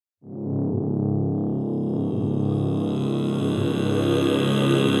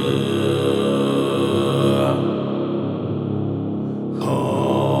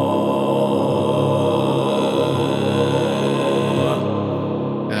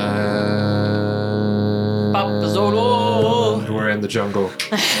in the jungle.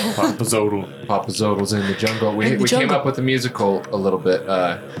 Papa Zodal's in the jungle. We came up with the musical a little bit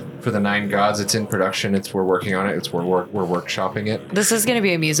for the Nine Gods. It's in production. We're working on it. We're workshopping it. This is going to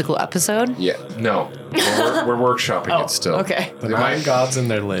be a musical episode? Yeah. No. We're workshopping it still. Okay. The Nine Gods and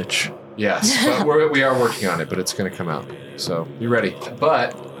their lich. Yes, but we are working on it, but it's going to come out. So you ready?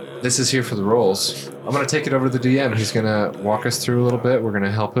 But this is here for the roles. I'm going to take it over to the DM. He's going to walk us through a little bit. We're going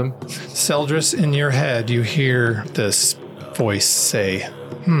to help him. Seldris, in your head, you hear this voice say,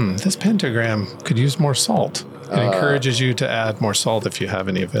 this pentagram could use more salt. It encourages you to add more salt if you have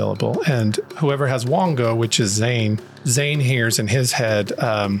any available. And whoever has Wongo, which is Zane hears in his head,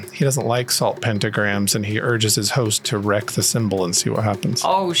 he doesn't like salt pentagrams, and he urges his host to wreck the symbol and see what happens.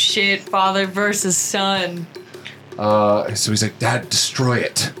 Oh, shit. Father versus son. So he's like, Dad, destroy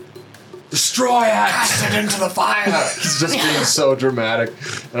it. Destroy it! Cast it into the fire! He's just being so dramatic.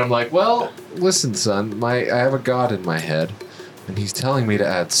 And I'm like, well, listen, son, I have a god in my head, and he's telling me to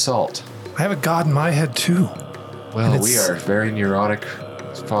add salt. I have a god in my head, too. Well, we are very neurotic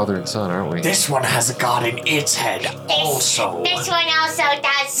father and son, aren't we? This one has a god in its head also. This one also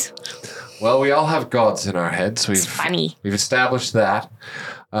does. Well, we all have gods in our heads. It's funny. We've established that.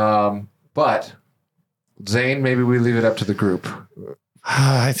 But, Zane, maybe we leave it up to the group.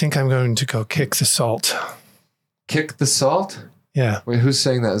 I think I'm going to go kick the salt. Kick the salt? Yeah. Wait, who's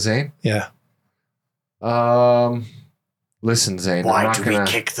saying that, Zane? Yeah. Listen, Zane. Why do we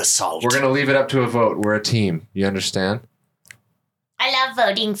kick the salt? We're going to leave it up to a vote. We're a team. You understand? I love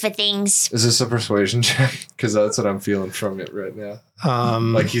voting for things. Is this a persuasion check? Because that's what I'm feeling from it right now.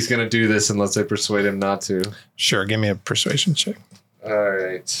 Like he's going to do this unless I persuade him not to. Sure, give me a persuasion check. All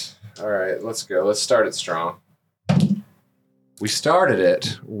right, let's go. Let's start it strong. We started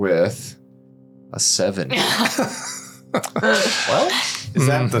it with a 7. Well, is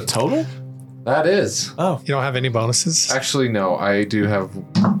that the total? That is. Oh. You don't have any bonuses? Actually, no, I do have...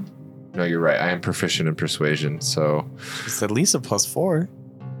 No, you're right. I am proficient in persuasion, so... It's at least a +4.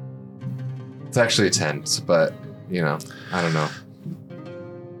 It's actually a 10, but, I don't know.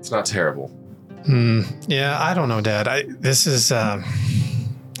 It's not terrible. Yeah, I don't know, Dad. This is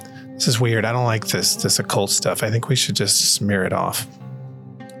weird. I don't like this occult stuff. I think we should just smear it off.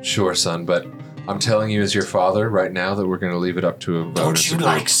 Sure, son, but I'm telling you as your father right now that we're going to leave it up to a vote. Don't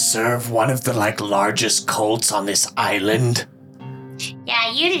you, serve one of the, largest cults on this island?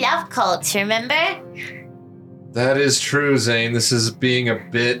 Yeah, you love cults, remember? That is true, Zane. This is being a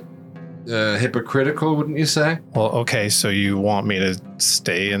bit hypocritical, wouldn't you say? Well, okay, so you want me to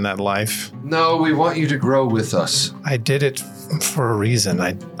stay in that life? No, we want you to grow with us. I did it for a reason.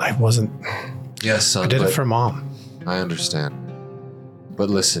 I wasn't... Yes, son. I did it for Mom. I understand. But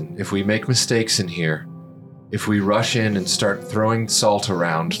listen, if we make mistakes in here, if we rush in and start throwing salt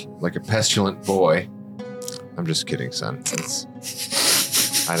around like a pestilent boy... I'm just kidding, son.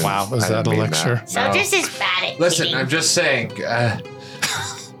 Wow, was that a lecture? So No. this is bad at Listen, kidding. I'm just saying,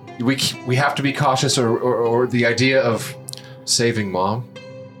 we have to be cautious, or the idea of saving Mom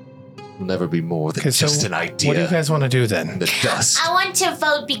will never be more than just an idea. What do you guys want to do then? In the dust. I want to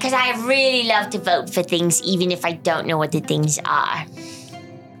vote because I really love to vote for things, even if I don't know what the things are.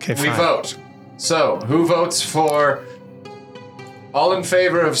 Okay, We fine. vote. So, who votes for all in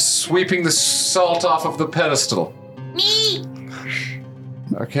favor of sweeping the salt off of the pedestal? Me!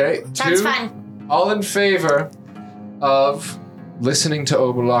 Okay. Sounds 2, fun. all in favor of listening to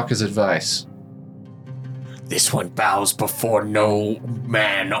Obalaka's advice. This one bows before no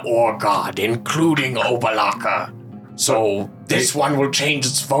man or god, including Obalaka. So this one will change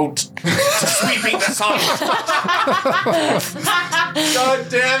its vote to sweeping the salt. God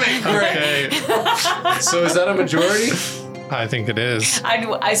damn it! Okay, So is that a majority? I think it is.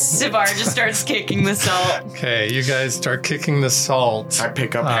 Sivar just starts kicking the salt. Okay, you guys start kicking the salt. I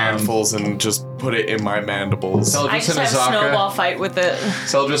pick up handfuls and just put it in my mandibles. I just have a snowball fight with it.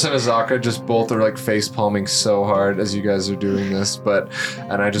 Seldris and Azaka just both are face palming so hard as you guys are doing this,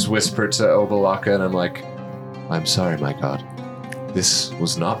 and I just whisper to Obalaka and I'm like, I'm sorry, my god. This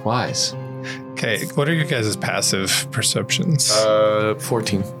was not wise. Okay, what are your guys' passive perceptions?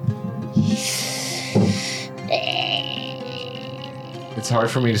 14. It's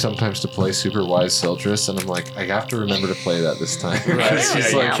hard for me sometimes to play super wise Seldris, and I'm like, I have to remember to play that this time. Right, It's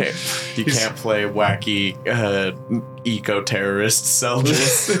yeah, you can't play wacky eco-terrorist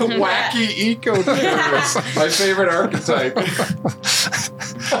Seldris. Wacky eco-terrorist. My favorite archetype.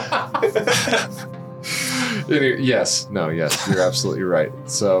 Yes, you're absolutely right.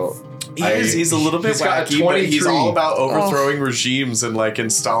 So, He's a little bit he's got a wacky, but he's 23. all about overthrowing regimes and like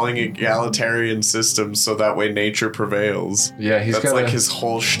installing egalitarian systems so that way nature prevails. Yeah, That's like his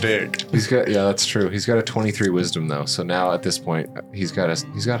whole shtick. Yeah, that's true. He's got a 23 wisdom though. So now at this point, he's got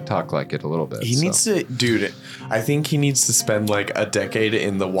to talk like it a little bit. He needs to, dude. I think he needs to spend like a decade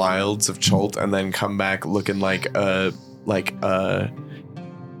in the wilds of Cholt and then come back looking like a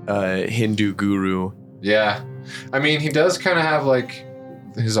Hindu guru. Yeah, I mean, he does kind of have like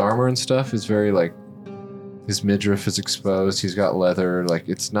his armor and stuff is very like his midriff is exposed. He's got leather. Like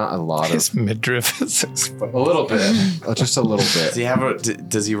it's not a lot His of midriff is exposed. a little bit, just a little bit. Does he have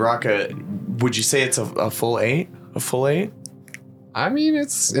does he rock a? Would you say it's a full 8? A full 8? I mean,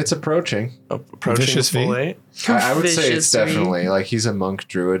 it's approaching. Approaching Vicious a full V? 8? I would say Vicious it's definitely like he's a monk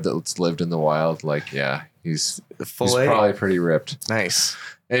druid that's lived in the wild. Like yeah, he's Full 8? probably pretty ripped. Nice.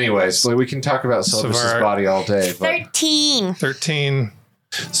 Anyways, like we can talk about Silver's Savar- body all day, but 13. 13.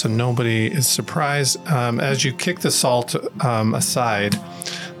 So nobody is surprised. As you kick the salt aside,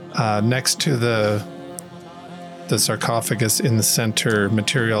 next to the sarcophagus in the center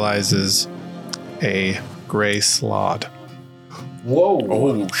materializes a gray slod. whoa, Oh,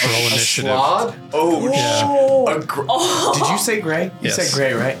 Roll initiative. slod? Oh, Yeah. Did you say gray? You Yes. said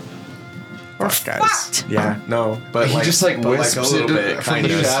gray, right? Fuck, guys. Yeah, no, but He like just like but wisps a little into bit, from kind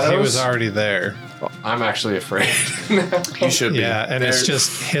the of. shadows. He was already there. I'm actually afraid. You should be. Yeah, and it's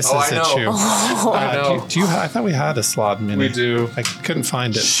just hisses Oh, I at know. you. I know. Do you? I thought we had a slod mini. We do. I couldn't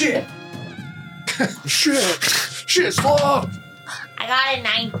find it. Shit. Shit, slod. I got a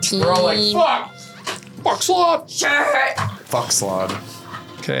 19. We're all like, fuck slod. Fuck slod.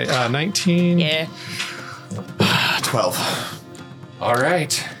 Okay, 19. Yeah. 12. All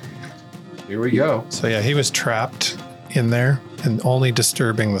right. Here we go. So yeah, he was trapped in there, and only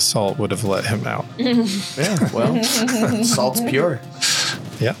disturbing the salt would have let him out. Yeah, well, salt's pure.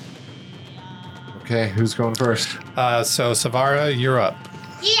 Yeah. Okay, who's going first? So Savara, you're up.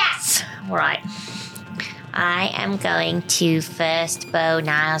 Yes! Right. I am going to first bow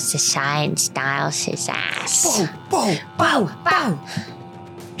Niles to science, Niles his ass. Bow.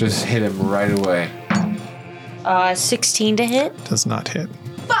 Just hit him right away. 16 to hit. Does not hit.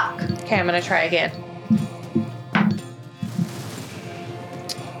 Okay, I'm gonna try again.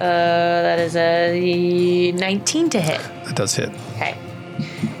 That is a 19 to hit. That does hit. Okay.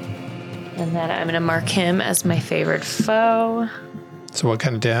 And then I'm gonna mark him as my favorite foe. So what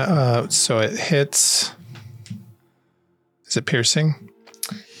kind of so it hits. Is it piercing?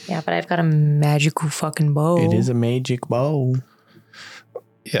 Yeah, but I've got a magical fucking bow. It is a magic bow.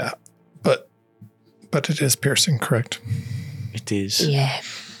 Yeah. But it is piercing, correct? It is. Yeah.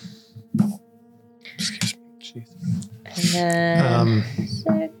 Excuse me. Jeez. And then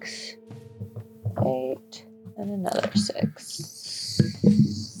 6, 8, and another 6.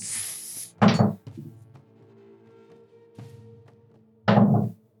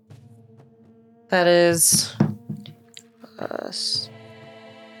 That is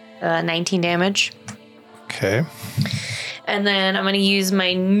 19 damage. Okay. And then I'm going to use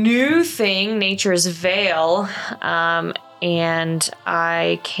my new thing, Nature's Veil, and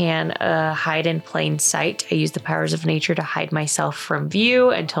I can hide in plain sight. I use the powers of nature to hide myself from view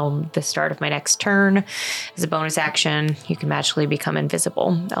until the start of my next turn. As a bonus action, you can magically become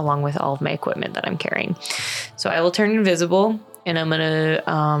invisible along with all of my equipment that I'm carrying. So I will turn invisible, and I'm going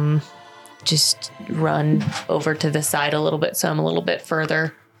to just run over to the side a little bit so I'm a little bit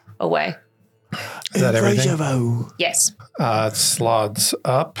further away. Is that everything? Yes, Slod's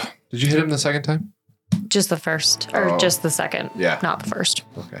up. Did you hit him the second time? just the first, or Oh. just the second. Yeah. Not the first.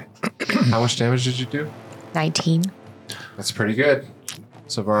 Okay. How much damage did you do? 19. That's pretty good.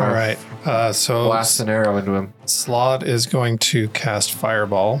 Savara. All right. So Blast an arrow into him. Slod is going to cast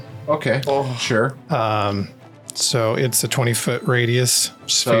Fireball. Okay. Sure. So it's a 20-foot radius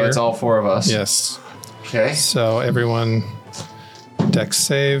So sphere. it's all four of us. Yes. Okay. So everyone, dex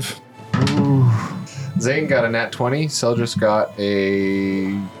save. Zane got a nat 20. Seldris got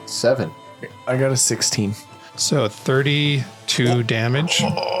a 7. I got a 16. So 32 damage.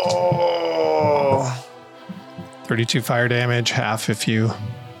 32 fire damage, half if you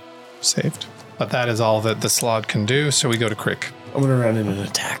saved. But that is all that the Slod can do. So we go to Crick. I'm going to run in an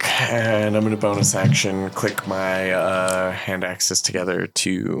attack, and I'm going to bonus action click my hand axes together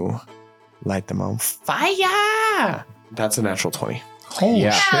to light them on fire. That's a natural 20. Holy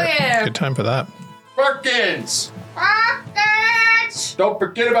Yeah. shit. yeah. Good time for that. Perkins! Don't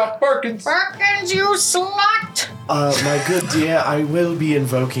forget about Perkins! Perkins, you slut! My good dear, I will be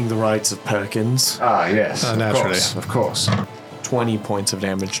invoking the rights of Perkins. Ah, yes. Naturally. Of course. 20 points of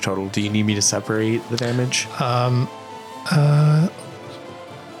damage total. Do you need me to separate the damage?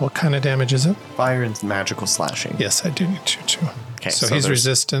 What kind of damage is it? Fire and magical slashing. Yes, I do need to too. Okay, So so he's there's-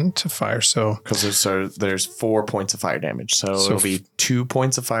 resistant to fire. So Because there's 4 points of fire damage. So it'll be 2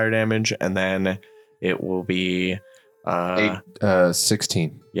 points of fire damage, and then it will be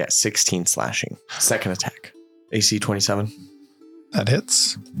 16. 16 slashing. Second attack. AC 27. that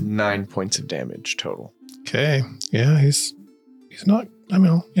hits. 9 points of damage total. Okay. Yeah, he's not. I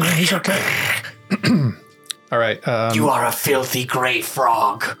mean, he's okay. All right. You are a filthy gray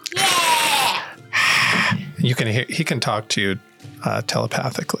frog. You can hear. He can talk to you Oh,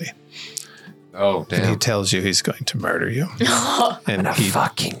 telepathically. And he damn. tells you he's going to murder you. And I'm he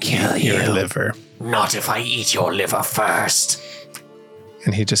fucking kill your you. liver. Not if I eat your liver first.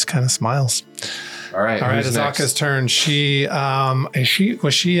 And he just kind of smiles. All right. All right, who's Azaka's next? turn.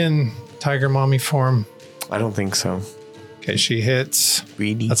 Was she in Tiger Mommy form? I don't think so. Okay, she hits.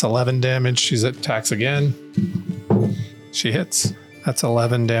 Greedy. That's 11 damage. She's attacks again. She hits. That's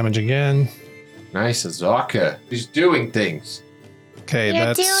 11 damage again. Nice, Azaka. He's doing things. Okay, You're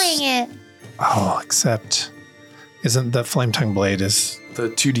that's doing it. Oh, except isn't the flame tongue blade is The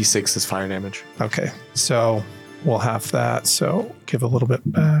 2d6 is fire damage. okay. So we'll have that. So give a little bit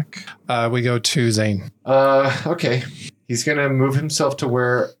back. We go to Zane. Okay. He's going to move himself to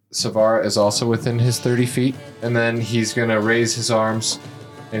where Savara is also within his 30 feet. And then he's going to raise his arms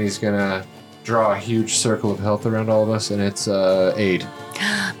and he's going to draw a huge circle of health around all of us. And it's aid.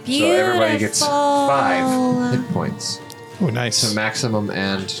 So everybody gets 5 hit points. Oh, To nice. maximum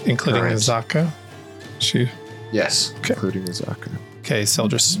and Including current. Azaka. She. Yes, Okay. including Azaka. Okay,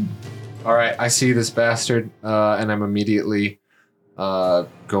 Sildris. All right, I see this bastard, and I'm immediately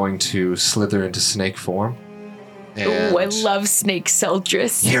going to slither into snake form. And Oh, I love Snake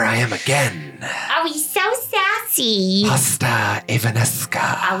Seldris. here I am again. Oh, he's so sassy. Pasta Ivanesca.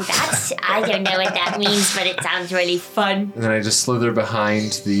 Oh, I don't know what that means, but it sounds really fun. And then I just slither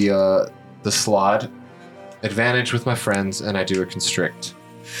behind the slod. Advantage with my friends, and I do a constrict.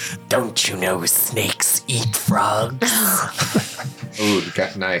 Don't you know snakes eat frogs? Ooh,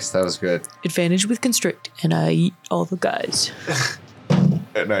 nice. That was good. Advantage with Constrict, and I eat all the guys.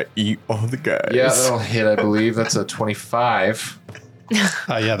 And I eat all the guys. Yeah, that'll hit, I believe. That's a 25.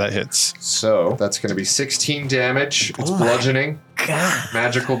 Yeah, that hits. So that's going to be 16 damage. It's Oh my bludgeoning. God.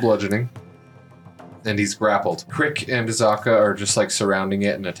 Magical bludgeoning. And he's grappled. Crick and Azaka are just like surrounding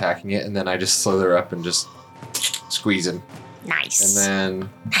it and attacking it, and then I just slither up and just squeeze him. Nice. And then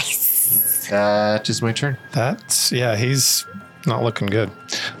Nice. that is my turn. That's yeah, he's not looking good.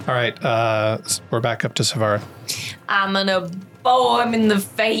 All right, we're back up to Savara. I'm gonna bow him in the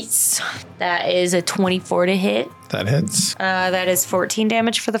face. That is a 24 to hit. That hits. That is 14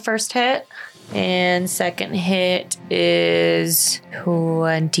 damage for the first hit. And second hit is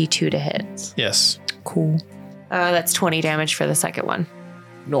 22 to hit. Yes. Cool. That's 20 damage for the second one.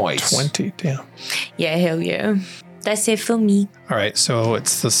 Nice. 20. Damn. Yeah, hell yeah. That's it for me. All right, so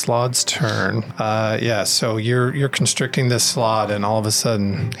it's the slod's turn. Yeah, so you're constricting this slod, and all of a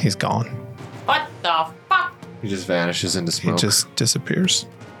sudden he's gone. What the fuck? He just vanishes into He smoke. just disappears.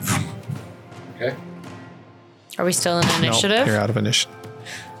 Okay. Are we still in Nope, initiative? you're out of initiative.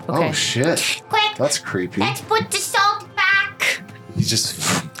 Okay. Oh, shit. Quick, That's creepy. let's put the salt back He just.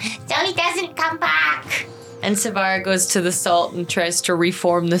 so he doesn't come back. And Savara goes to the salt and tries to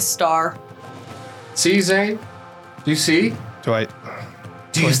reform the star. See, Zane? Do you see? Do I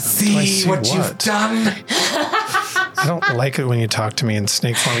Do you I see see what you've what? done? I don't like it when you talk to me in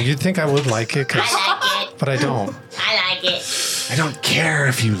snake form. You'd think I would like it, I like it. but I don't. I like it. I don't care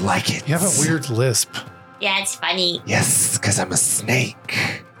if you like it. You have a weird lisp. Yeah, it's funny. Yes, because I'm a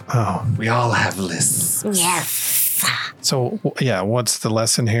snake. Oh, We all have lists. Yes. so yeah, what's the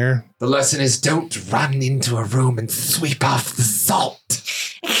lesson here? The lesson is don't run into a room and sweep off the salt.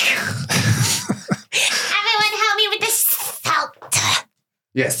 Everyone help me with the salt.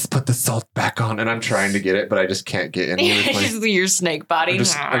 Yes, put the salt back on. And I'm trying to get it, but I just can't get any with my. Your snake body.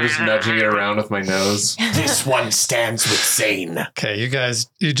 I'm just nudging it around with my nose. This one stands with Zane. Okay, you guys,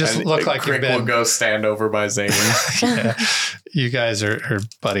 you just And look like you've Crick will been. go stand over by Zane. Yeah, you guys are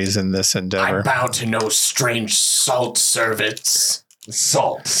buddies in this I endeavor. bow to no strange salt service.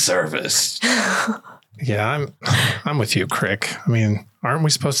 Salt service. Yeah, I'm with you, Crick. I mean, aren't we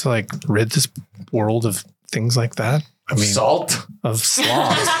supposed to like rid this world of things like that? I mean, Salt? of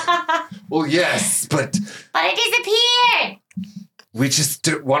sloths. Well, yes, but But it disappeared. we just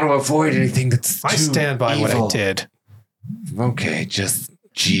want to avoid anything that's I too stand by what I evil. did. Okay, just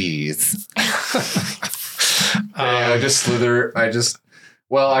jeez. I just slither.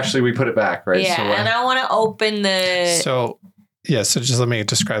 Well, actually, we put it back, right? Yeah, So, and I want to open the. So Yeah, so just let me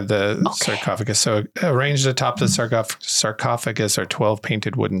describe the sarcophagus. So arranged atop the sarcophagus are 12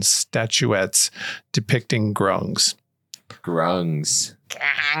 painted wooden statuettes depicting grungs. Grungs.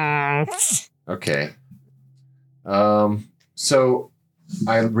 Okay. So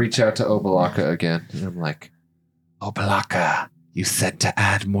I reach out to Obalaka again, and I'm like, Obalaka, you said to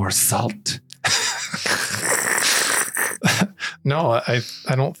add more salt. No, I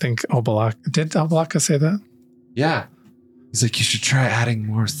don't think Obalaka... Did Obalaka say that? Yeah. He's like, you should try adding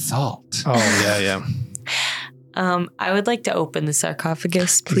more salt. Oh, yeah. I would like to open the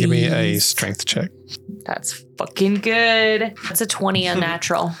sarcophagus, please. Give me a strength check. That's fucking good. That's a 20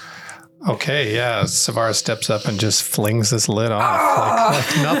 unnatural. Okay, yeah. Savara steps up and just flings this lid off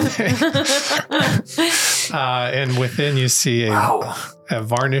like nothing. And within you see a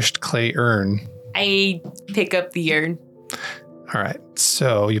varnished clay urn. I pick up the urn. All right,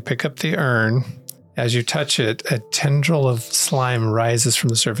 so you pick up the urn. As you touch it, a tendril of slime rises from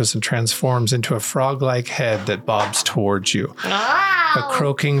the surface and transforms into a frog-like head that bobs towards you. A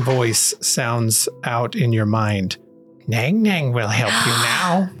croaking voice sounds out in your mind. Nang Nang will help you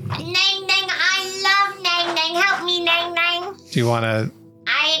now. Nang Nang, I love Nang Nang. Help me, Nang Nang. Do you want to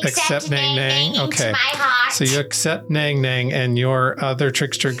I accept Nang Nang? into Okay. my heart. So you accept Nang Nang, and your other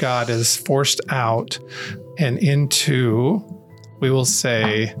trickster god is forced out and into, we will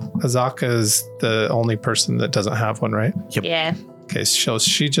say, Azaka is the only person that doesn't have one, right? Yep. Yeah. Okay, so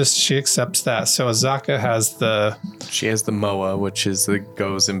she accepts that. So Azaka has the She has the Moa, which is the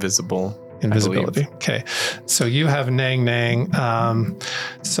goes invisible. invisibility. Okay, so you have Nang Nang.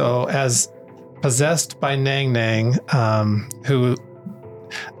 So as possessed by Nang Nang, who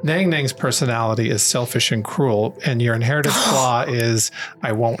Nang Nang's personality is selfish and cruel, and your inherited flaw is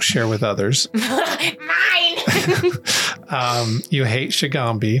I won't share with others. Mine. You hate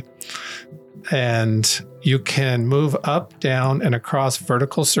Shigambi, and you can move up, down, and across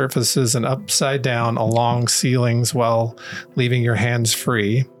vertical surfaces and upside down along ceilings while leaving your hands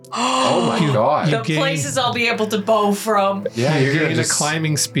free. Oh my god. The gain- places I'll be able to bow from. Yeah, You you're gonna gain a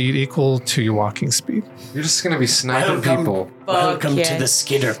climbing speed equal to your walking speed. You're just gonna be sniping Welcome. people. Welcome yeah. to the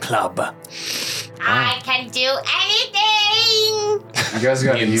Skidder Club. I can do anything. You guys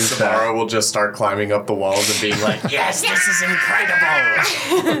gotta Me and use Savara that. will just start climbing up the walls and being like, Yes, this is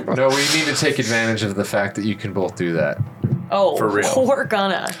incredible. No, we need to take advantage of the fact that you can both do that. Oh, For real. we're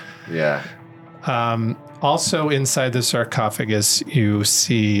gonna. Yeah. Also inside the sarcophagus, you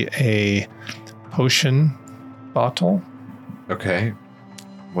see a potion bottle. Okay.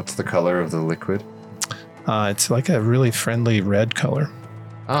 What's the color of the liquid? It's like a really friendly red color.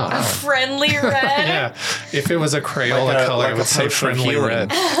 Ah. Friendly red. Yeah, if it was a Crayola Like a- color, like it a would say potion of friendly healing. red.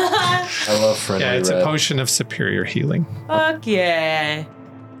 I love friendly Yeah, it's red. a potion of superior healing. Fuck yeah.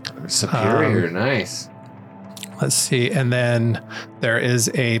 Superior, nice. Let's see. And then there is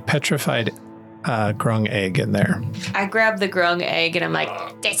a petrified grung egg in there. I grab the grung egg and I'm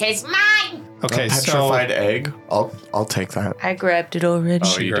like, This is mine. Okay, petrified egg. I'll take that. I grabbed it already.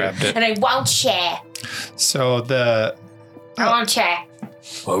 so she grabbed it. And I won't share. So the I won't share.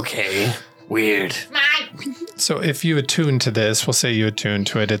 Okay. Weird. Mine. so if you attune to this, we'll say you attune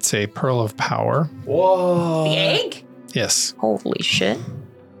to it. It's a pearl of power. Whoa. The egg? Yes. Holy shit.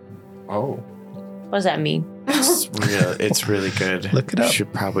 Oh. What does that mean? It's really good. Look it up.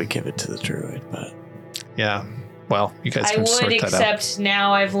 Should probably give it to the druid, but Yeah. Well, you guys I can would, sort that out. except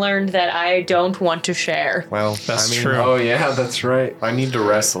now I've learned that I don't want to share. well, That's I mean, true. Oh yeah, that's right. I need to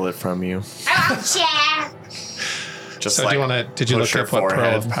wrestle it from you. I won't share. Just So like do you want to? Did you push look her up what pearl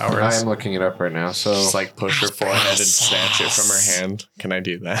forehead. of power I is? am looking it up right now. So just like push her forehead and snatch it from her hand. Can I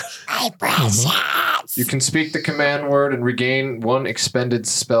do that? My precious. you can speak the command word and regain one expended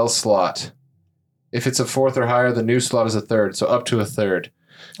spell slot. If it's a fourth or higher, the new slot is a third, so up to a third.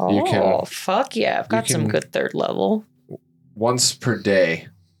 You can- Oh, fuck yeah. I've got some can- good third level. Once per day.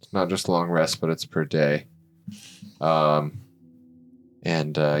 It's not just long rest, but it's per day.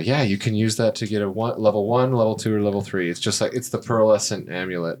 Yeah, you can use that to get a level 1, level 2, or level 3. It's just like it's the pearlescent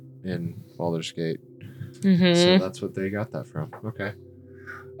amulet in Baldur's Gate. Mm-hmm. So that's what they got that from. Okay.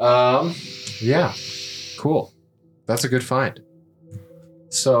 Yeah. Cool. That's a good find.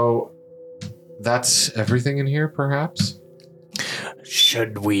 So that's everything in here, perhaps?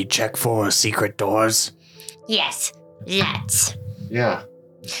 Should we check for secret doors? Yes. Let's. Yeah.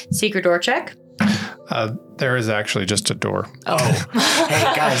 Secret door check? There is actually just a door. Oh. Hey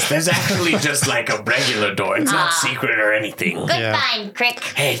guys, there's actually just like a regular door. It's not secret or anything. Good Yeah. find, Crick.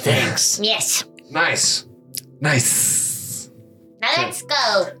 Hey, thanks. Yes. Nice. Nice. Now let's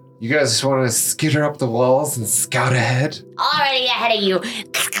go. You guys just want to skitter up the walls and scout ahead? Already ahead of you.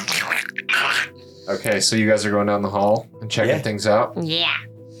 Okay, so you guys are going down the hall and checking things out? Yeah.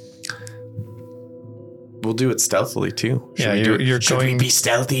 We'll do it stealthily too. Yeah, you're Should we going be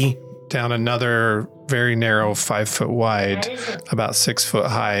stealthy? down another very narrow, 5 foot wide, about 6 foot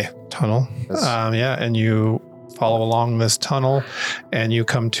high tunnel. And you follow along this tunnel, and you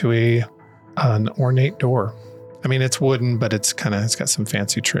come to an ornate door. I mean, it's wooden, but it's got some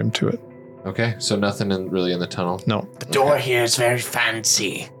fancy trim to it. Okay, so nothing really in the tunnel? No. The door here is very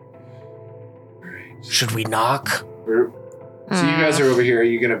fancy. Should we knock? So you guys are over here. Are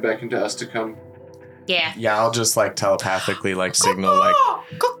you going to beckon to us to come? Yeah. Yeah, I'll just like telepathically like signal like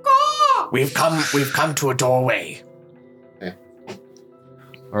We've come to a doorway. Okay.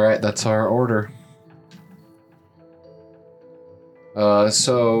 All right, that's our order.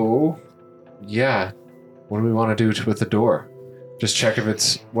 So, yeah. What do we want to do with the door? Just check if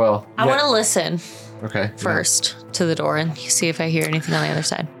it's, I want to listen Okay. first to the door and see if I hear anything on the other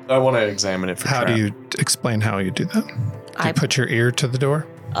side. I want to examine it for How trap. do you explain how you do that? Do I- you put your ear to the door?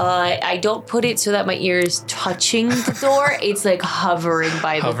 I don't put it so that my ear is touching the door. It's like hovering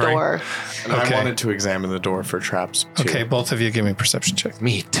by the Hovering. door. And Okay. I wanted to examine the door for traps too. Okay, both of you give me a perception check.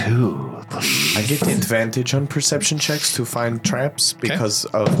 Me too, please. I get the advantage on perception checks to find traps because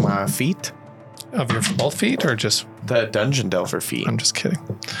of my feet. Of your both feet or just, The dungeon delver feet. I'm just kidding.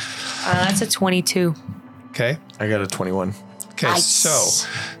 That's a 22. Okay. I got a 21. Okay, Nice. so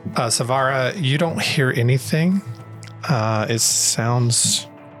Savara, you don't hear anything. It sounds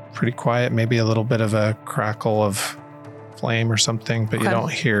pretty quiet, maybe a little bit of a crackle of flame or something, but you Okay.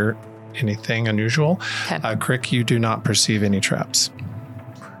 don't hear anything unusual. Okay. Crick, you do not perceive any traps.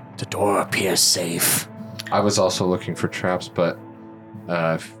 The door appears safe. I was also looking for traps, but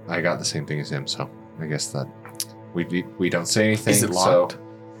I got the same thing as him, so I guess that we don't say anything. Is it locked? So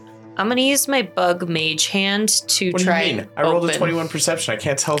I'm going to use my bug mage hand to What do try you mean? and I rolled a open. 21 perception. I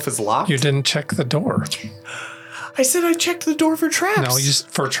can't tell if it's locked. You didn't check the door. I said I checked the door for traps. No,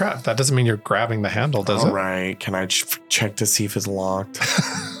 for a trap. That doesn't mean you're grabbing the handle, does All it? right. Can I check to see if it's locked?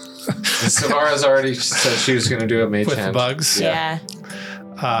 Savara's already said she was going to do a mage With the hand. bugs? Yeah.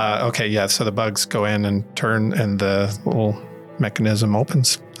 Okay, yeah. So the bugs go in and turn, and the little mechanism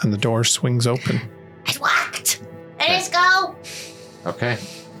opens, and the door swings open. It worked. Let's go. Okay.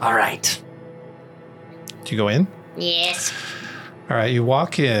 All right. Do you go in? Yes. All right, you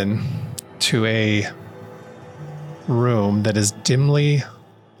walk in to a room that is dimly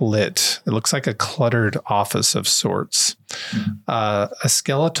lit. It looks like a cluttered office of sorts. A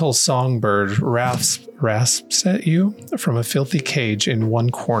skeletal songbird rasps at you from a filthy cage in one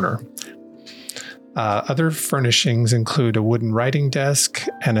corner. Other furnishings include a wooden writing desk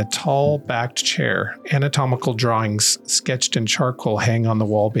and a tall backed chair. Anatomical drawings sketched in charcoal hang on the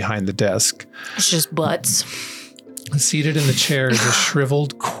wall behind the desk. It's just butts. Seated in the chair is a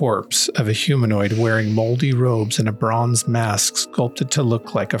shriveled corpse of a humanoid wearing moldy robes and a bronze mask sculpted to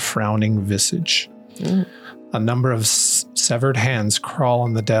look like a frowning visage. A number of severed hands crawl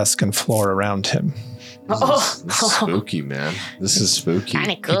on the desk and floor around him. This is spooky, man. This is spooky.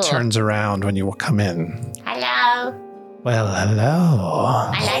 Kind of He cool. turns around when you come in. Hello. Well, hello. I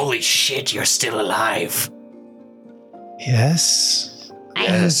like. Holy shit, you're still alive. Yes.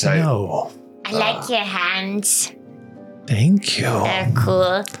 Yes, I- No. I like your hands. Thank you. They're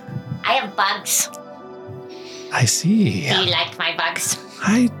cool. I have bugs. I see. Do you like my bugs?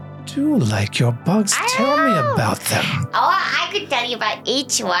 I do like your bugs. Tell me Ow. about them. Oh, I could tell you about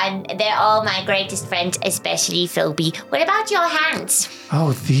each one. They're all my greatest friends, especially Phoebe. What about your hands?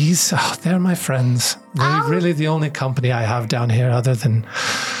 Oh, they're my friends. They're Oh. really the only company I have down here other than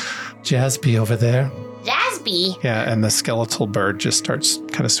Jasby over there. Jasby. Yeah, and the skeletal bird just starts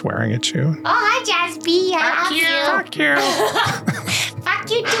kind of swearing at you. Oh, hi, Jasby. I love you. Fuck you.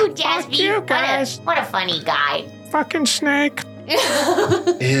 Fuck you too, Jasby. you, guys. What a funny guy. Fucking snake.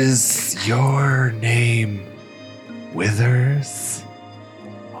 Is your name Withers?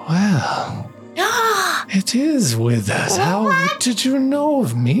 Well, it is with us. How did you know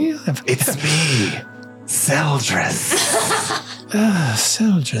of me? It's me, Seldris.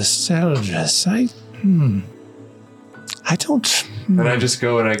 Seldris. I don't. And I just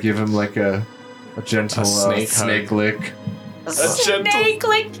go and I give him like a gentle A snake snake lick Snake,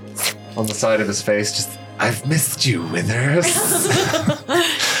 like, on the side of his face. Just, I've missed you, Withers.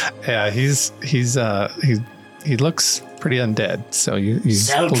 Yeah, he looks pretty undead. So you lick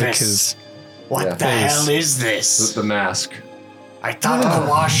Seldris. his. What Yeah. the Face. hell is this? the mask. I thought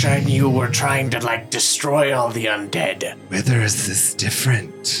Kawasha and you were trying to, like, destroy all the undead. Withers is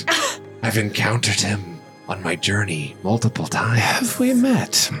different. I've encountered him on my journey multiple times. Have we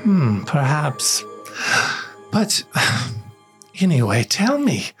met? Perhaps. But Anyway, tell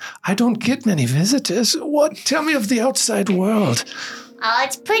me. I don't get many visitors. Tell me of the outside world. Oh,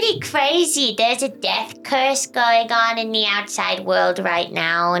 it's pretty crazy. There's a death curse going on in the outside world right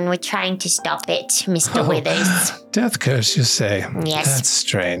now, and we're trying to stop it, Mr. Withers. Death curse, you say? Yes. That's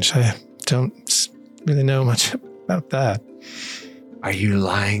strange. I don't really know much about that. Are you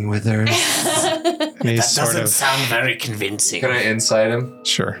lying, Withers? That doesn't sound very convincing. Can I insight him?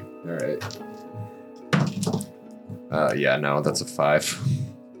 Sure. All right. Yeah, no, that's a 5.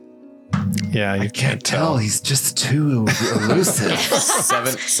 Yeah, you can't tell. He's just too elusive.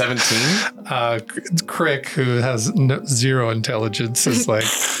 17? Crick, who has zero intelligence, is like,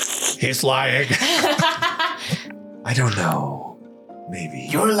 he's lying. I don't know. Maybe.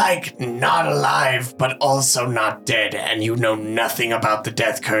 You're like not alive, but also not dead, and you know nothing about the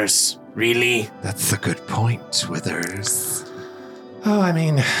death curse. Really? That's a good point, Withers. Oh, I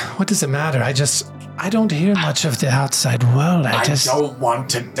mean, what does it matter? I don't hear much of the outside world. I don't want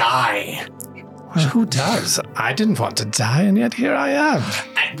to die. Well, who does? I didn't want to die, and yet here I am.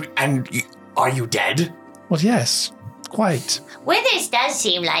 Are you dead? Well, yes, quite. Withers does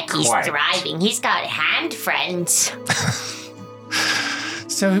seem like he's Quite. thriving. He's got hand friends.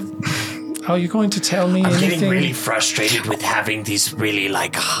 So, are you going to tell me I'm anything? getting really frustrated with having these really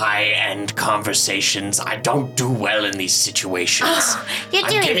like high-end conversations. I don't do well in these situations. You're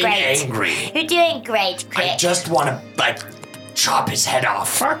I'm doing getting great. angry. You're doing great, I Crick. just want to like chop his head off.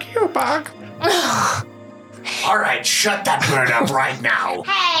 Fuck you, Bug. All right, shut that bird up right now.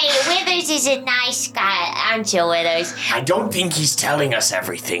 Hey, Withers is a nice guy, aren't you, Withers? I don't think he's telling us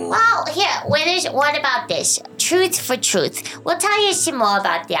everything. Well, here, Withers, what about this? Truth for truth. We'll tell you some more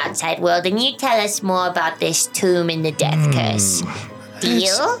about the outside world, and you tell us more about this tomb in the death curse.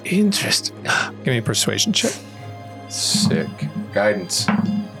 Deal? It's interesting. Give me a persuasion check. Sick. Guidance.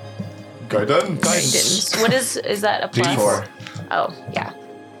 Guidance. What is that a plus? D4 Oh, yeah.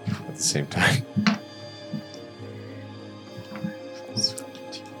 at the same time.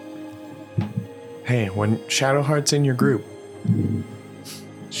 Hey, when Shadowheart's in your group,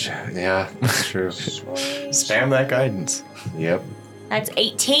 Yeah, that's true. spam that guidance. Yep. That's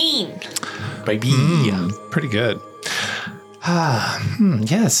 18. Baby. Pretty good.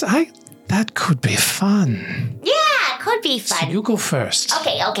 Yes, that could be fun. Yeah, could be So fun. you go first.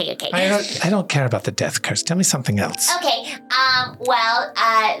 Okay. I don't care about the death curse. Tell me something else. Okay, well,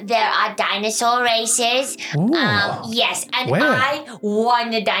 there are dinosaur races. Ooh. Yes, and Where? I won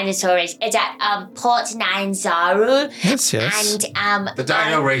the dinosaur race. It's at Port Nyanzaru. Yes. And The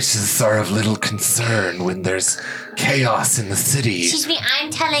dino races are of little concern when there's chaos in the city. excuse me,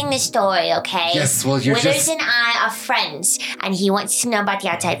 I'm telling the story, okay? Yes, well, you're Withers just- and I are friends, and he wants to know about the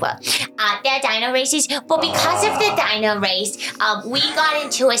outside world. There are dino races, but because of the dino race, we got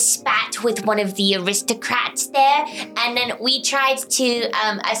into a spat with one of the aristocrats there, and then we tried to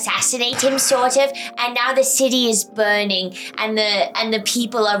assassinate him, sort of, and now the city is burning, and the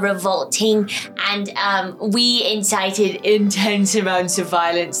people are revolting, and we incited intense amounts of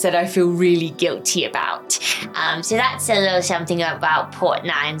violence that I feel really guilty about. So that's a little something about Port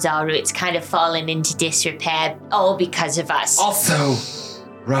Nyanzaru. It's kind of fallen into disrepair, all because of us. Also,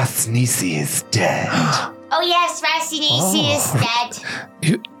 Rasnisi is dead. Oh yes, Rasinisi is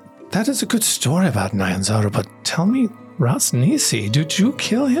dead. That is a good story about Nyanzaru, but tell me, Rasnisi, did you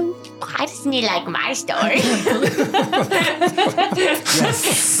kill him? Why doesn't he like my story?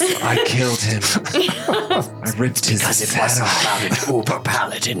 Yes, I killed him. I ripped his Because it head wasn't off. about an uber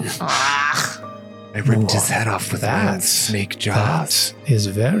paladin. I ripped his head off with my own snake jaws. That is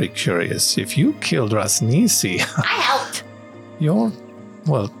very curious. If you killed Rasnisi, I helped.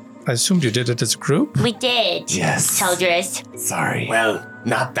 well, I assumed you did it as a group? We did. Yes. Soldiers. Sorry. Well,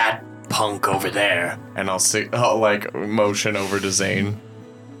 not that punk over there. And I'll like motion over to Zane.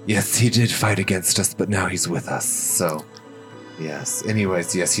 Yes, he did fight against us, but now he's with us, so... Yes.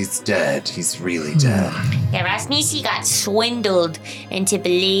 Anyways, yes, he's dead. He's really dead. Yeah, Rasnisi got swindled into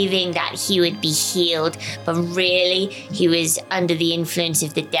believing that he would be healed, but really, he was under the influence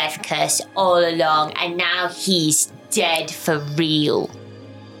of the death curse all along, and now he's dead for real.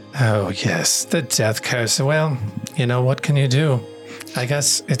 Oh, yes, the death curse. Well, you know, what can you do? I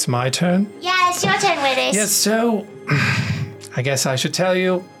guess it's my turn. Yeah, it's your turn, Withers. Yes, so I guess I should tell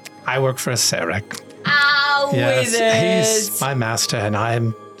you, I work for a Sarek. Oh, Yes, Withers. he's my master, and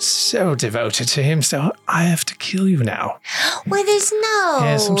I'm so devoted to him, so I have to kill you now. Withers, no.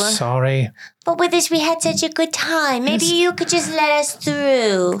 Yes, I'm sorry. But Withers, we had such a good time. Maybe you could just let us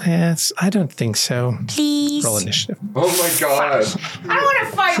through. Yes, I don't think so. Please. Roll initiative. Oh my god. I don't want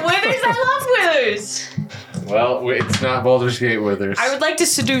to fight Withers. I love Withers. Well, it's not Baldur's Gate Withers. I would like to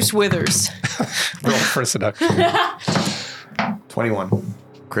seduce Withers. Roll for seduction. 21.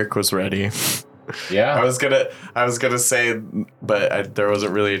 Crick was ready. Yeah. I was gonna say, but there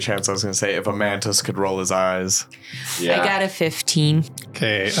wasn't really a chance. I was gonna say if a mantis could roll his eyes. Yeah. I got a 15.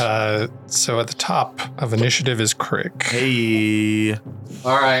 Okay, so at the top of initiative is Crick. Hey,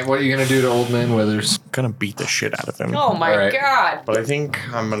 All right. What are you gonna do to Old Man Withers? gonna beat the shit out of him. Oh my All right. god. But I think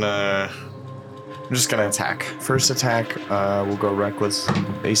I'm just gonna attack. First attack, we'll go reckless.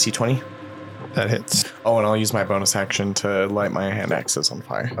 AC 20. That hits. Oh, and I'll use my bonus action to light my hand axes on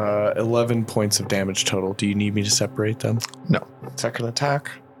fire. 11 points of damage total. Do you need me to separate them? No. Second attack,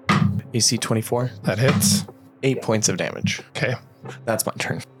 AC 24. That hits. 8 points of damage. Okay. That's my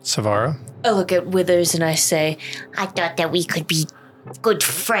turn. Savara. I look at Withers and I say, I thought that we could be good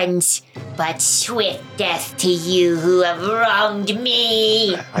friends, but swift death to you who have wronged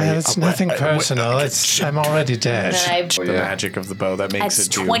me. It's nothing personal. I'm already dead. and I, Oh, The yeah. magic of the bow that makes that's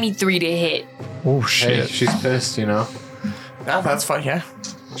it do. 23 to hit. Oh, Hey, shit. she's pissed, you know? Oh, that's fine, yeah.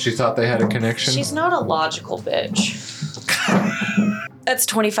 She thought they had a connection. She's not a logical bitch. That's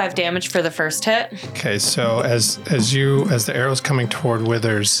 25 damage for the first hit. Okay, so as the arrow's coming toward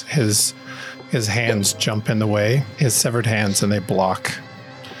Withers, his hands jump in the way, his severed hands, and they block.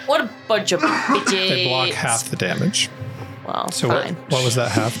 What a bunch of bitches. They block half the damage. Well, So fine. what was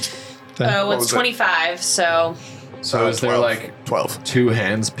that halved? Then? Oh, was it's it? 25, so So is there 12. like 12. 2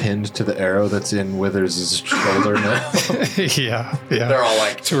 hands pinned to the arrow that's in Withers' shoulder now? yeah. They're all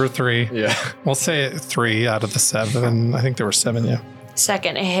like, 2 or 3. Yeah. We'll say 3 out of the 7. I think there were 7, yeah.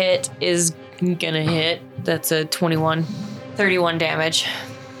 second hit is gonna hit. That's a 21. 31 damage.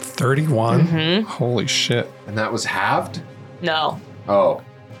 31? Mhm. Holy shit. And that was halved? No. Oh.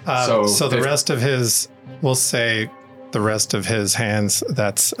 So the if- rest of his, we'll say the rest of his hands,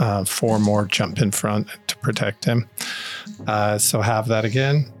 that's 4 more jump in front to protect him. So have that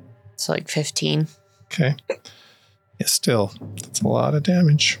again. It's like 15. Okay. Yeah, still, that's a lot of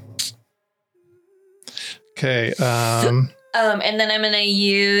damage. Okay. And then I'm gonna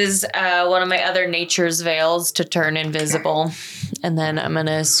use one of my other nature's veils to turn invisible. And then I'm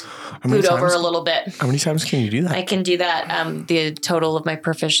gonna scoot over a little bit. How many times can you do that? I can do that. The total of my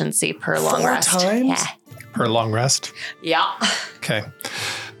proficiency per long 4 rest. times? Yeah. Per long rest. Yeah. Okay.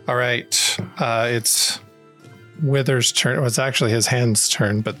 All right. It's Wither's turn. It was actually his hand's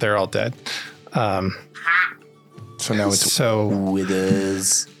turn, but they're all dead. So now it's So,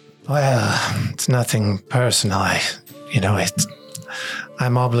 Withers. well, it's nothing personal.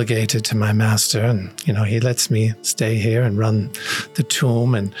 I'm obligated to my master, and he lets me stay here and run the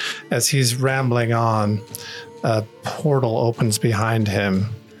tomb. And as he's rambling on, a portal opens behind him,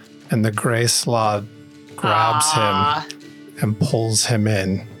 and the gray slod grabs him and pulls him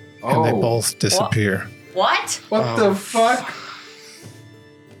in, and they Oh. both disappear. What? What the fuck?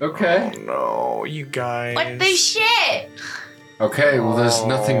 Okay. Oh no, you guys. What the shit? Okay, well, there's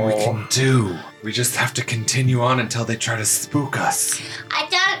nothing we can do. We just have to continue on until they try to spook us. I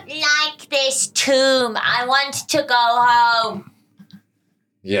don't like this tomb. I want to go home.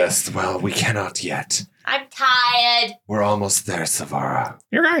 Yes, well, we cannot yet. I'm tired. We're almost there, Savara.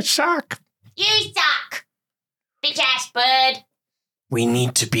 You guys suck. You suck. Bitch ass bird. We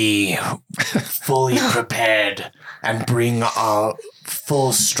need to be fully prepared and bring our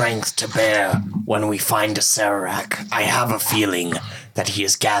full strength to bear when we find a Sararak. I have a feeling that he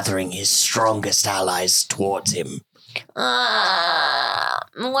is gathering his strongest allies towards him.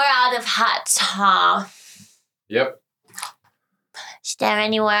 We're out of huts, huh? Yep. Is there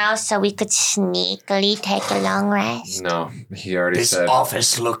anywhere else so we could sneakily take a long rest? No, he already This said.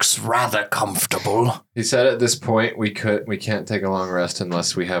 office looks rather comfortable. He said at this point we can't take a long rest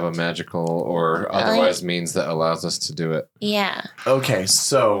unless we have a magical or otherwise means that allows us to do it. Yeah. Okay,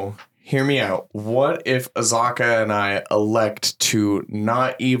 so hear me out. What if Azaka and I elect to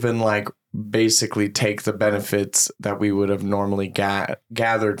not even basically take the benefits that we would have normally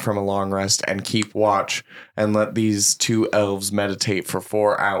gathered from a long rest and keep watch and let these 2 elves meditate for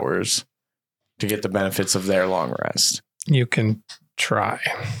 4 hours to get the benefits of their long rest? You can try.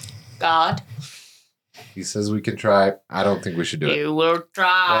 God, He says we can try. I don't think we should do it. you will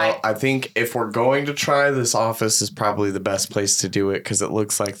try. Well, I think if we're going to try, this office is probably the best place to do it because it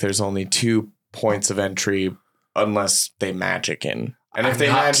looks like there's only 2 points of entry unless they magic in. And if I'm they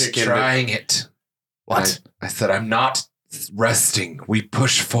not magic in, trying it. What? I said I'm not resting. We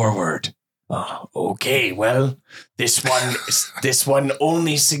push forward. Oh, okay, well, this one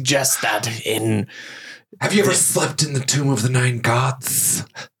only suggests that in. Have you ever slept in the tomb of the 9 gods?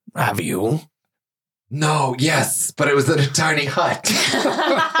 Have you? No, yes, but it was in a tiny hut.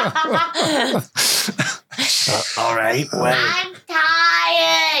 All right, well. I'm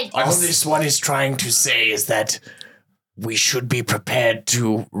tired. All this one is trying to say is that we should be prepared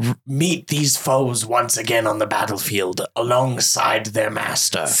to meet these foes once again on the battlefield alongside their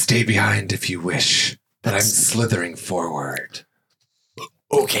master. Stay behind if you wish, but I'm slithering forward.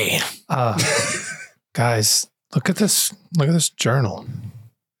 Okay. Guys, look at this journal.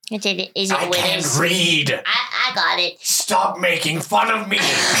 Is it I can't read. I got it. Stop making fun of me.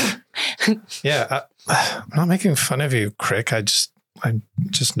 Yeah, I'm not making fun of you, Crick. I just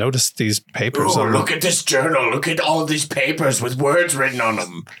noticed these papers. Oh, look at this journal. Look at all these papers with words written on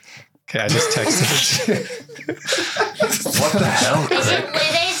them. Okay, I just texted it. What the hell, Is it Crick?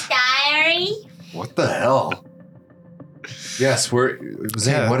 Wither's diary? What the hell? Yes,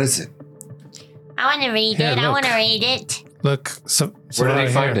 Zane, Yeah. what is it? I want to read Here, it. I look. want to read it. Look, so Where did right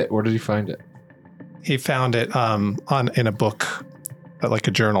he find here. it? Where did he find it? He found it in a book, like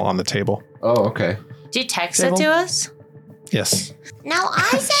a journal on the table. Oh, okay. Did you text it to us? Yes. No,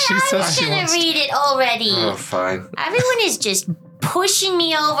 I said She I said was she going wants to to. read it already. Oh, fine. Everyone is just pushing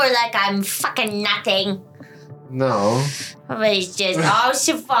me over like I'm fucking nothing. No. Everybody's just, oh,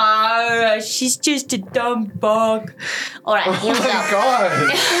 Savara, she's just a dumb bug. All right, here we go.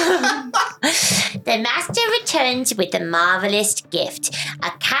 God. The master returns with a marvelous gift,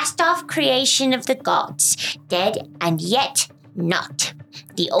 a cast-off creation of the gods, dead and yet not.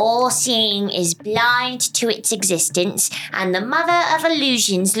 The all-seeing is blind to its existence, and the mother of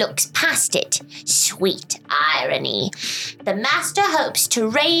illusions looks past it. Sweet irony. The master hopes to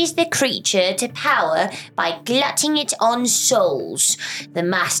raise the creature to power by glutting it on souls. The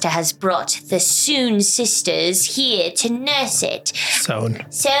master has brought the Soon sisters here to nurse it.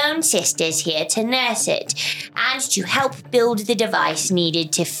 Sown sisters here to nurse it, and to help build the device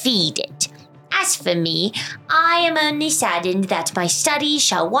needed to feed it. As for me, I am only saddened that my study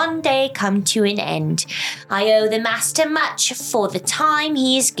shall one day come to an end. I owe the master much for the time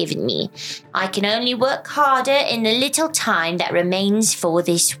he has given me. I can only work harder in the little time that remains for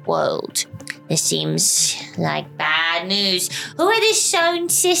this world. This seems like bad news. Who are the Sown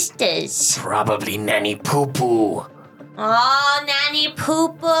sisters? Probably Nanny Poo Poo Oh, Nanny Poo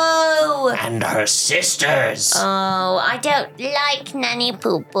Poo. and her sisters. Oh, I don't like Nanny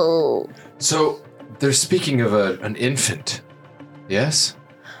Poo Poo. So, they're speaking of an infant. Yes?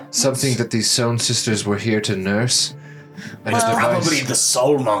 Something that these Sown sisters were here to nurse. And It's a device. probably the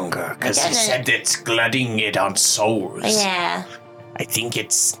soulmonger, because he I don't know. said it's glutting it on souls. Yeah. I think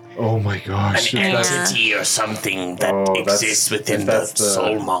it's Oh my gosh. an if that's- entity or something that Oh, that's- exists within if the that's the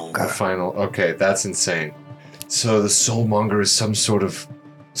soulmonger. final. Okay, that's insane. So the soulmonger is some sort of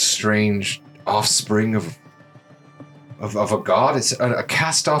strange offspring of a god. It's a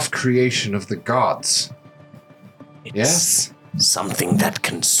cast-off creation of the gods. It's Yes. something that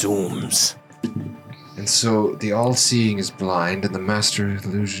consumes. And so the all-seeing is blind, and the master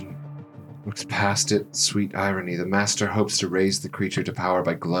illusion looks past it. Sweet irony. The master hopes to raise the creature to power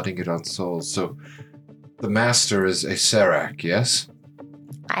by glutting it on souls. So the master is a Serac, yes?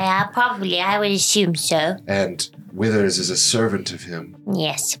 Probably, I would assume so. And Withers is a servant of him.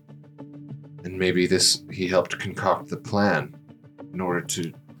 Yes. And maybe he helped concoct the plan in order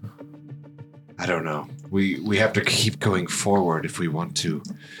to, I don't know. We have to keep going forward if we want to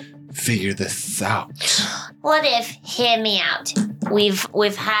figure this out. What if, hear me out,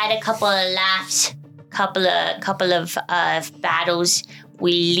 we've had a couple of laughs, couple of battles.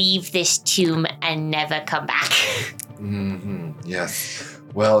 We leave this tomb and never come back. Yes.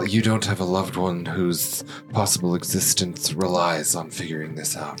 Well, you don't have a loved one whose possible existence relies on figuring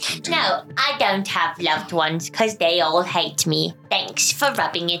this out. do you? No, I don't have loved ones because they all hate me. Thanks for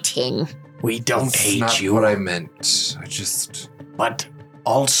rubbing it in. We don't That's hate not you, what I meant. I just... but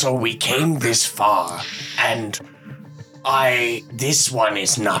also we came this far, and this one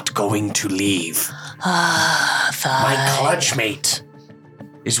is not going to leave. My clutchmate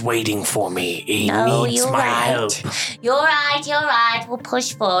is waiting for me. He No, needs you're my right. help. You're right. We'll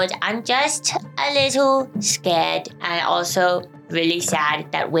push forward. I'm just a little scared and also really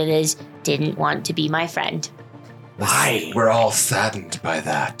sad that Withers didn't want to be my friend. Why? We're all saddened by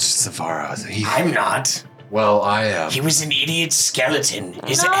that, Savara. I'm not. Well, I am. He was an idiot skeleton.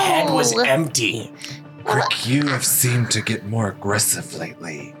 His No. head was empty. Rick, you have seemed to get more aggressive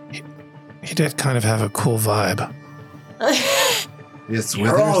lately. He did kind of have a cool vibe. Yes,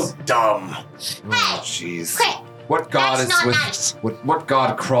 You're all Withers? dumb. Oh, jeez. Quick, What god that's is not with... nice. What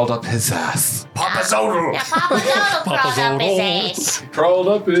god crawled up his ass? Papa Zodal. Now, Papa Zolo crawled up his ass. Crawled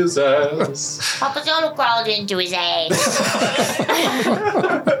up his ass. Papa Zolo crawled into his ass.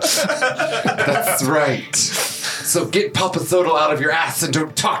 That's right. So get Papa Zodal out of your ass and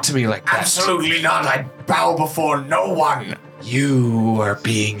don't talk to me like that. Absolutely not. I bow before no one. You are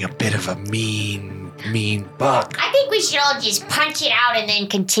being a bit of a mean mean buck. I think we should all just punch it out and then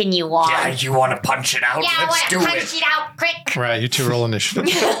continue on. Yeah, you want to punch it out? Yeah, I Let's want to do punch it out quick. Right, you two roll initiative.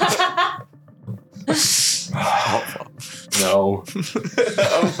 No.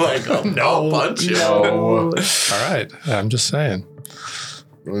 I'm like, no, punch it. No. All right, I'm just saying.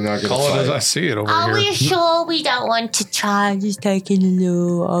 We're not Call it gonna as I fight. see it over Are here. we sure we don't want to try just taking a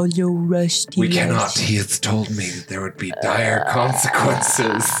little rusty? We cannot. He has told me that there would be dire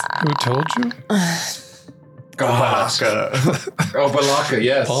consequences. Who told you? Balaka,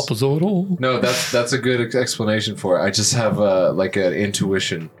 yes. Papazoidal. No, that's a good explanation for it. I just have like an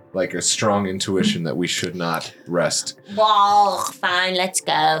intuition, like a strong intuition that we should not rest. Well, fine, let's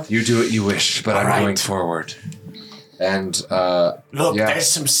go. You do what you wish, but I'm Alright. going forward. And Look, yeah. there's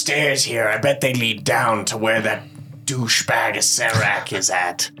some stairs here. I bet they lead down to where that douchebag of Serac is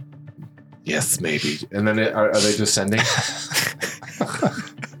at. Yes, maybe. And then are they descending?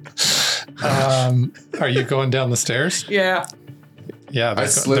 Are you going down the stairs? Yeah. Yeah, I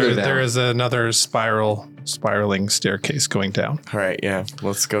slither down. there is another spiraling staircase going down. All right, yeah.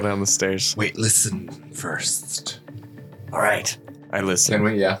 Let's go down the stairs. Wait, listen first. All right. I listen. Can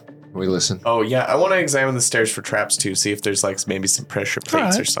we? Yeah. Can we listen? Oh, yeah. I want to examine the stairs for traps, too. See if there's, like, maybe some pressure plates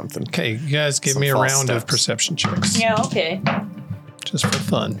Alright. or something. Okay, you guys give Some me a false round of steps. perception checks. Yeah, okay. Just for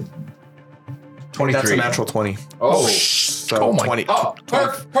fun. 23. That's a natural 20. Oh. So Oh my 20. Oh,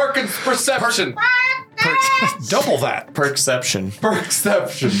 Perkins perception. Double that. Perception.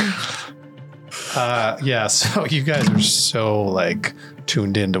 Perception. Yeah, so you guys are so like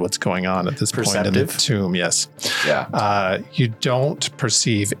tuned into what's going on at this point in the Perceptive? tomb. Yes. Yeah. You don't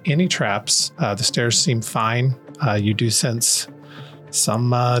perceive any traps. The stairs seem fine. You do sense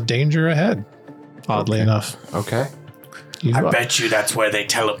some danger ahead, oddly enough. Okay. I bet you that's where they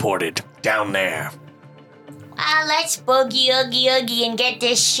teleported. Down there. Let's boogie, oogie, oogie, and get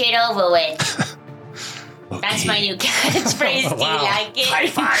this shit over with. That's my new catchphrase. Do you like it? High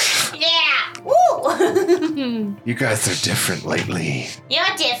five. Yeah. Woo. You guys are different lately. You're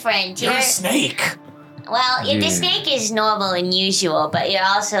different. You're a snake. Well, Yeah. the snake is normal and usual, but you're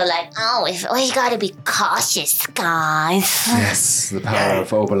also like, oh, we gotta be cautious, guys. Yes, the power of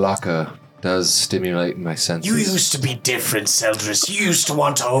Obalaka does stimulate my senses. You used to be different, Seldris. You used to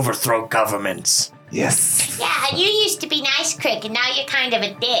want to overthrow governments. Yes. Yeah, and you used to be nice, Crick, and now you're kind of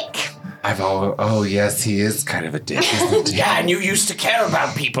a dick. Oh yes, he is kind of a dick, isn't he? Yeah, and you used to care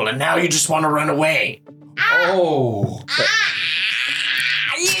about people, and now you just want to run away. Oh.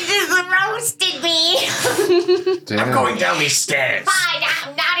 You just roasted me. Damn. I'm going down these stairs. Fine,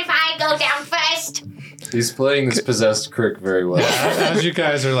 not if I go down first. He's playing this possessed crick very well. As you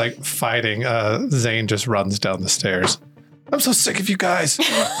guys are like fighting, Zane just runs down the stairs. I'm so sick of you guys.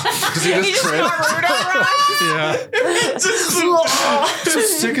 Does he just trip? Yeah. So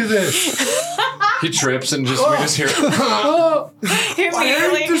sick of this. He trips and we just hear.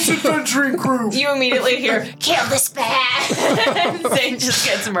 Immediately, crew. you immediately hear, Kill this bad. Zane just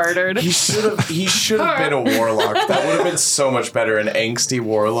gets murdered. He should have been a warlock. That would have been so much better. An angsty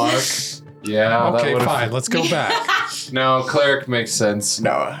warlock. Yeah. that Okay, would've- fine. Let's go back. No, cleric makes sense.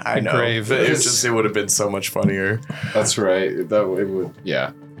 No, I know. Grave. But it would have been so much funnier. That's right. It would.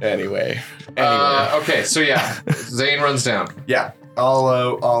 Yeah. Anyway. Okay. So yeah, Zane runs down. Yeah.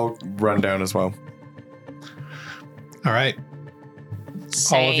 I'll run down as well. All right.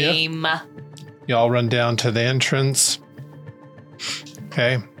 All of you? Same. Y'all run down to the entrance.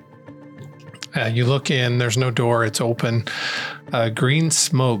 Okay. You look in, there's no door, it's open. Green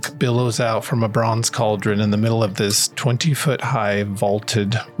smoke billows out from a bronze cauldron in the middle of this 20-foot high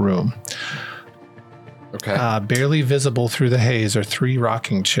vaulted room. Okay. Barely visible through the haze are 3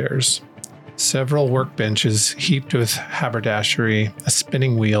 rocking chairs, several workbenches heaped with haberdashery, a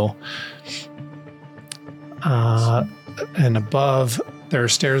spinning wheel, and above there are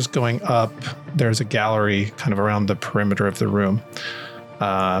stairs going up. There's a gallery kind of around the perimeter of the room,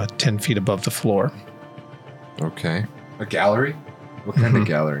 10 feet above the floor. Okay. A gallery? What kind of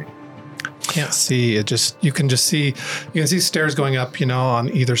gallery? Can't see it. Just you can see stairs going up, on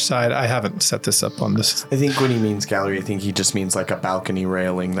either side. I haven't set this up on this. I think when he means gallery, I think he just means like a balcony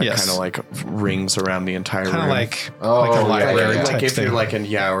railing that Yes. kind of like rings around the entire Kind room. of like Oh, like a yeah, library yeah, type like if thing. you're like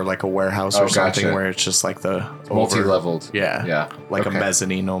or like a warehouse Oh, or something gotcha. where it's just like the Multi-leveled. Yeah. Yeah. Like Okay. a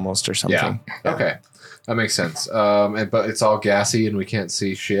mezzanine almost or something. Yeah. Okay. That makes sense. But it's all gassy and we can't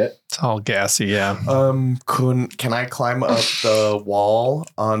see shit. It's all gassy, yeah. Can I climb up the wall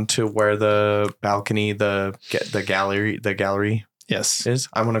onto where the balcony, the gallery Yes. is?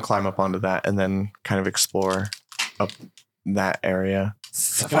 I want to climb up onto that and then kind of explore up that area.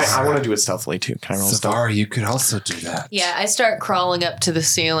 I want to do it stealthily too. Can I roll stealth? Savari, you could also do that. Yeah, I start crawling up to the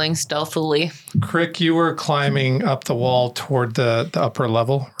ceiling stealthily. Crick, you were climbing up the wall toward the upper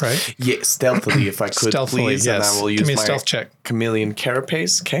level, right? Yeah, stealthily if I could, Stealthily, please. yes. And I will Give use me a my stealth check. chameleon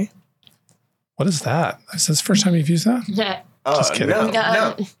carapace. Okay. What is that? Is this the first time you've used that? Just kidding.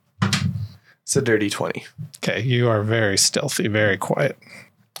 No. It's a dirty 20. Okay, you are very stealthy, very quiet.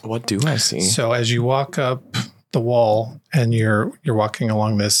 What do I see? So as you walk up the wall and you're walking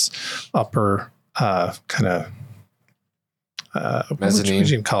along this upper kind of Mezzanine. What would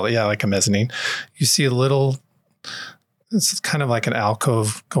you call it? Yeah, like a mezzanine. You see a little. It's kind of like an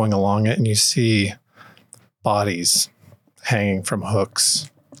alcove going along it, and you see bodies hanging from hooks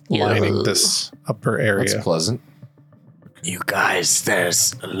lining this upper area. That's pleasant. You guys,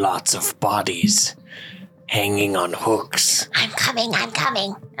 there's lots of bodies hanging on hooks. I'm coming.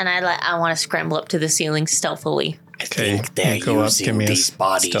 And I want to scramble up to the ceiling stealthily. I Okay, think they're you go up, give using me a these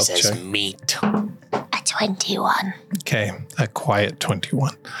bodies stealth as check. meat. A 21. Okay, a quiet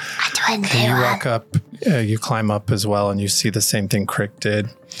 21. A 21. Okay, you walk up, you climb up as well, and you see the same thing Crick did.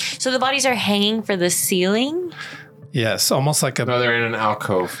 So the bodies are hanging for the ceiling? Yes, almost like a. No, they're in an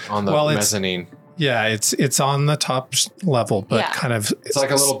alcove on the Well, it's- mezzanine. Yeah, it's on the top level, but Yeah. kind of. It's like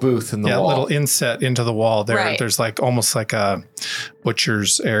a little booth in the a wall. little inset into the wall. Right. There's like almost like a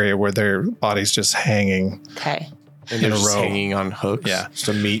butcher's area where their bodies just hanging. Okay. and they're in a just row. hanging on hooks. Yeah. Just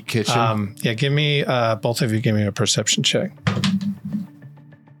a meat kitchen. Yeah, give me both of you. Give me a perception check.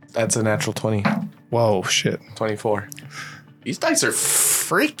 That's a natural 20. Whoa, shit. 24. These dice are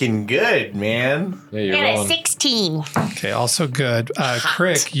freaking good, man. yeah, you're I got a rolling. 16. Okay, also good.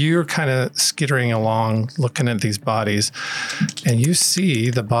 Crick, you're kind of skittering along, looking at these bodies, and you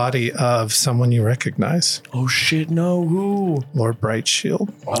see the body of someone you recognize, Oh shit, no, who? Lord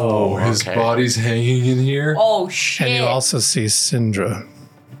Brightshield. Oh, his okay. body's hanging in here. Oh, shit. And you also see Syndra.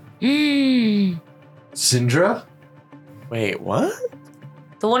 Syndra? Wait, what?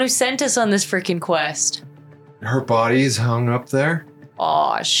 The one who sent us on this freaking quest. Her body's hung up there.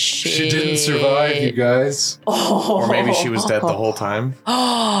 Oh, shit. She didn't survive, you guys. Oh. Or maybe she was dead the whole time.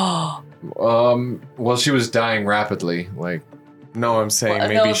 Oh. Well, she was dying rapidly. Like, No, I'm saying Well,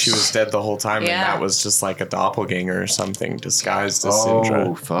 maybe no, she was dead the whole time yeah. and that was just like a doppelganger or something disguised as oh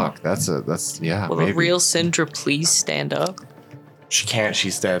Syndra. fuck, that's yeah. Will maybe. the real Syndra please stand up? She can't,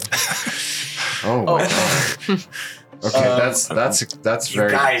 she's dead. Oh my god. Okay, that's you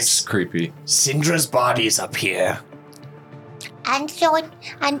very guys- creepy. Syndra's body's up here. And Lord,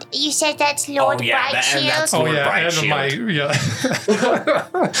 and you said that's Lord Oh, yeah, and that's Brightshield? Lord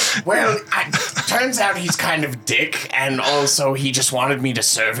yeah. Well, turns out he's kind of dick, and also he just wanted me to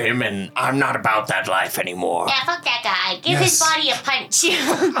serve him, and I'm not about that life anymore. Yeah, fuck that guy. Give his Yes. body a punch.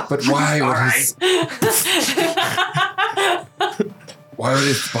 But why All would right. why would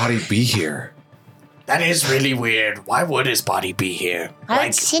his body be here? That is really weird. Why would his body be here?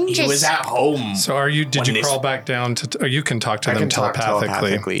 I'd he was at home. So did When you this- crawl back down to, or you can talk to I them can talk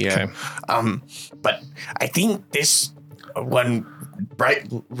telepathically, yeah. Okay. But I think this one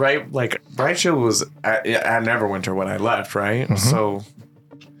Brightshield was at Neverwinter when I left, right? Mm-hmm. So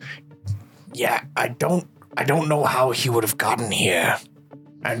yeah, I don't know how he would have gotten here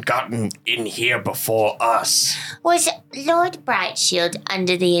and gotten in here before us. Was Lord Brightshield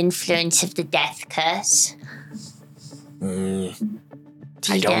under the influence of the death curse? Do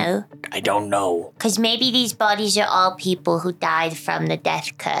you know? I don't know. Because maybe these bodies are all people who died from the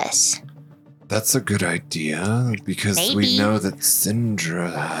death curse. That's a good idea because Maybe. we know that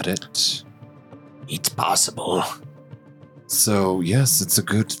Syndra had it. It's possible. So yes, it's a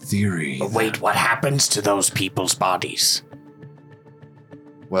good theory. But wait, what happens to those people's bodies?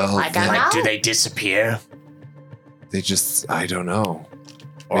 Well, I don't they- know. Do they disappear? They just I don't know.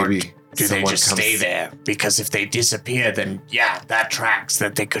 Or Maybe do they someone just comes- stay there? Because if they disappear, then yeah, that tracks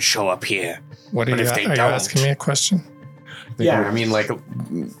that they could show up here. What are But you, if they are you don't- asking me a question? yeah, I mean, like,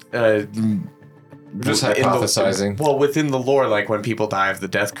 Just in the- hypothesizing. well, within the lore, like when people die of the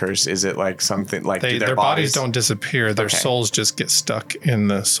death curse, is it like something like do Their bodies don't disappear. Their Okay. souls just get stuck in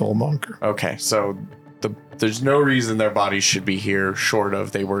the soul bunker. Okay, so there's no reason their bodies should be here, short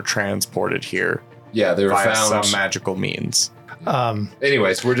of they were transported here Yeah, they were via found. some magical means.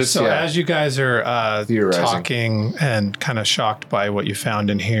 Anyways, we're just So yeah. as you guys are Theorizing. talking and kind of shocked by what you found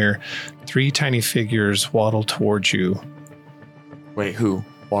in here, 3 tiny figures waddle towards you. Wait, who?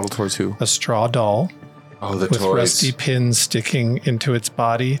 Waddle towards who? A straw doll Oh, the with toys. rusty pins sticking into its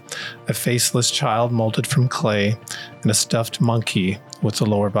body, a faceless child molded from clay, and a stuffed monkey with the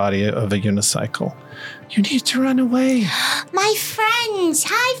lower body of a unicycle. You need to run away. My friends!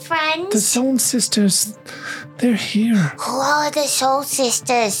 Hi, friends! The Zone Sisters, They're here. Who are the Soul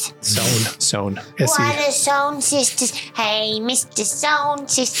Sisters? Zone. Who are the Soul Sisters? Hey, Mr. Soul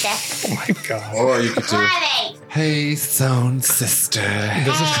Sister. Oh my god. Or you could Who do, are they? hey, Zone Sister. Hey,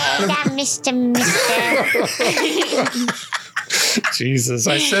 that Mr. Jesus,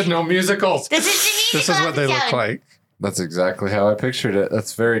 I said no musicals. This is the This is what they look episode. like. That's exactly how I pictured it.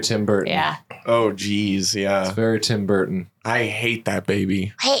 That's very Tim Burton. Yeah. Oh, geez, yeah. It's very Tim Burton. I hate that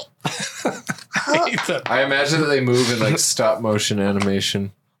baby. Hey, I imagine that they move in like stop motion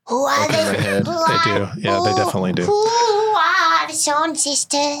animation. who are Like in my head. Who They are- do. Yeah, they definitely do. Who are the Soul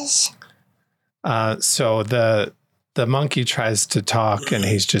Sisters? So the monkey tries to talk, and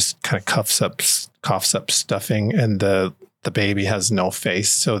he's just kind of coughs up stuffing, and the baby has no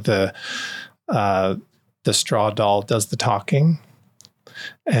face. So the straw doll does the talking,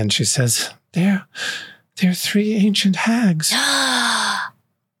 and she says, "They're 3 ancient hags."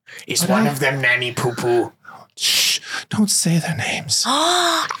 Is one of them Nanny Poo Poo? Shh! Don't say their names.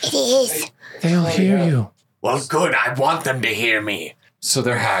 It is. They'll hear you. Well, good. I want them to hear me. So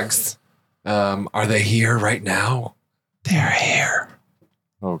they're hags. Are they here right now? They're here.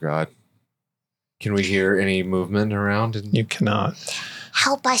 Oh God. Can we hear any movement around? You cannot.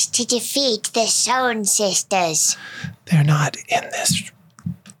 Help us to defeat the Soul Sisters. They're not in this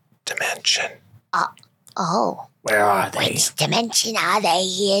dimension. Oh, Where are they? which dimension are they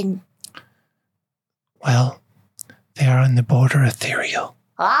in? Well, they are on the border ethereal.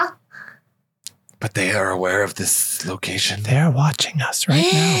 Huh? But they are aware of this location. They are watching us right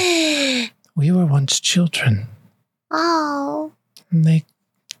now. We were once children, Oh. and they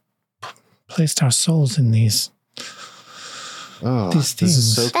placed our souls in these. Oh, These this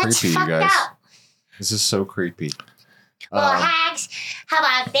is so things. That's creepy, you fucked guys. up. This is so creepy. Well, hags, how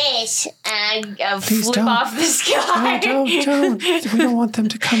about this? Please Flip don't. off the sky. No, don't. We don't want them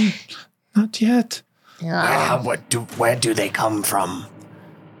to come. Not yet. Where do they come from?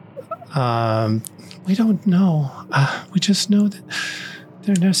 We don't know. We just know that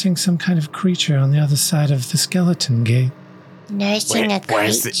they're nursing some kind of creature on the other side of the skeleton gate. Nursing a creature. Where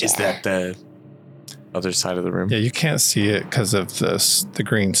is that the other side of the room? Yeah, you can't see it because of the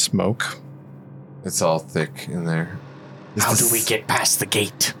green smoke. It's all thick in there. How do we get past the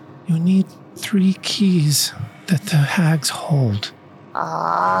gate? You need 3 keys that the hags hold.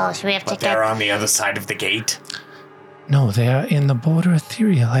 Oh, so we have to But get... they're on the other side of the gate. No, they are in the border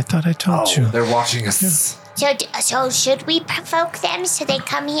ethereal. I thought I told Oh, you. They're watching us. So should we provoke them so they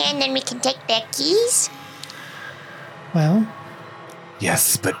come here and then we can take their keys? Well,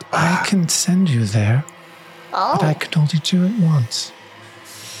 Yes, but I can send you there, Oh. but I can only do it once.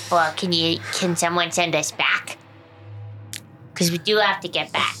 Well, can someone send us back? Because we do have to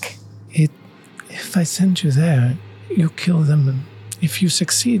get back. If I send you there, you kill them, and if you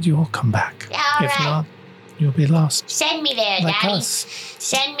succeed, you will come back. All If right. not, you'll be lost. Send me there, Like Daddy. us.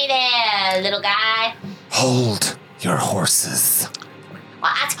 Send me there, little guy. hold your horses.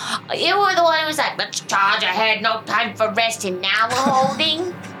 Well, you were the one who was like, let's charge ahead, no time for rest, and now we're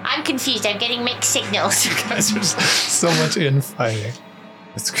holding. I'm confused. I'm getting mixed signals. So much infighting.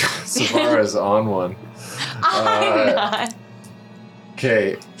 Savara's on one. I'm not.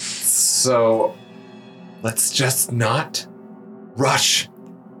 Okay, so let's just not rush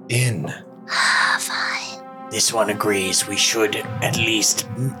in. Fine. This one agrees. We should at least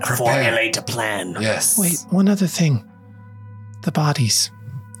formulate a plan Yes. Wait, one other thing. The bodies.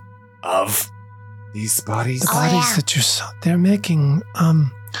 of. These bodies. The Oh, bodies yeah. that you saw. They're making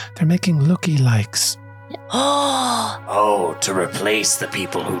looky-likes. Oh, to replace the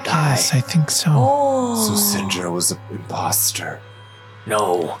people who die. Yes, I think so. So Sindra was an imposter.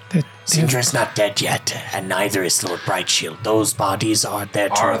 No, They're- Sindra's not dead yet, and neither is Lord Brightshield. Those bodies are there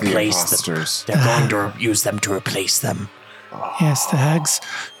to Are the replace them. imposters. They're going to use them to replace them. Yes, the hags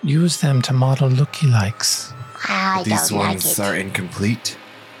use them to model looky-likes. I These don't like ones it. are incomplete.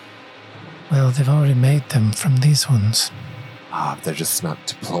 Well, they've already made them from these ones. They're just not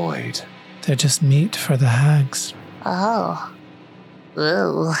deployed. They're just meat for the hags. Oh.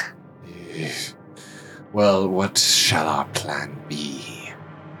 Ooh. Well, what shall our plan be?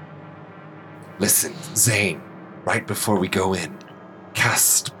 Listen, Zane, right before we go in,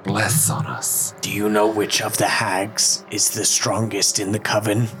 cast Bless on us. Do you know which of the hags is the strongest in the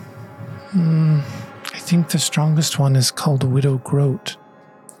coven? I think the strongest one is called Widow Groat.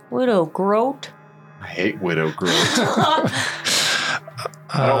 Widow Groat. I hate Widow Groat.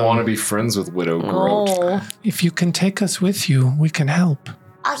 I don't want to be friends with Widow Groat. Oh. If you can take us with you, we can help.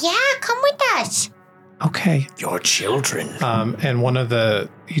 Oh, yeah, come with us. Okay. Your children. And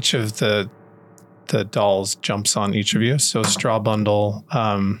each of the dolls jumps on each of you. So Straw Bundle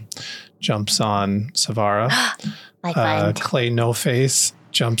jumps on Savara. My friend. Clay No Face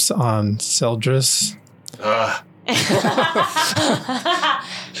jumps on Seldris.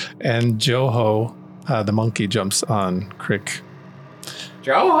 And Joho, the monkey, jumps on Crick.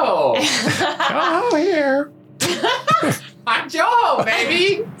 Joho! Joho here. I'm Joe,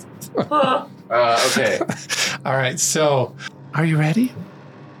 baby. Okay. All right, so are you ready?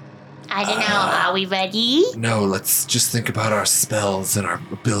 I don't know. Are we ready? No, let's just think about our spells and our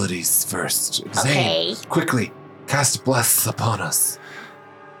abilities first. Okay. Zane, quickly, cast Bless upon us.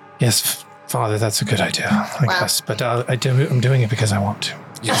 Yes, Father, that's a good idea, I Well- guess. But I'm doing it because I want to.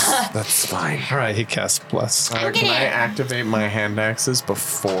 Yes, that's fine. All right, he casts Bless. Can gonna- I activate my hand axes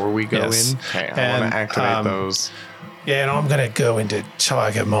before we go Yes. in? Okay, I And, want to activate those. Yeah, and I'm going to go into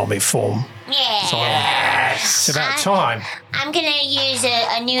Tiger Mommy form. Yeah. It's about time. I'm gonna use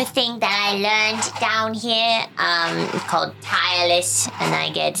a new thing that I learned down here. Called Tireless, and I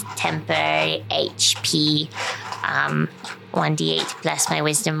get temporary HP. 1d8 plus my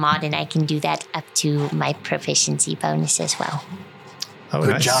wisdom mod, and I can do that up to my proficiency bonus as well. Oh, Good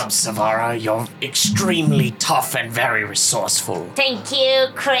nice. job, Savara. You're extremely tough and very resourceful. Thank you,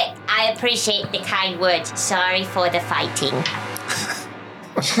 Crick. I appreciate the kind words. Sorry for the fighting.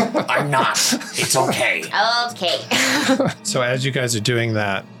 I'm not. It's okay. Okay. So as you guys are doing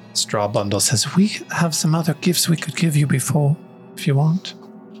that, Straw Bundle says, we have some other gifts we could give you before, if you want.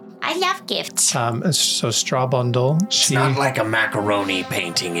 I love gifts. So Straw Bundle, It's not like a macaroni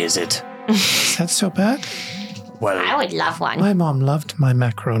painting, is it? is that so bad? Well, I would love one. My mom loved my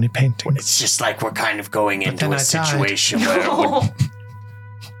macaroni paintings. it's just like we're kind of going then into I a died. situation where it would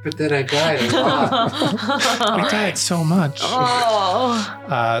But then I died a lot. We died so much.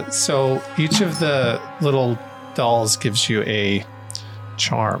 So each of the little dolls gives you a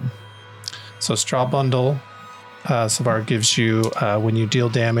charm. So Straw Bundle, Savar gives you, when you deal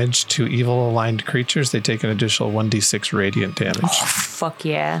damage to evil aligned creatures, they take an additional 1d6 radiant damage. Fuck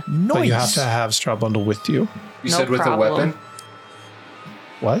yeah. But you have to have Straw Bundle with you. You No said with problem. a weapon?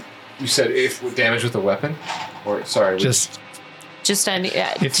 What? You said if with damage with a weapon? Or, sorry. Just Just any,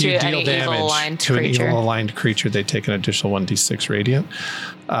 if to you any deal evil damage aligned to creature. an evil aligned creature, they take an additional 1d6 radiant.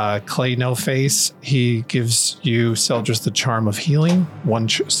 Clay No Face, he gives you Seldris the charm of healing.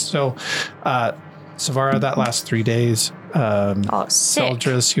 Savara, that lasts 3 days. Oh, sick.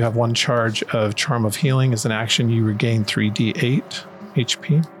 Seldris, you have one charge of charm of healing. As an action, you regain 3d8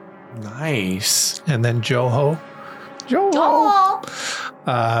 HP. Nice. And then Joho. Oh,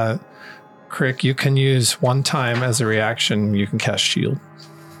 Crick, you can use one time as a reaction. You can cast shield.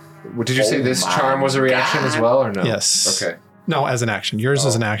 What, did you say this charm was a reaction as well, or no? Yes. Okay. No, as an action. Yours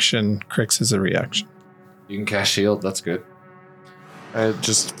is an action. Crick's is a reaction. You can cast shield. That's good.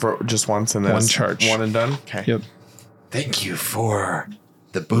 Just once and then One it's charge. one and done. Okay. Yep. Thank you for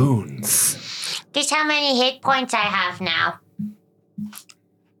the boons. guess how many hit points I have now?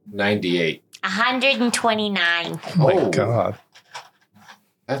 98. 129. Oh my Oh. god.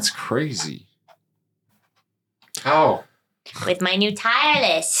 That's crazy. How? With my new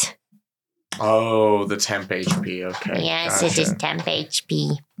Tireless. Oh, the temp HP. Okay. Yes, gotcha. it is temp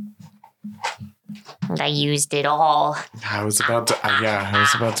HP. And I used it all. I was about to. I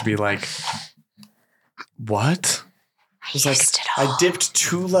was about to be like, what? I It's like used it all. I dipped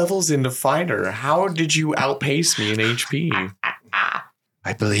 2 levels into fighter. How did you outpace me in HP?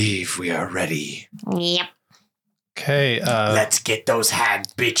 I believe we are ready. Yep. Okay. let's get those hag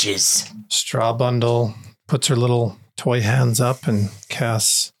bitches. Straw Bundle puts her little toy hands up and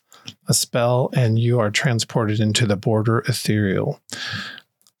casts a spell, and you are transported into the border ethereal.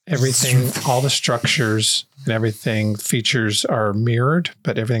 Everything, all the structures and everything, features are mirrored,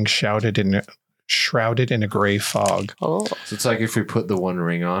 but everything's shrouded in a gray fog. Oh. So it's like if we put the one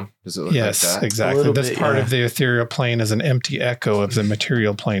ring on. Does it look Yes, like that? exactly. little This bit, part yeah. of the ethereal plane is an empty echo of the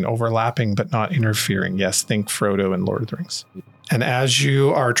material plane, overlapping but not interfering. Yes, think Frodo and Lord of the Rings. And as you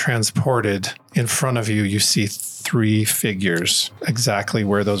are transported, in front of you, you see 3 figures exactly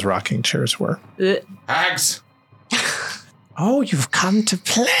where those rocking chairs were. Hags! Oh, you've come to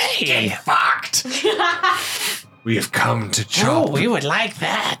play. Get fucked. We have come to chop. we would like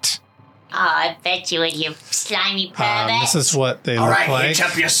that. Oh, I bet you would, you slimy pervert. This is what they All look right, like. hitch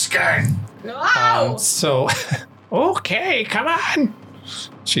up your skirt. So, okay, come on.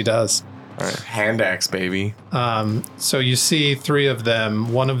 She does. All right, hand axe, baby. So you see 3 of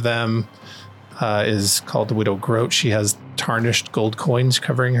them. One of them is called the Widow Groat. She has tarnished gold coins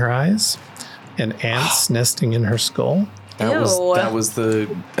covering her eyes and ants nesting in her skull. That Ew. was the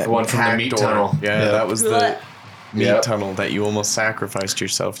one from the hack meat door. tunnel. Yeah, Yeah. that was the meat tunnel that you almost sacrificed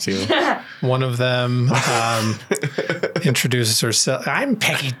yourself to. One of them introduces herself. I'm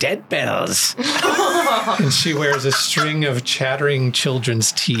Peggy Deadbells. And she wears a string of chattering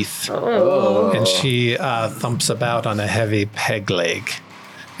children's teeth. Oh. And she thumps about on a heavy peg leg.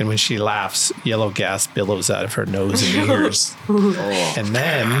 And when she laughs, yellow gas billows out of her nose and ears. Oh. And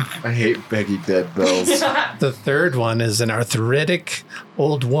then I hate Peggy Dead Bells. the third one is an arthritic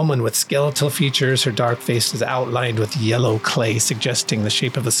old woman with skeletal features. Her dark face is outlined with yellow clay, suggesting the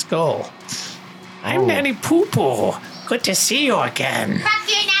shape of a skull. I'm Nanny Poo Poo. Good to see you again. Fuck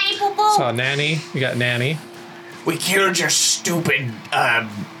you, Nanny Poo Poo. So Nanny, you got Nanny. We killed your stupid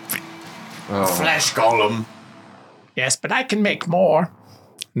flesh golem. Yes, but I can make more.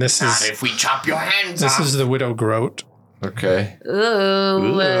 And this Not is if we chop your hands this off. is the Widow Groat. Okay.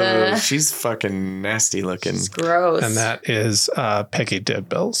 Ooh. She's fucking nasty looking. Gross. And that is Peggy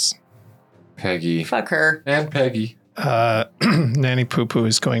Deadbells. Peggy. Fuck her. And Peggy. Nanny Poo Poo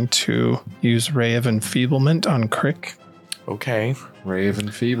is going to use Ray of Enfeeblement on Crick. Okay.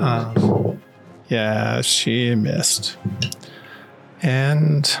 Raven Feeble. Yeah, she missed.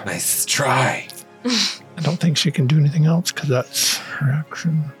 And Nice try. I don't think she can do anything else because that's her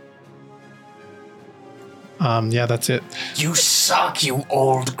action. Yeah, that's it. You suck, you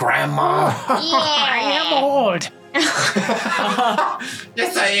old grandma. Yeah. old.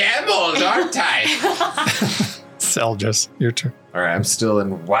 Yes, I am old, aren't I? Seljas, your turn. All right, I'm still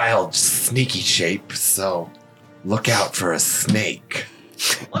in wild, sneaky shape, so look out for a snake.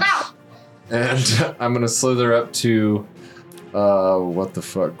 Look out. And I'm gonna slither up to, what the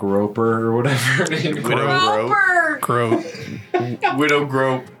fuck, Groper or whatever her name is. Groper. Groat. Widow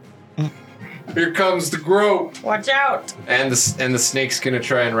Grope. Here comes the Grope. Watch out. And the snake's gonna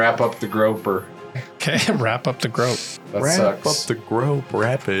try and wrap up the Groper. Okay, wrap up the Groat. That Wrap sucks. up the grope.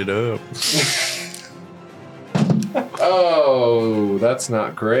 Wrap it up. Oh, that's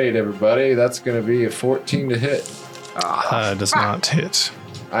not great, everybody. That's gonna be a 14 to hit. Does not hit.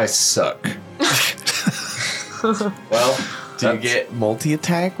 I suck. Well, Do you get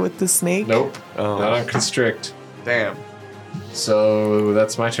multi-attack with the snake? Nope. Oh, Not on constrict. damn. So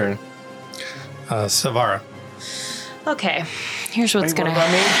that's my turn. Savara. Okay. Here's what's Wait, gonna what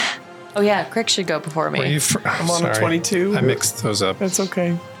about me? Oh yeah, Crick should go before Were me. you I'm on a sorry. 22. I mixed those up. That's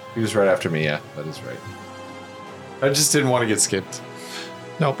okay. He was right after me. Yeah, that is right. I just didn't want to get skipped.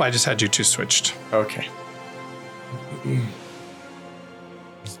 Nope, I just had you two switched. Okay.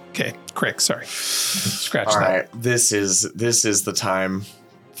 Okay, Crick, sorry. Scratch All that. right. This is the time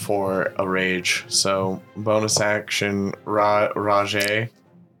for a rage. So bonus action Rajay.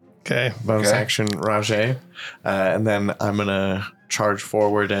 Okay. Bonus Okay. action Rajay. And then I'm gonna charge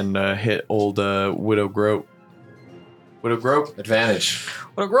forward and hit old Widow Grope. Widow Grope. Advantage.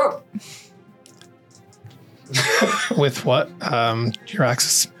 What a grope. With what? Your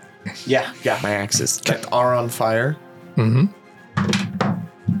axis. Yeah. My axes that are on fire. Mm-hmm.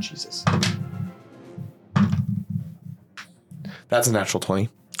 Jesus. That's a natural 20.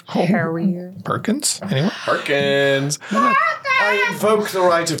 Harrier. Perkins? Anyone? Perkins. I invoke the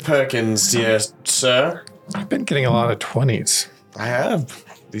right of Perkins, dear sir. I've been getting a lot of 20s. I have.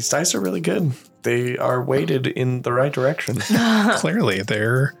 These dice are really good. They are weighted in the right direction. Clearly,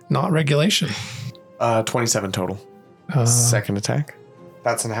 they're not regulation. 27 total. Second attack.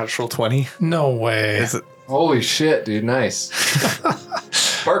 That's a natural 20. No way. Is it? Holy shit, dude! Nice.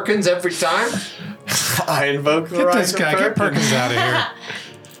 Perkins every time. I invoke the Get right this of guy. Get Perkins out of here.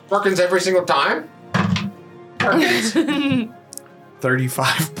 Perkins every single time. Perkins.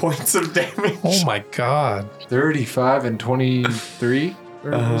 35 points of damage. Oh my god. 35 and 23.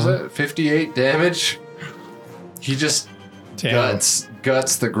 Or was it 58 damage? He just Damn.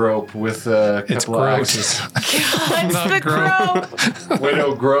 guts the Grope with a It's couple of gross. axes. Not the grope.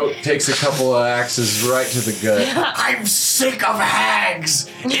 Widow Grope takes a couple of axes right to the gut. I'm sick of hags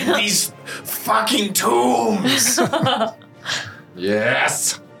in these fucking tombs.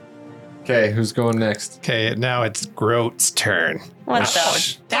 Yes. Okay, who's going next? Okay, now it's Groat's turn. What the fuck?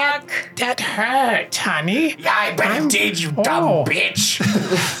 That hurt, honey. Yeah, I bet it did, you dumb Oh. bitch.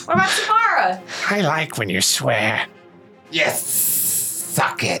 What about Samara? I like when you swear. Yes,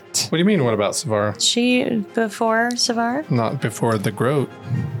 suck it. What do you mean, what about Savara? She before Savara? Not before the Groat.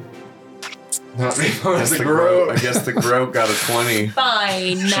 Not before Guess the the Grope. Grope. I guess the Grope got a 20.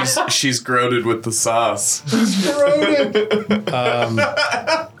 Fine. She's groated with the sauce.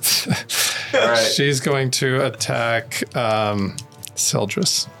 All right. She's going to attack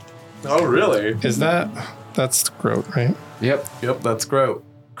Seldris. Oh, really? Is that's Groat, right? Yep. Yep, that's Grope.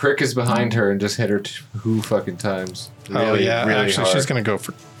 Crick is behind her and just hit her 2 fucking times. Really, really actually, hard. she's going to go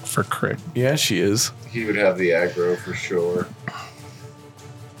for Crick. Yeah, she is. He would have the aggro for sure.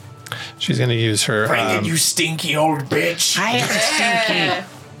 She's going to use her. Bring it, you stinky old bitch. I am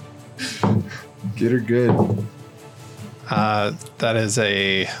stinky. Get her good. That is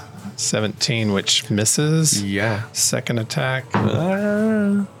a 17, which misses. Yeah. Second attack.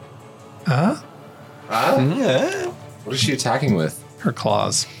 What is she attacking with? Her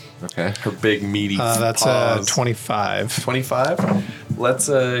claws. Okay. Her big meaty That's a paws. 25. 25. Let's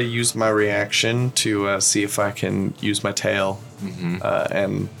use my reaction to see if I can use my tail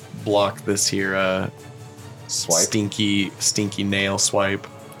and block this here Swipe. stinky nail swipe.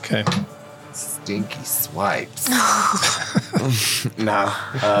 Okay. Stinky swipes. Nah,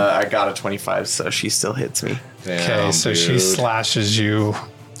 I got a 25, so she still hits me. Okay, so she slashes you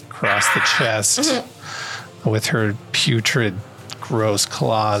across the chest with her putrid, gross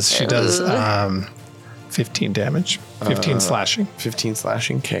claws. She does 15 damage. 15 slashing. 15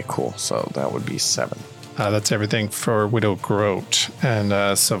 slashing. Okay, cool. So that would be 7. That's everything for Widow Groat. And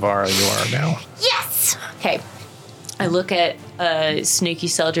Savara, you are now. Yes. Okay. I look at Snooky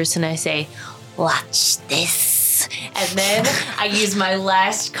Soldiers and I say, watch this. And then I use my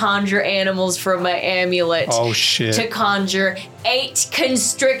last conjure animals from my amulet Oh, shit. to conjure 8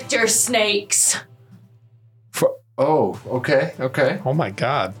 constrictor snakes. Okay. Oh, my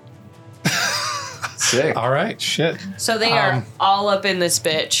God. Sick. All right, shit. So they are all up in this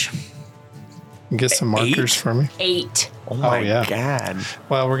bitch. Get some markers 8? for me. 8. Oh my yeah. god.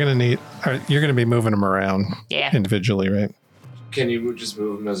 Well, we're going to need... You're going to be moving them around Yeah. individually, right? Can you just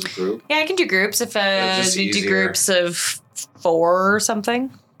move them as a group? Yeah, I can do groups if just we do easier. groups of 4 or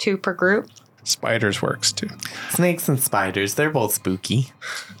something. 2 per group. Spiders works, too. Snakes and spiders, they're both spooky.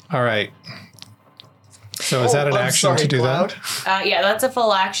 All right. So is that an I'm action sorry, to do Cloud. that? Yeah, that's a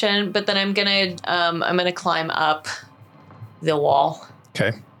full action. But then I'm gonna climb up the wall.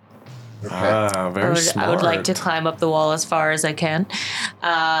 Okay. Very smart. I would like to climb up the wall as far as I can.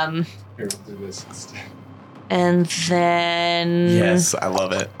 Here, we'll do this instead. And then Yes, I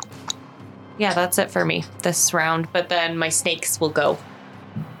love it. yeah, that's it for me this round. But then my snakes will go.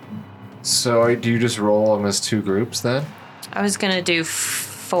 So do you just roll them as 2 groups then? I was gonna do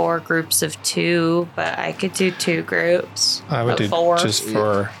 4 groups of 2, but I could do 2 groups. I would of do 4. just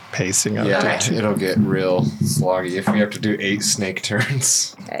for pacing up. Yeah, to two. it'll get real sloggy if we have to do 8 snake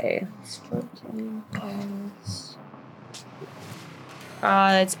turns. Okay.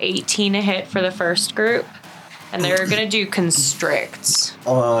 It's 18 a hit for the first group. And they're going to do constricts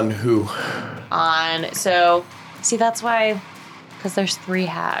On who? so, see, that's why, because there's 3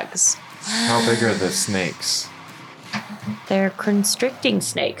 hags. How big are the snakes? They're constricting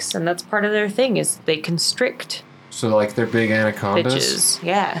snakes, and that's part of their thing, is they constrict So like they're big anacondas? bitches.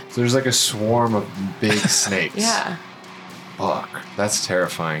 Yeah. So there's like a swarm of big snakes. Yeah. Fuck. That's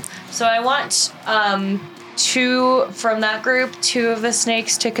terrifying. So I want 2 from that group, 2 of the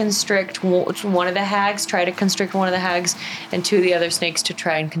snakes to constrict one of the hags, try to constrict one of the hags, and 2 of the other snakes to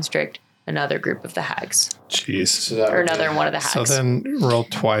try and constrict another group of the hags, Jeez. So that or would be- another one of the hags. So then roll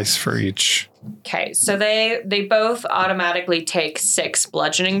twice for each. Okay, so they both automatically take 6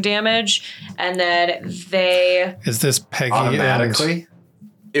 bludgeoning damage, and then they Is this Peggy automatically?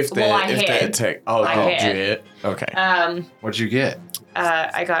 If they Well, I if hit. they attack. Oh, I did you hit. hit? Okay. What'd you get?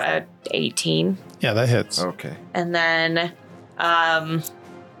 I got a 18, And yeah, that hits. Okay. and then the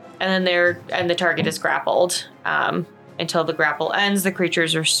target is grappled. Until the grapple ends, the creature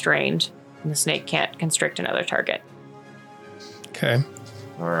is restrained, and the snake can't constrict another target. Okay.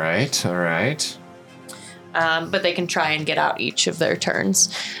 All right. But they can try and get out each of their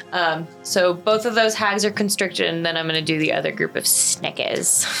turns. So both of those hags are constricted, and then I'm going to do the other group of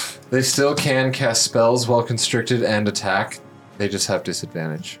snakes. They still can cast spells while constricted and attack. They just have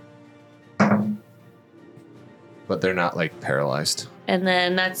disadvantage. But they're not like paralyzed. And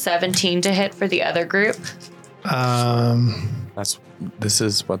then that's 17 to hit for the other group. This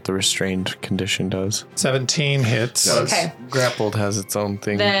is what the restrained condition does. 17 hits. Does. Okay. Grappled has its own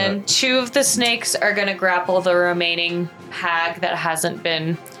thing. Then 2 of the snakes are going to grapple the remaining hag that hasn't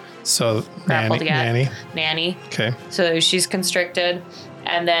been So grappled Nanny. yet. Nanny. Okay. So she's constricted.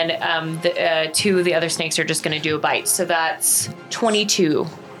 And then the 2 of the other snakes are just going to do a bite. So that's 22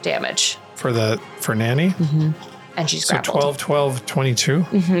 damage. For Nanny. And she's So grappled. 12, 22.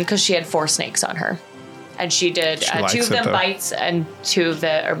 Because she had 4 snakes on her. And she did She 2 likes of it, them though. bites and 2 of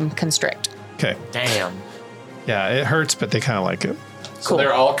them constrict. Okay. Damn. Yeah, it hurts, but they kind of like it. So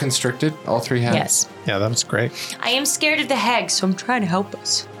they're all constricted? All 3 hags? Yes. Yeah, that was great. I am scared of the hags, so I'm trying to help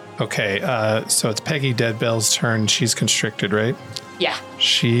us. Okay, so it's Peggy Deadbell's turn. She's constricted, right? Yeah.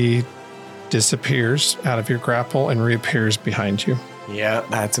 She disappears out of your grapple and reappears behind you. Yeah,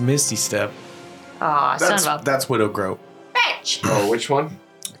 that's a Misty Step. Aw, son of a That's Widow Groat. bitch. Oh, which one?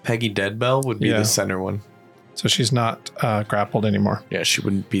 Peggy Deadbell would be Yeah. the center one. So she's not grappled anymore. Yeah, she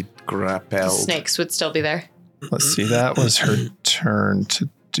wouldn't be grappled. Snakes would still be there. Let's see. That was her turn to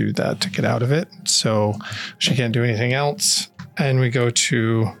do that, to get out of it. So she can't do anything else. And we go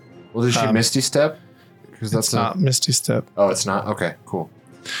to... Well, did she Misty Step? Because It's not Misty Step. Oh, it's not? Okay, cool.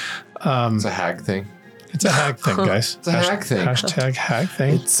 It's a hag thing. It's a hag thing, guys. It's a hag thing. Hashtag hag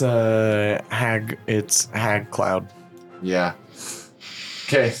thing. It's Hag Cloud. Yeah.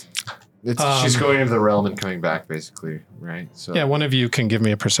 Okay. She's going into the realm and coming back, basically, right? So Yeah, one of you can give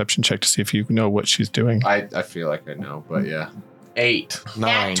me a perception check to see if you know what she's doing. I feel like I know, but yeah. 8,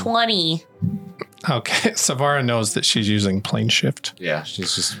 9. Nat 20. Okay, Savara knows that she's using plane shift. Yeah,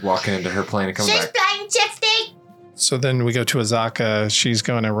 she's just walking into her plane and coming She's back. blind shifting. So then we go to Azaka. She's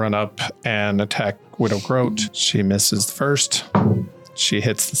going to run up and attack Widow Groat. She misses the first. She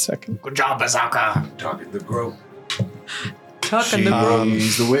hits the second. Good job, Azaka. Talking the Groat. Talking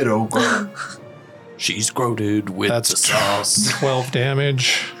She's the widow. She's groated with That's the sauce. 12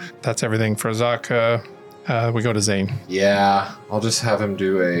 damage. That's everything for Azaka. We go to Zane. Yeah, I'll just have him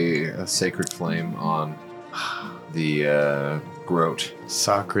do a sacred flame on the Groat.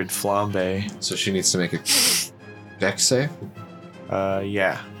 Sacred Flambe. So she needs to make a dex save.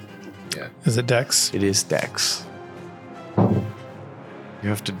 Yeah, Is it Dex? it is Dex. You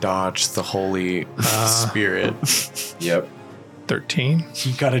have to dodge the Holy Spirit. Yep. 13.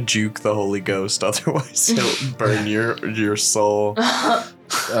 You gotta juke the Holy Ghost, otherwise he'll burn your soul.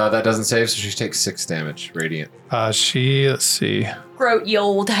 That doesn't save, so she takes 6 damage, radiant. Let's see. Groat, you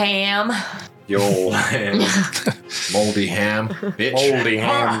old ham. You old ham. Moldy ham. Bitch. Moldy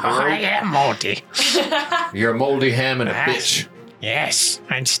ham. I am moldy. You're a moldy ham and a bitch. Yes,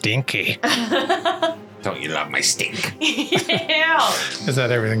 I'm stinky. Don't you love my stink? Yeah. Is that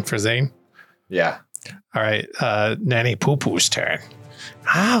everything for Zane? Yeah. All right. Nanny Poo Poo's turn.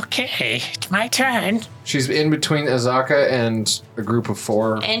 Okay, it's my turn. She's in between Azaka and a group of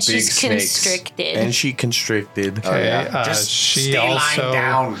 4 And big she's snakes. constricted. And she constricted. Okay. yeah. Just she stay also lying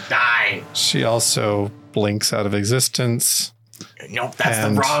down, die. she also blinks out of existence. Nope, that's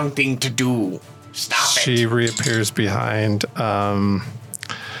And the wrong thing to do. Stop She it. reappears behind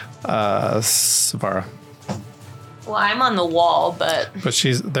Savara. Well, I'm on the wall, but But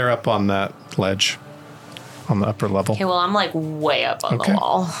they're up on that ledge on the upper level. okay. Well, I'm like way up on Okay. the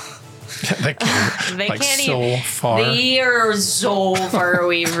wall. They can't, They like can't so even. far. They are so far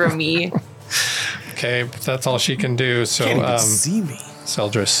away from me. Okay, but that's all she can do. So Can't even see me.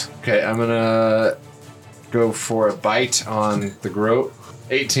 Seldris. Okay, I'm gonna go for a bite on the Groat.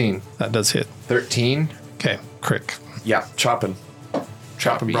 18. That does hit. 13. Okay, crick. Yeah, chopping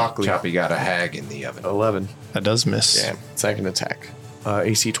broccoli. Choppy got a hag in the oven. 11. That does miss. Yeah, second attack.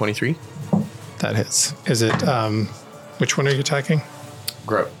 AC 23. That hits. Is it which one are you attacking?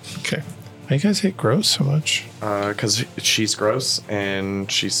 Groat. Okay. Why you guys hate gross so much? Because she's gross and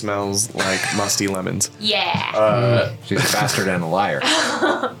she smells like musty lemons. Yeah. She's a bastard and a liar.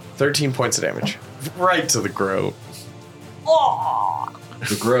 13 points of damage. Right to the Groat.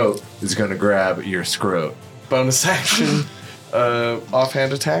 The Groat is gonna grab your scrote. Bonus action.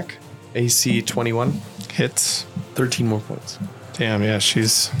 Offhand attack. AC 21. Hits. 13 more points. Damn, yeah,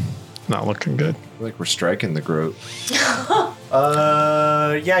 she's not looking good. I feel like we're striking the Groat.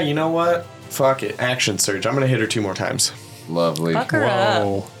 Yeah, you know what? Fuck it. Action surge. I'm gonna hit her 2 more times. Lovely. Fuck her up.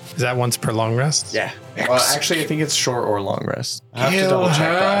 Whoa. Is that once per long rest? Yeah. Actually, I think it's short or long rest. I have to double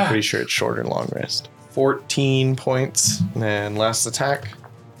check, but I'm pretty sure it's short or long rest. 14 points. And last attack.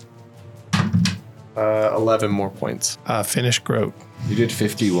 11 more points. Finish Groat. You did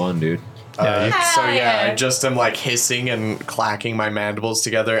 51, dude. Yeah, you- So Hell yeah, yeah. I just am like hissing and clacking my mandibles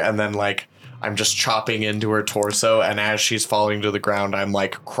together, and then like I'm just chopping into her torso, and as she's falling to the ground, I'm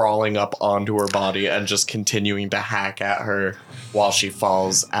like crawling up onto her body and just continuing to hack at her while she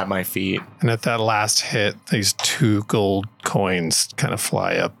falls at my feet. And at that last hit, these 2 gold coins kind of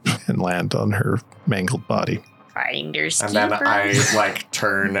fly up and land on her mangled body. Finders And then keepers. I like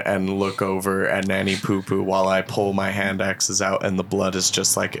turn and look over at Nanny Poo Poo while I pull my hand axes out, and the blood is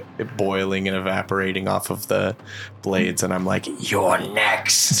just like boiling and evaporating off of the blades, and I'm like, You're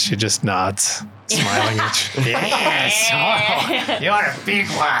next. She just nods, smiling at you. Yes. Oh, you're a big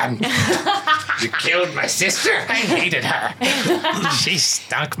one. You killed my sister. I hated her. She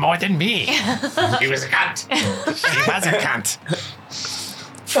stunk more than me. She was a cunt. She was a cunt.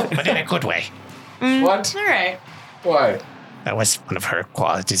 But in a good way. What? All right. Why? That was one of her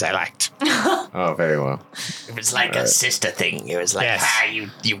qualities I liked. Oh, very well. It was like a sister thing. It was like, Yes.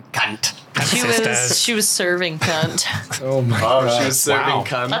 you cunt. She was serving cunt. Oh my Oh, god. she was serving Wow.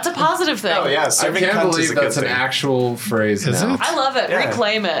 cunt. That's a positive thing. Oh yeah, I serving can't cunt is believe a good that's an thing. actual phrase Is now. it? I love it. Yeah.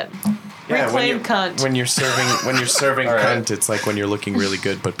 Reclaim it. Yeah, Reclaim cunt. When you're serving All right. cunt, it's like when you're looking really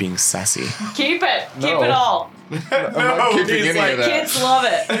good but being sassy. Keep it. Keep No. it all. I'm not keeping he's any like- of that. Kids love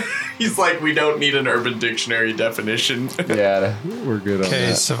it. He's like, we don't need an Urban Dictionary definition. Yeah, we're good on Okay,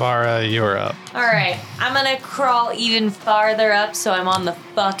 that. Savara, you're up. All right, I'm gonna crawl even farther up so I'm on the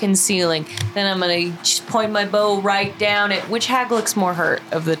fucking ceiling. Then I'm gonna just point my bow right down at which hag looks more hurt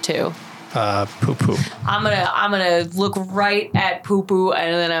of the two. Poo poo. I'm gonna look right at Poo Poo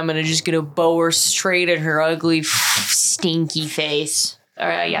and then I'm gonna bow her straight at her ugly, stinky face. All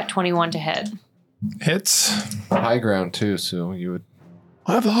right, yeah, 21 to hit. Hits. High ground too, so you would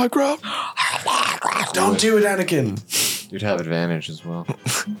I have the high ground. Don't do it, Anakin. you'd have advantage as well.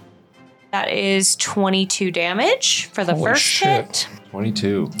 That is 22 damage for the Holy first shit. hit.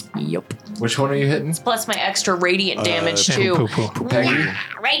 22. Yep. Which one are you hitting? Plus my extra radiant damage Any too. poo poo. Peggy?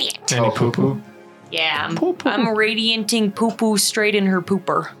 Radiant. Any Oh, poo poo. poo-poo? Yeah, I'm Poo-poo. radianting Poo Poo straight in her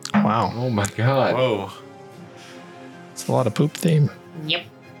pooper. Wow. Oh my god. Whoa. It's a lot of poop theme. Yep.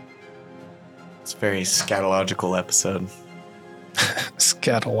 It's a very scatological episode.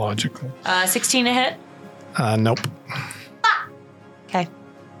 Scatological. 16 to hit. Nope. Okay.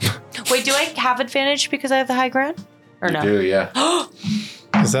 Wait, do I have advantage because I have the high ground? Or You no? do, yeah.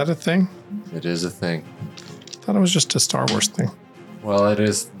 Is that a thing? It is a thing. Thought it was just a Star Wars thing. Well, it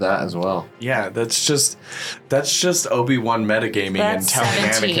is that as well. Yeah, that's just Obi-Wan metagaming and That's telling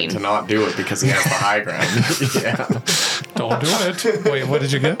 17. Anakin to not do it because he has the high ground. Yeah. Don't do it. Wait, what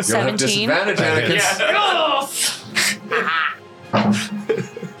did you get? You'll have 17. disadvantage, Anakin. Yeah.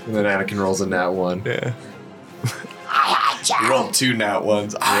 And then Anakin rolls a nat 1. Yeah. I had You you. rolled 2 nat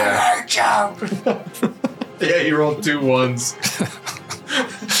ones. Yeah. you. Yeah, he rolled 2 1s.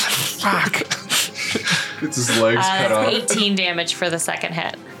 Fuck. Gets his legs cut That's off. 18 damage for the second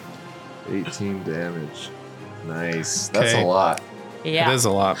hit. 18 damage. Nice. That's Okay. a lot. Yeah. It is a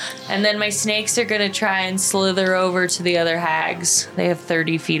lot. And then my snakes are going to try and slither over to the other hags. They have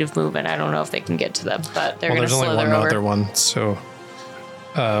 30 feet of movement. I don't know if they can get to them, but they're Well, going to there's only slither one over. other one. So,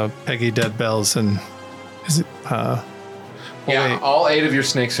 Peggy, Dead Bells, and is it? Yeah, wait. all 8 of your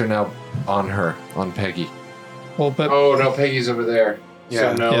snakes are now on her, on Peggy. Well, but Oh, no, Peggy's over there.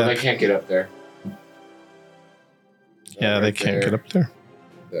 So no, Yeah. they can't get up there. yeah, they Right can't there. get up there.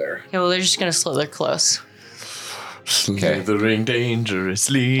 There. Okay, well, they're just going to slither close Slithering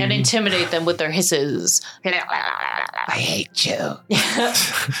dangerously. and intimidate them with their hisses. I hate you. All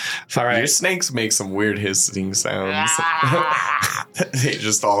Your right. snakes make some weird hissing sounds. They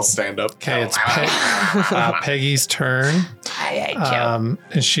just all stand up. Okay, it's Peggy's turn. I hate you.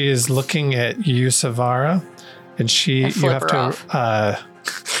 And she is looking at you, Savara, and I you flip have her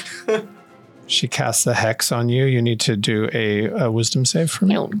to. She casts a hex on you. You need to do a wisdom save for I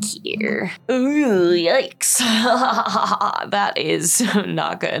me. don't care. Ooh, yikes. That is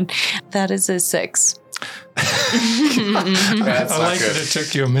not good. That is a 6. That's I not like good. that it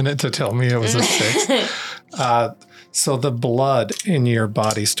took you a minute to tell me it was a 6. So the blood in your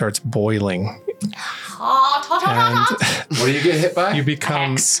body starts boiling, and What do you get hit by? you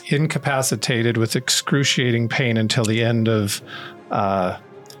become Hex. incapacitated with excruciating pain until the end of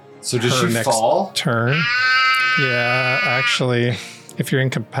So does her she next fall? turn. Yeah, actually, if you're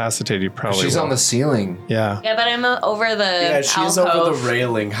incapacitated, you probably She's will. on the ceiling. Yeah. Yeah, but I'm over the Yeah, she's over alcove. the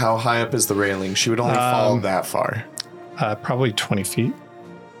railing. How high up is the railing? She would only fall that far. Probably 20 feet.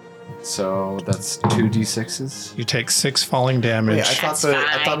 So that's 2d6s. You take 6 falling damage. Wait,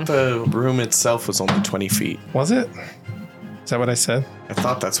 I thought the room itself was only 20 feet. Was it? Is that what I said? I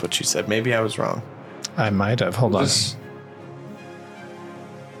thought that's what you said. Maybe I was wrong. I might have. Hold on. Just-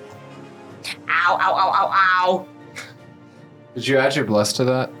 Ow, ow, ow, ow, ow. Did you add your bless to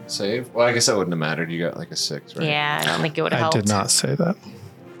that save? Well, I guess that wouldn't have mattered. You got like a 6, right? Yeah, I don't think it would have I helped. did not say that.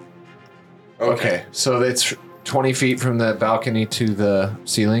 Okay, so it's 20 feet from the balcony to the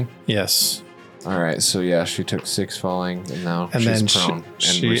ceiling. Yes. All right, so yeah, she took 6 falling, and now And she's then prone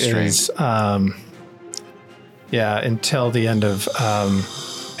she and restrained. is, until the end of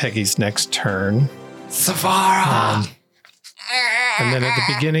Peggy's next turn. Savara! And then at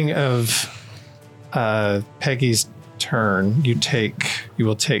the beginning of Peggy's turn, you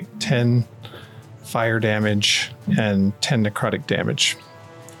will take 10 fire damage and 10 necrotic damage.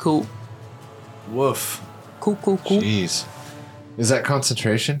 Cool. Woof. Cool. Jeez. Is that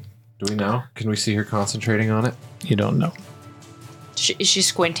concentration? Do we know? Can we see her concentrating on it? You don't know. Is she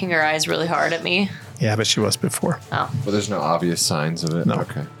squinting her eyes really hard at me? Yeah, but she was before. Oh. But there's no obvious signs of it. No.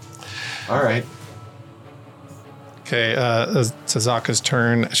 Okay. All right. Okay, it's Azaka's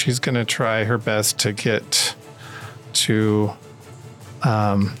turn. She's going to try her best to get to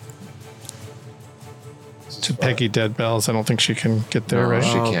Peggy Deadbells. I don't think she can get there, No, right?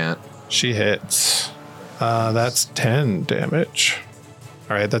 she can't. She hits. That's 10 damage.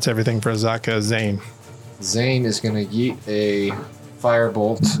 All right, that's everything for Azaka. Zane. Zane is going to yeet a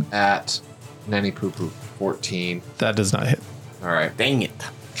firebolt at Nanny Poo Poo. 14. That does not hit. All right. Dang it.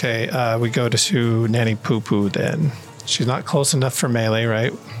 Okay, we go to Nanny Poo Poo then. She's not close enough for melee,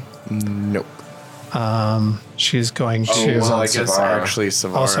 right? Nope. She's going to. Well, I guess Savara. actually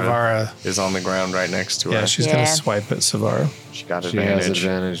Savara, Oh, Savara. is on the ground right next to her. Yeah, she's going to swipe at Savara. She got She has advantage.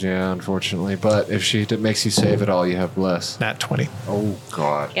 advantage, yeah, unfortunately. But if she makes you save it all, you have bless. Nat 20. Oh,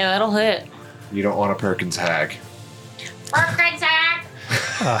 God. Yeah, that'll hit. You don't want a Perkins hag.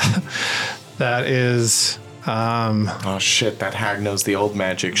 That is. Oh shit, that hag knows the old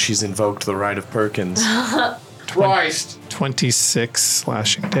magic. She's invoked the right of Perkins. Twice. 26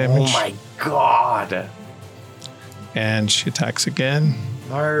 slashing Oh damage. my god. And she attacks again.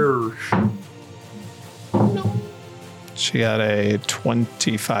 Arr. She got a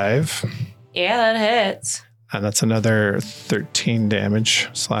 25. Yeah, that hits. And that's another 13 damage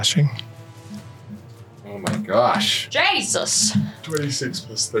slashing. Oh, my gosh. Jesus. 26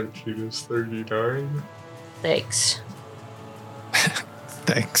 plus 13 is 39. Thanks.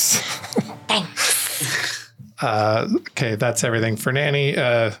 Thanks. Okay, that's everything for Nanny.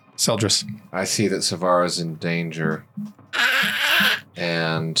 Seldris. I see that Savara's in danger.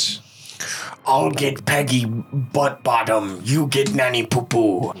 And I'll get Peggy butt bottom. You get Nanny Poo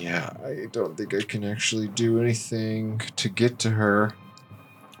Poo. yeah, I don't think I can actually do anything to get to her.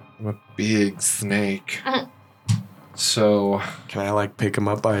 I'm a big snake. So Can I like pick him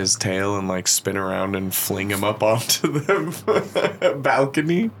up by his tail and like spin around and fling him up onto the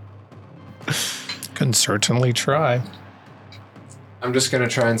balcony? Can certainly try. I'm just gonna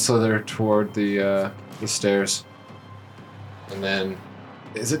try and slither toward the stairs. And then,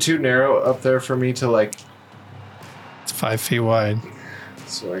 is it too narrow up there for me to like? It's 5 feet wide.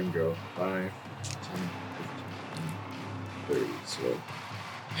 So I can go 5, 10, 15, 30. So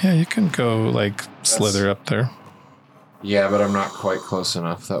Yeah, you can go like slither up there. yeah, but I'm not quite close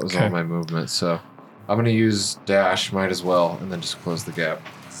enough. That was Okay. all my movement. So I'm gonna use dash, might as well, and then just close the gap.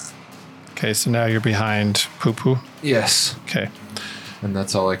 Okay, so now you're behind Poo Poo. Yes, Okay. and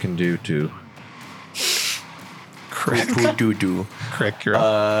that's all I can do to. Crick. Poo doo doo. Crick, you're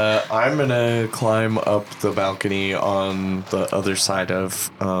up. I'm gonna climb up the balcony on the other side of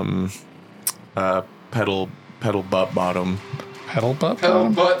pedal butt bottom. Pedal butt? Pedal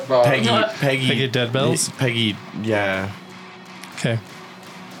bottom? butt bottom. Peggy Deadbells? Peggy, yeah. Okay.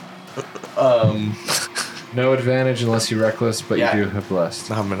 No advantage unless you're reckless, but Yeah. you do have blessed.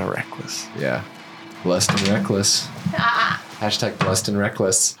 I'm gonna reckless. Yeah, blessed and reckless. Hashtag blessed and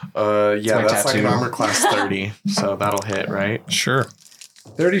reckless. Yeah, my that's like an tattoo. armor class 30, so that'll hit, right? Sure,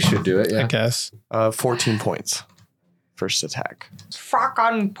 30 should do it. I Yeah. guess. 14 points. First attack.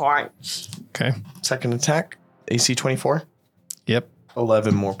 Fucking points. Okay. Second attack, AC 24. Yep.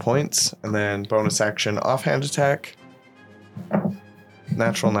 11 more points. And then bonus action, offhand attack.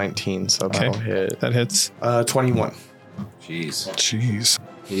 Natural 19, so Okay. that'll hit. That hits. 21. Jeez, Jeez.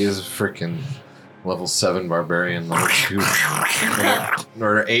 he is a freaking level 7 barbarian, level 2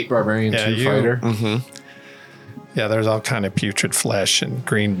 or 8 barbarian, Yeah, 2 you- fighter. Mm-hmm. Yeah, there's all kind of putrid flesh and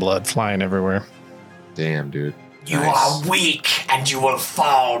green blood flying everywhere. Damn, dude. You are weak, and you will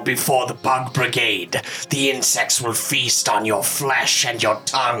fall before the bug brigade. The insects will feast on your flesh and your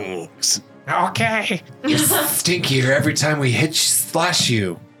tongues. Okay. Stinkier every time we slash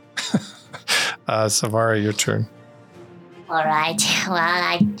you. Savara, your turn. All right. Well,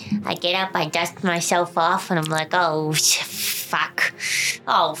 I get up, I dust myself off, and I'm like, oh, fuck.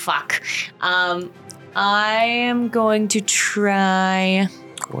 Oh, fuck. I am going to try.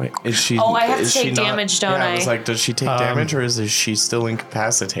 Wait, is she? Oh, I have to is she take not- damage, don't yeah, I? I was like, does she take damage or is she still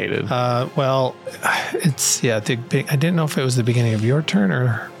incapacitated? Well, it's, yeah, I didn't know if it was the beginning of your turn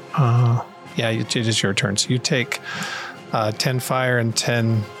or, yeah, it is your turn. So you take 10 fire and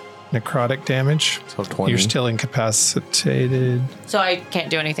 10 necrotic damage. So 20. You're still incapacitated. So I can't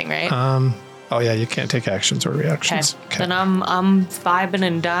do anything, right? Oh yeah, you can't take actions or Okay. reactions. Okay. Then I'm vibing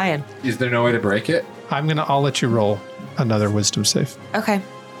and dying. Is there no way to break it? I'll let you roll another wisdom save. Okay.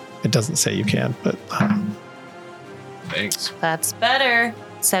 It doesn't say you can, but Thanks. That's better.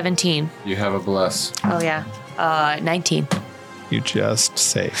 17. You have a bless. Oh yeah. 19. you just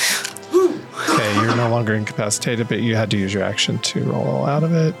save. Okay, you're no longer incapacitated, but you had to use your action to roll out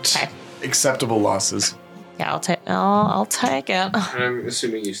of it. Okay. Acceptable losses. Yeah, I'll take it. I'm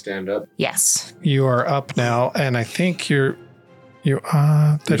assuming you stand up. Yes. You are up now, and I think there is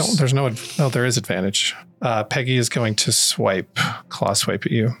advantage. Peggy is going to claw swipe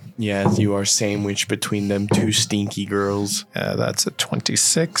at you. Yes, you are sandwiched between them two stinky girls. That's a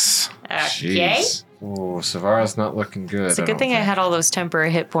 26. Okay. Oh, Savara's not looking good. It's a good thing I had all those temporary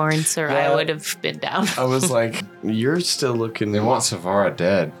hit points, or I would have been down. I was like, you're still looking. They want Savara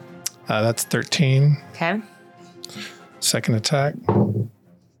dead. That's 13. Okay. Second attack.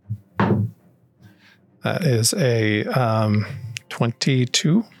 That is a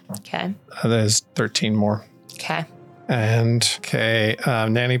 22. Okay. That is 13 more. Okay. And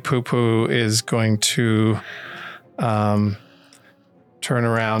Nanny Poo Poo is going to turn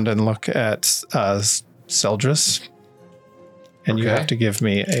around and look at Seldris. And you have to give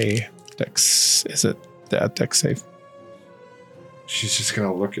me a dex. Is it that dex save? She's just going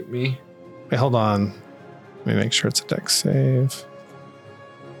to look at me. Wait, hold on. Let me make sure it's a dex save.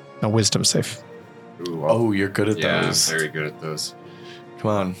 No, wisdom save. Ooh, Oh, you're good at yeah, those. very good at those.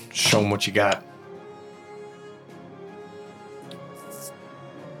 Come on, show them what you got.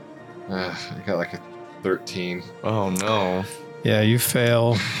 I got like a 13. Oh no. Yeah, you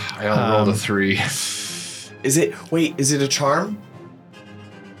fail. I only rolled a 3. Is it a charm?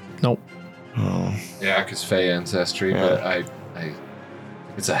 Nope. Oh. Yeah, because Fey ancestry, Yeah. but I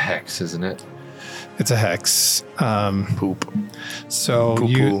it's a hex, isn't it? It's a hex. Poop. So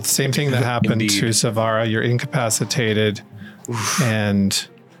Poo-poo. same thing that happened Indeed. to Savara. You're incapacitated, and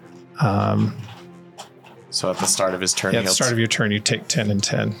So at the start of his turn, at the start of your turn, you take 10 and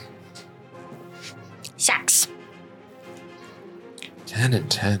 10. Shucks. 10 and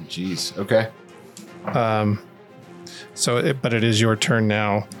 10, jeez. Okay. But it is your turn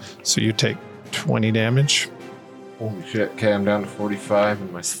now, so you take 20 damage. Holy shit. Okay, I'm down to 45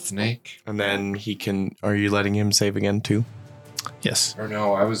 in my snake. and then he can. Are you letting him save again too? Yes. Or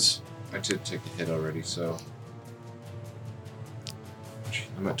no, I did take a hit already, so.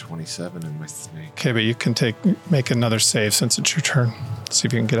 I'm at 27 in my snake. Okay, but you can make another save since it's your turn. See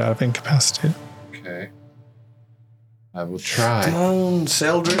if you can get out of incapacitated. Okay. I will try. Down,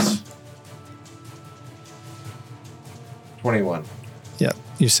 Seldris. 21. Yeah,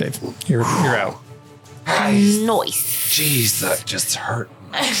 you save. You're out. Nice. Jeez, that just hurt.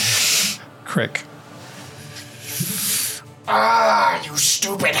 Crick. You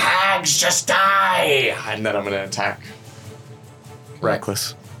stupid hags, just die! And then I'm gonna attack.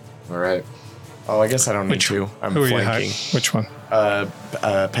 Reckless. All right. Oh, I guess I don't need to. I'm Who are flanking. you? Which one?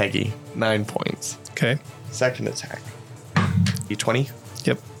 Peggy. 9 points. Okay. Second attack. D20.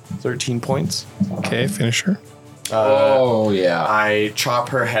 Yep. 13 points. Okay, finisher. Oh, yeah. I chop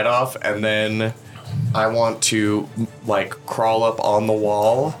her head off, and then I want to crawl up on the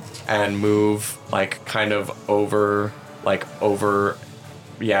wall and move kind of over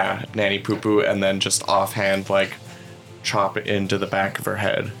Nanny Poo Poo, and then just offhand chop it into the back of her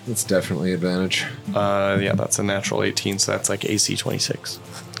head. That's definitely advantage. Yeah, that's a natural 18, so that's AC 26.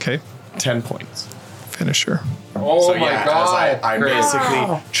 Okay, 10 points. finisher. Oh So my yeah, god. as I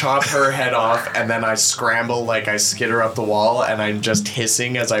basically chop her head off, and then I scramble, I skid her up the wall, and I'm just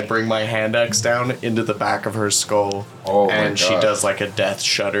hissing as I bring my hand axe down into the back of her skull. Oh my and she God. does a death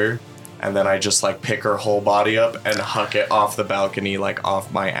shudder, and then I just pick her whole body up and huck it off the balcony,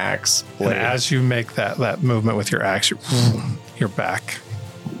 off my axe And blade. as you make that movement with your axe, you're back.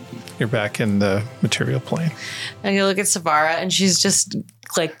 You're back in the material plane. And you look at Savara, and she's just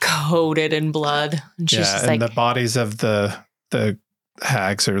coated in blood, and she's just And the bodies of the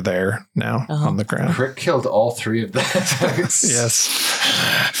hags are there now on the ground. Crick killed all 3 of them. Yes.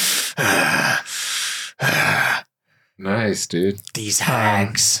 Nice, dude. These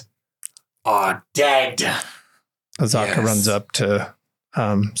hags are dead. Azaka Yes. runs up to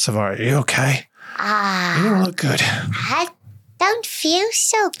Savara. Are you okay? You Ah, don't look good. I don't feel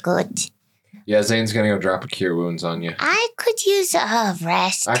so good. Yeah, Zane's gonna go drop a cure wounds on you. I could use a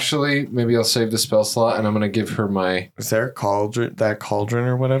rest. Actually, maybe I'll save the spell slot and I'm gonna give her my. Is there a cauldron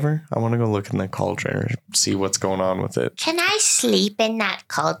or whatever? I want to go look in that cauldron or see what's going on with it. Can I sleep in that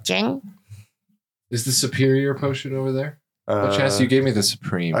cauldron? Is the superior potion over there? What chance you gave me the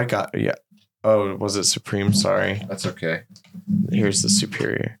supreme? Yeah. Oh, was it Supreme? Sorry. That's okay. Here's the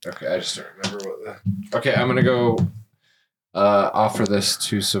Superior. Okay, I just don't remember what the. Okay, I'm gonna go offer this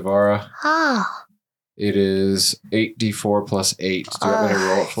to Savara. Oh, It is 8d4 plus 8. Do you want me to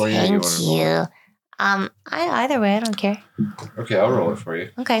roll it for you? thank wanna roll you. Either way, I don't care. it? Okay, I'll roll it for you.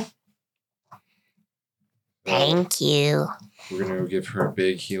 Okay. Thank you. We're gonna go give her a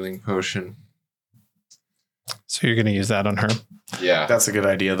big healing potion. So you're going to use that on her. Yeah. That's a good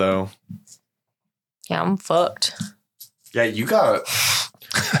idea, though. Yeah, I'm fucked. Yeah, you got.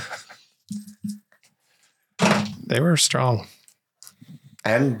 They were strong.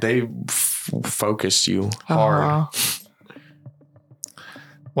 And they focused you hard.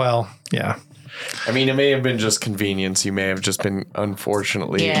 Well, yeah. I mean, it may have been just convenience. You may have just been,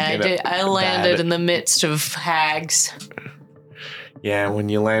 unfortunately. Yeah, I landed in the midst of hags. Yeah, when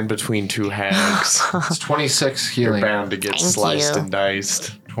you land between two hags, It's 26 you're healing. bound to get Thank sliced you. and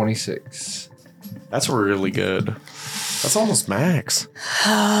diced. 26. That's really good. That's almost max.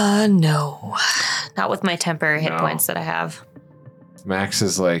 No. Not with my temporary hit No. points that I have. Max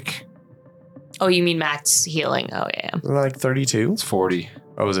is like, Oh, you mean max healing? Oh, yeah. Like 32? it's 40.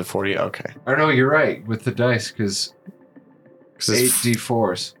 Oh, is it 40? Okay. Or no, you're right with the dice because 'Cause 8 it's,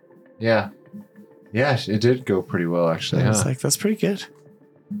 d4s. Yeah. Yeah, it did go pretty well actually. it's Huh? like, that's pretty good.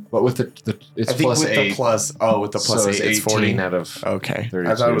 But with the it's I think plus with 8. the plus, with the plus so 8, it's 40. 18 out of Okay. I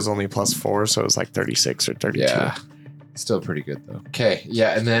 32. thought it was only plus 4, so it was like 36 or 32. Yeah. Still pretty good though. Okay,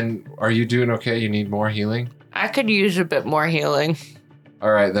 yeah, and then are you doing okay? You need more healing? I could use a bit more healing.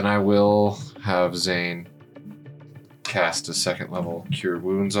 All right, then I will have Zane cast a second level Cure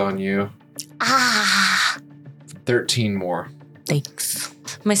Wounds on you. Ah. 13 more. Thanks.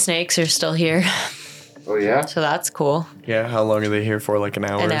 My snakes are still here, Oh yeah? so that's cool. Yeah, how long are they here for? Like an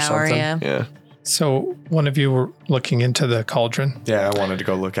hour An or hour, something? yeah. Yeah. So one of you were looking into the cauldron. Yeah, I wanted to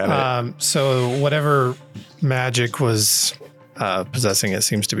go look at it. So whatever magic was possessing it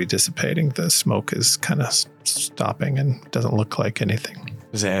seems to be dissipating. The smoke is kind of stopping and doesn't look like anything.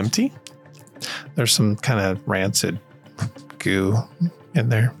 Is it empty? There's some kind of rancid goo in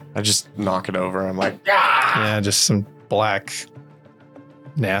there. I just knock it over. I'm like, Yeah, just some black,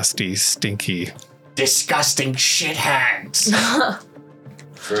 nasty, stinky. Disgusting shit hags.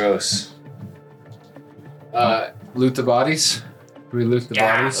 Gross. Loot the bodies? Do we loot the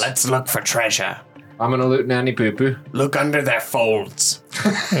Yeah, bodies? let's look for treasure. I'm gonna loot Nanny Poo Poo. Look under their folds.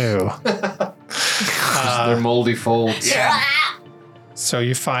 Ew. They're moldy folds. Yeah. So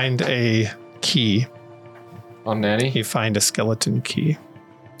you find a key. On Nanny? You find a skeleton key.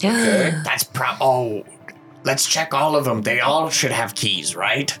 Okay. That's let's check all of them. They all should have keys,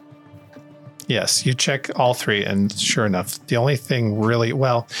 right? Yes, you check all three, and sure enough, the only thing really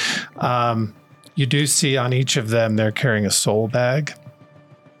you do see on each of them they're carrying a soul bag,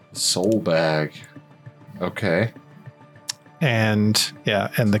 Soul bag. Okay. and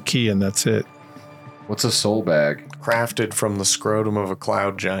the key, and that's it. What's a soul bag? crafted from the scrotum of a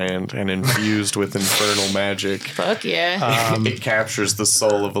cloud giant and infused with infernal magic. Fuck yeah. It captures the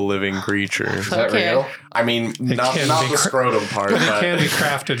soul of a living creature. Is that Okay. real? I mean, not can be the scrotum part, It but can be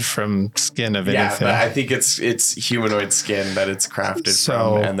crafted from skin of yeah, anything. but I think it's humanoid skin that it's crafted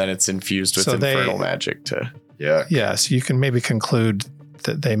So- from, and then it's infused with so they- infernal magic to. Yeah. Yeah, so you can maybe conclude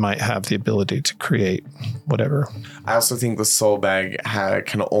that they might have the ability to create whatever. I also think the soul bag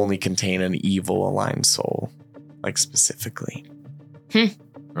can only contain an evil aligned soul, like specifically.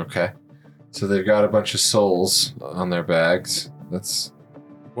 Okay. So they've got a bunch of souls on their bags. That's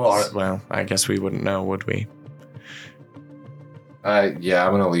Well, I guess we wouldn't know, would we? yeah,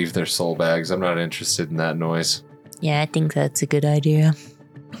 I'm gonna leave their soul bags. I'm not interested in that noise. Yeah, I think that's a good idea.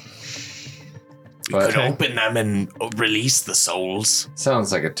 We But could open them and release the souls.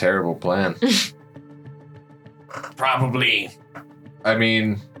 sounds like a terrible plan. Probably. I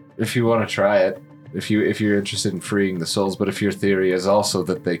mean, if you want to try it, if you're interested in freeing the souls, but if your theory is also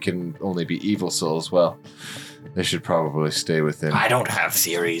that they can only be evil souls, well, they should probably stay within. I don't have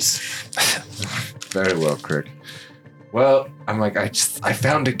theories. Very well, Crick. Well, I'm like, I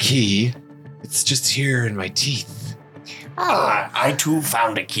found a key. It's just here in my teeth. Oh, I too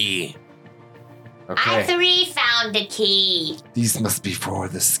found a key. I Okay. 3 found a key. These must be for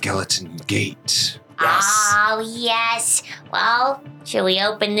the skeleton gate. Yes. Oh, yes. Well, should we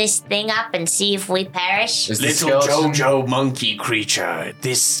open this thing up and see if we perish? Is the Little skeleton- Jojo monkey creature.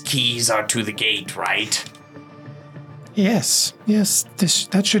 These keys are to the gate, right? Yes,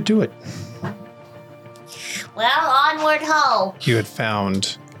 that should do it. Well, onward ho. You had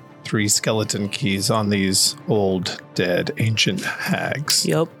found 3 skeleton keys on these old, dead, ancient hags.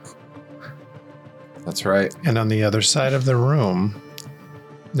 Yep. That's right. And on the other side of the room,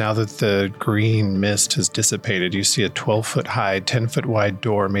 now that the green mist has dissipated, you see a 12-foot high, 10-foot wide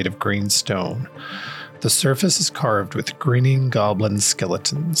door made of green stone. The surface is carved with grinning goblin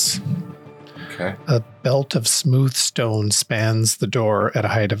skeletons. Okay. A belt of smooth stone spans the door at a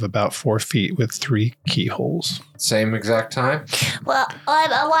height of about 4 feet with 3 keyholes. Same exact time? Well,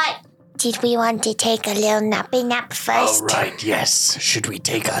 what? Did we want to take a little nappy nap first? All right, yes. Should we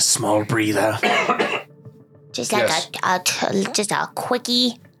take a small breather? Just like Yes. just a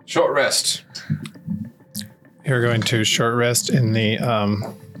quickie. Short rest. You're going to short rest in the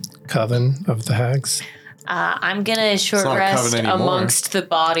coven of the hags. I'm gonna short not a rest coven anymore. amongst the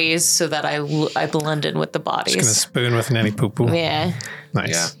bodies so that I blend in with the Just gonna bodies. spoon with Nanny Poo Poo. Yeah.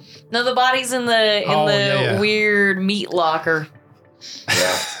 Nice. No, the bodies in the weird meat locker.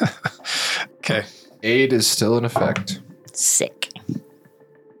 Yeah. Okay. Aid is still in effect. Sick.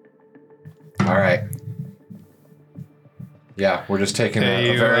 All right. Yeah, we're just taking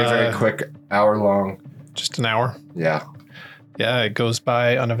a very, very quick hour-long. Just an hour. Yeah. Yeah, it goes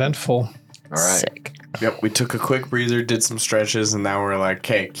by uneventful. All right. Sick. Yep, we took a quick breather, did some stretches, and now we're like,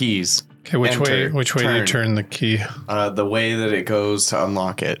 okay, keys. Okay, which way do you turn the key? The way that it goes to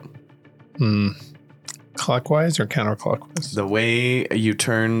unlock it. Clockwise or counterclockwise? The way you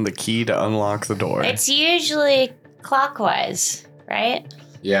turn the key to unlock the door. It's usually clockwise, right?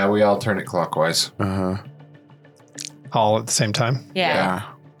 Yeah, we all turn it clockwise. Uh-huh. All at the same time? Yeah.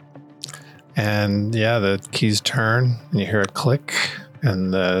 And yeah, the keys turn and you hear a click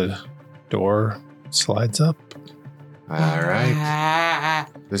and the door slides up. All right.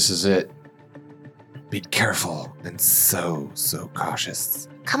 This is it. Be careful and so cautious.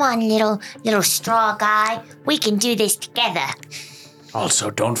 Come on, little straw guy. We can do this together. Also,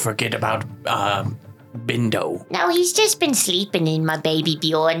 don't forget about Bindo. No, he's just been sleeping in my baby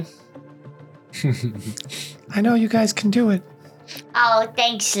Bjorn. I know you guys can do it. Oh,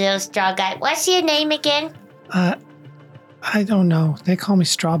 thanks, little straw guy. What's your name again? I don't know. They call me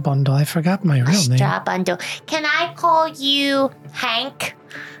Straw Bundle. I forgot my real name. Straw bundle. Can I call you Hank?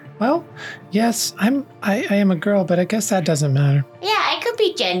 Well, yes, I am a girl, but I guess that doesn't matter. Yeah, I could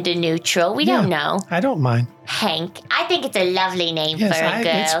be gender neutral. We don't know. I don't mind. Hank. I think it's a lovely name for a girl.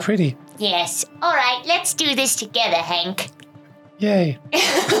 It's pretty. Yes. All right, let's do this together, Hank. Yay.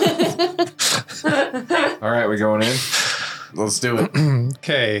 All right, we going in? Let's do it.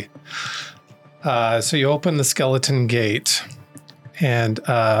 Okay. So you open the skeleton gate, and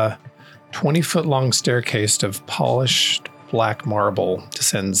 20-foot long staircase of polished black marble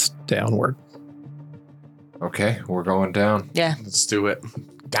descends downward. Okay, we're going down. Yeah. Let's do it.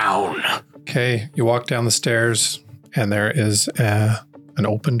 Down. Okay, you walk down the stairs, and there is an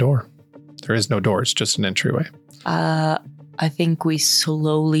open door. There is no door, it's just an entryway. I think we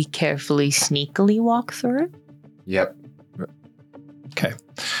slowly, carefully, sneakily walk through it. Yep. Okay.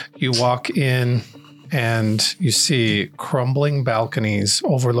 You walk in and you see crumbling balconies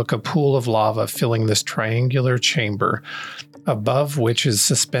overlook a pool of lava filling this triangular chamber, above which is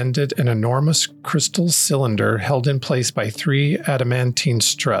suspended an enormous crystal cylinder held in place by 3 adamantine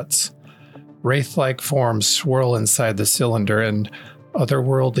struts. Wraith-like forms swirl inside the cylinder and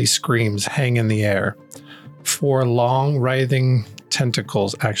otherworldly screams hang in the air. 4 long, writhing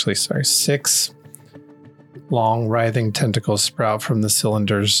tentacles, 6 long, writhing tentacles sprout from the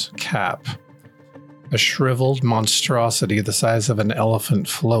cylinder's cap. A shriveled monstrosity the size of an elephant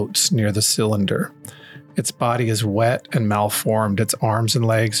floats near the cylinder. Its body is wet and malformed, its arms and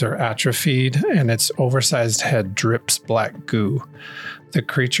legs are atrophied, and its oversized head drips black goo. The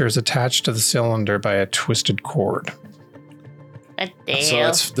creature is attached to the cylinder by a twisted cord. What the So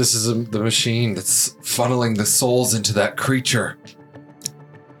hell? this is the machine that's funneling the souls into that creature.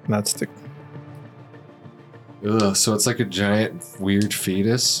 And that's the... Ugh, so it's like a giant weird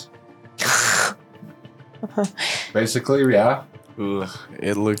fetus. Basically, yeah. Ugh,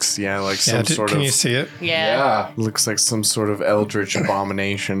 it looks, like some sort can of... you see it? Yeah. Looks like some sort of eldritch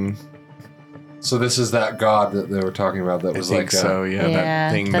abomination. So this is that god that they were talking about that I was think like so, yeah.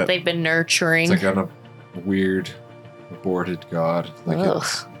 That thing that they've been nurturing. it's like on a weird aborted god. Like Ugh.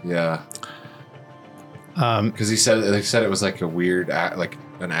 yeah. Because they said it was like a weird like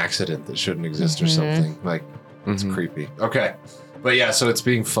an accident that shouldn't exist or something. Like it's creepy. Okay. But yeah, so it's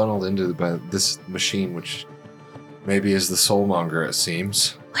being funneled into by this machine, which maybe is the soulmonger, it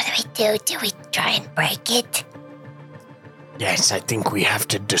seems. What do we do? Do we try and break it? Yes, I think we have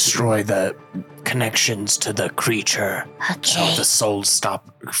to destroy the connections to the creature so Okay. the souls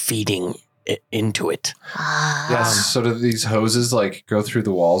stop feeding into it. Yes. So do these hoses like go through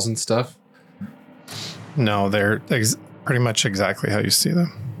the walls and stuff? No, they're pretty much exactly how you see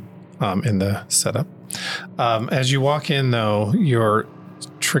them in the setup. As you walk in, though, your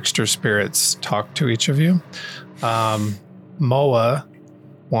trickster spirits talk to each of you. Moa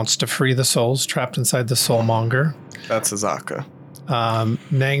wants to free the souls trapped inside the soulmonger. That's Azaka.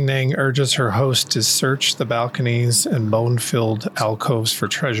 Nang Nang urges her host to search the balconies and bone-filled alcoves for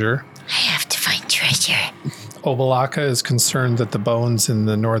treasure. I have to find treasure. Obalaka is concerned that the bones in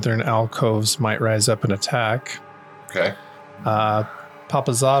the northern alcoves might rise up and attack. Okay.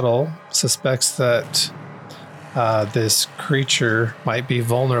 Papazadal suspects that this creature might be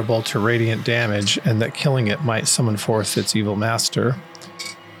vulnerable to radiant damage and that killing it might summon forth its evil master.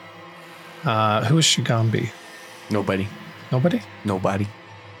 Who is Shigambi? Nobody. Nobody? Nobody.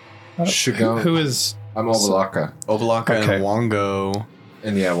 Shigam. Who is... I'm Obalaka. Obalaka Okay. and Wongo.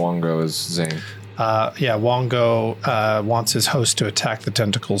 And yeah, Wongo is Zane. Wongo wants his host to attack the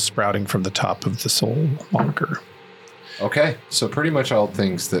tentacles sprouting from the top of the soul monger. Okay, so pretty much all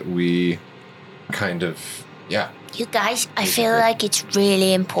things that we kind of, yeah. You guys, I feel like it's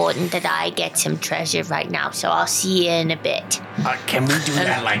really important that I get some treasure right now, so I'll see you in a bit. Can we do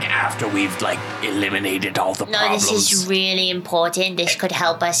that like after we've like eliminated all the No, problems? this is really important. This could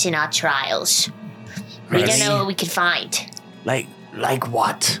help us in our trials. We don't know what we could find. Like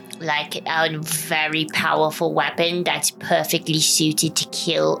what? Like a very powerful weapon that's perfectly suited to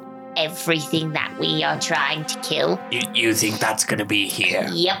kill everything that we are trying to kill. You think that's gonna be here?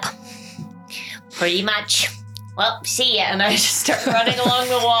 Yep. Pretty much. Well, see ya. And I just start running along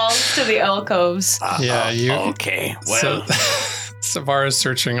the walls to the alcoves. Okay. Well, Savara's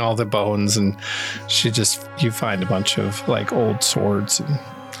searching all the bones, and you find a bunch of like old swords and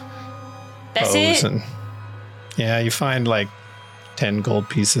That's bows, it? and yeah, you find like 10 gold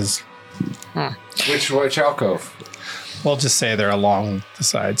pieces. Which alcove? We'll just say they're along the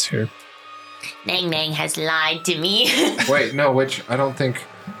sides here. Nang Nang has lied to me. Wait, no, which I don't think.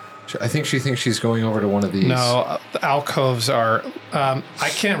 I think she thinks she's going over to one of these. No, the alcoves are. I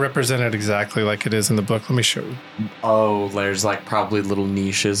can't represent it exactly like it is in the book. Let me show you. Oh, there's like probably little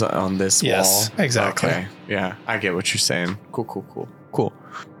niches on this Yes, wall. exactly. Okay. Yeah, I get what you're saying. Cool.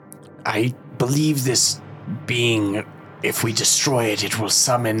 I believe this being, if we destroy it, it will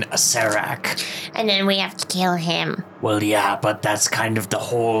summon a Serac. And then we have to kill him. Well, yeah, but that's kind of the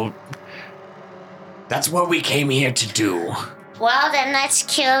whole. That's what we came here to do. Well, then let's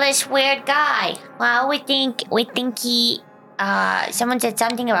kill this weird guy. Well, we think he. Someone said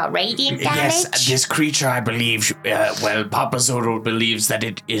something about radiant damage. Yes, this creature, I believe, Papa Zoro believes that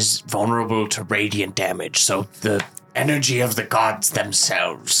it is vulnerable to radiant damage, so the energy of the gods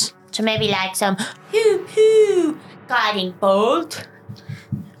themselves. So maybe like some hoo guiding bolt.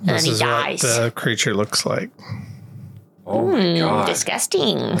 And then This he is dies. what the creature looks like. Oh my god.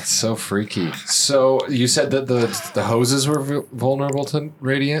 Disgusting. That's so freaky. So you said that the hoses were vulnerable to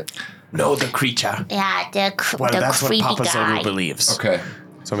radiant? No, the creature. Yeah, the That's what creepy Papa guy. Zoro believes. Okay.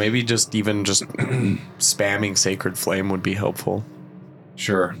 So maybe just spamming Sacred Flame would be helpful.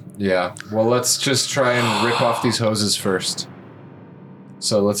 Sure. Yeah. Well, let's just try and rip off these hoses first.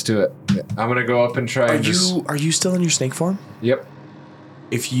 So let's do it. I'm gonna go up and try and just. Are you still in your snake form? Yep.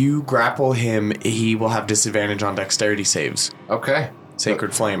 If you grapple him, he will have disadvantage on dexterity saves. Okay.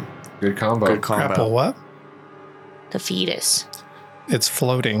 Sacred Flame. Good combo. Good combo. Grapple what? The fetus. It's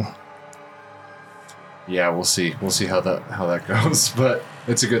floating. Yeah, we'll see. We'll see how that goes. But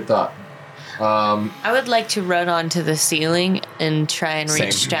it's a good thought. I would like to run onto the ceiling and try and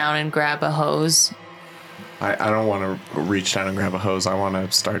reach Same. down and grab a hose. I don't want to reach down and grab a hose. I want to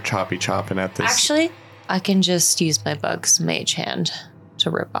start chopping at this. Actually, I can just use my bug's mage hand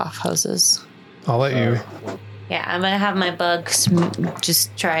to rip off hoses. I'll let you. Yeah, I'm gonna have my bugs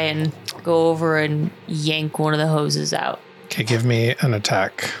just try and go over and yank one of the hoses out. Okay, give me an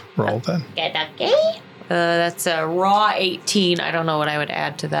attack roll then. Get okay? That's a raw 18. I don't know what I would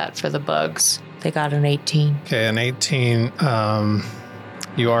add to that for the bugs. They got an 18. Okay, an 18.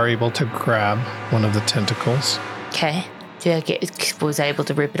 You are able to grab one of the tentacles. Okay. Was I able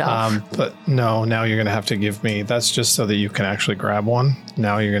to rip it off? But no, now you're going to have to give me. That's just so that you can actually grab one.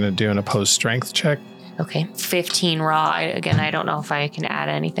 Now you're going to do an opposed strength check. Okay. 15 raw. I don't know if I can add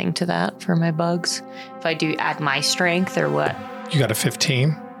anything to that for my bugs. If I do add my strength or what. You got a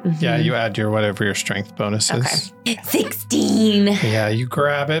 15. Yeah, you add whatever your strength bonus is. Okay. 16. Yeah, you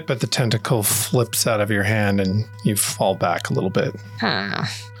grab it, but the tentacle flips out of your hand and you fall back a little bit. I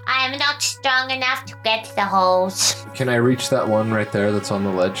am not strong enough to get the hose. Can I reach that one right there that's on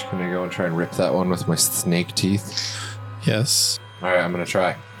the ledge? Can I go and try and rip that one with my snake teeth? Yes. All right, I'm gonna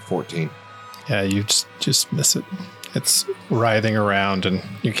try. 14. Yeah, you just miss it. It's writhing around and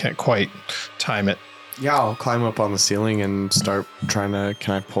you can't quite time it. Yeah, I'll climb up on the ceiling and start trying to.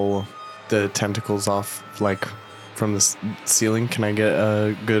 Can I pull the tentacles off, like from the ceiling? Can I get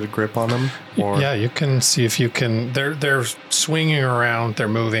a good grip on them? Or Yeah, you can see if you can. They're swinging around. They're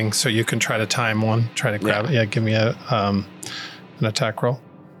moving, so you can try to time one. Try to grab it. Yeah, give me an attack roll.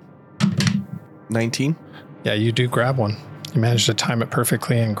 19. Yeah, you do grab one. You managed to time it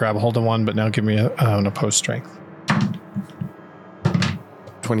perfectly and grab a hold of one. But now give me an opposed strength.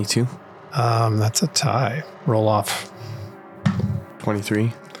 22. That's a tie. Roll off.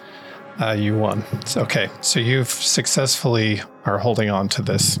 23. You won. Okay, so you've successfully are holding on to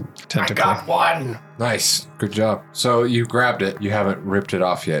this I tentacle. got one. Nice. Good job. So you grabbed it. You haven't ripped it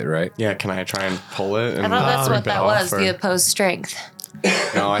off yet, right? Yeah, can I try and pull it? I And thought that's rip what it that off, was, or- the opposed strength.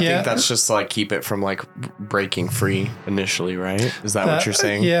 No, I Yeah. think that's just like keep it from like breaking free initially, right? Is that what you're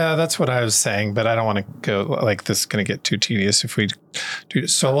saying? Yeah, that's what I was saying, but I don't want to go like this is going to get too tedious if we do.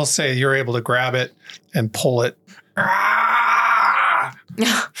 So we'll say you're able to grab it and pull it.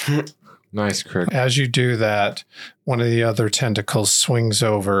 Nice, Crick. As you do that, one of the other tentacles swings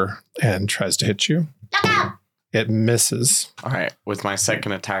over and tries to hit you. Look out! It misses. All right. With my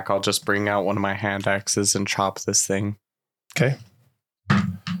second attack, I'll just bring out one of my hand axes and chop this thing. Okay.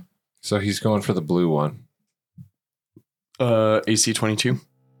 So he's going for the blue one. AC 22.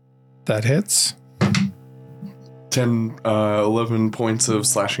 That hits. 11 points of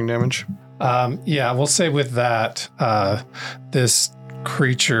slashing damage. Yeah, we'll say with that, this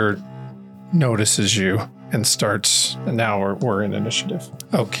creature notices you and starts. And now we're in initiative.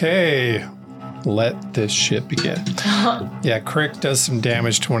 Okay, let this shit begin. Yeah, Crick does some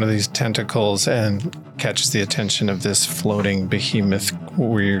damage to one of these tentacles and catches the attention of this floating behemoth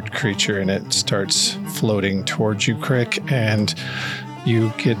weird creature, and it starts floating towards you, Crick, and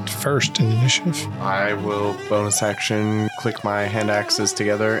you get first in initiative. I will bonus action click my hand axes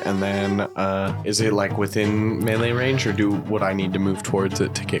together, and then is it like within melee range, or would I need to move towards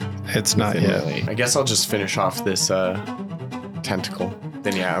it to get? It's not yet. I guess I'll just finish off this tentacle.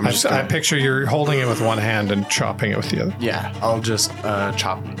 Then yeah, I'm just I gonna, picture you're holding it with one hand and chopping it with the other. yeah, I'll just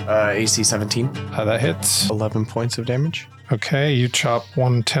chop. AC 17, That hits. 11 points of damage. Okay, you chop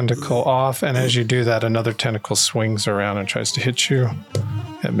one tentacle off, and as you do that, another tentacle swings around and tries to hit you.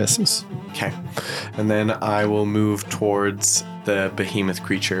 It misses. Okay, and then I will move towards the behemoth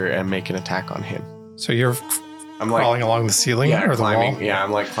creature and make an attack on him. So you're I'm like crawling along the ceiling yeah, or the climbing. wall? Yeah,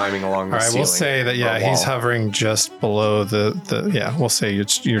 I'm like climbing along the All right, ceiling. we'll say that, yeah, or he's wall. hovering just below the yeah, we'll say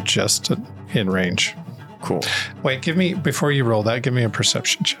you're just in range. Cool. Wait, before you roll that, give me a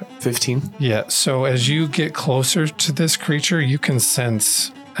perception check. 15. Yeah, so as you get closer to this creature, you can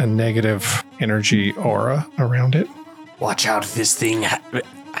sense a negative energy aura around it. Watch out, this thing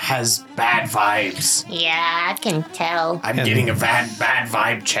has bad vibes. Yeah, I can tell. I'm And- getting a bad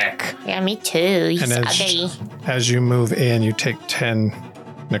vibe check. Yeah, me too. He's And ugly. as you move in, you take 10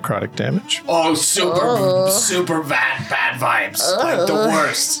 necrotic damage. Oh, Oh. super bad vibes. Like the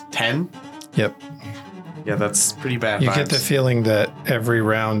worst. 10? Yep. Yeah, that's pretty bad. You vibes. get the feeling that every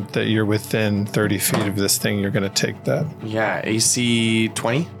round that you're within 30 feet of this thing, you're going to take that. Yeah, AC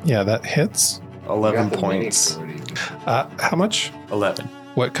 20, Yeah, that hits. 11 points. How much? 11.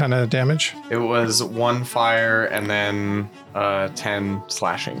 What kind of damage? It was 1 fire and then 10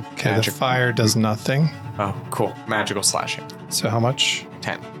 slashing. Okay, the fire does nothing. Oh, cool. Magical slashing. So how much?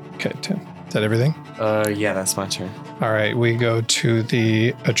 10. Okay, 10. Is that everything? Yeah, that's my turn. All right, we go to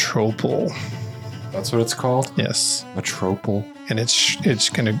the atropal. That's what it's called? Yes. A tropal? And it's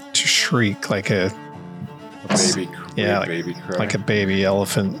going to shriek like a Baby. Yeah, like- baby cry. like a baby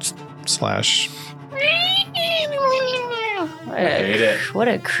elephant slash. hate it. What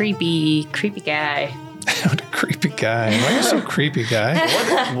a creepy guy. What a creepy guy. Why are you so creepy,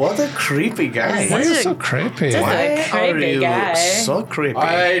 guy? What a creepy guy. Why are you Such a- so creepy? such a creepy guy. so creepy?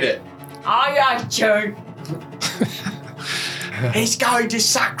 I hate it. Oh, yeah, Joe. He's going to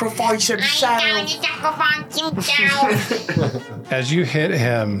sacrifice I'm going to sacrifice himself. As you hit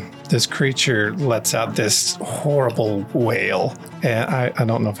him, this creature lets out this horrible wail. And I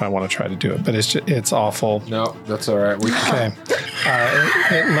don't know if I want to try to do it, but it's awful. No, that's all right. We Okay.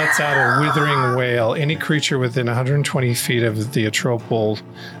 It lets out a withering wail. Any creature within 120 feet of the atropal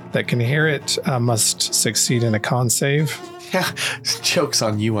that can hear it must succeed in a con save. Yeah, joke's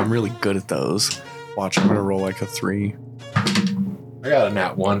on you. I'm really good at those. Watch, I'm going to roll like a 3. I got a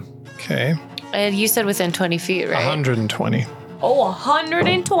nat 1. Okay. And you said within 20 feet, right? 120. Oh,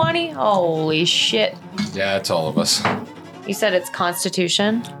 120? Holy shit. Yeah, it's all of us. You said it's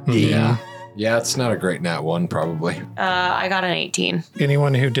Constitution? Yeah. Yeah, it's not a great nat 1, probably. I got an 18.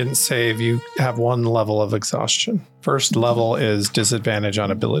 Anyone who didn't save, you have 1 level of exhaustion. First level is disadvantage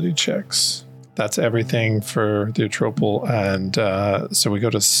on ability checks. That's everything for the atropal. And so we go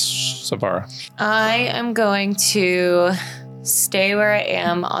to Savara. I am going to stay where I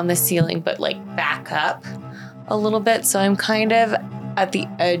am on the ceiling, but like back up a little bit. So I'm kind of at the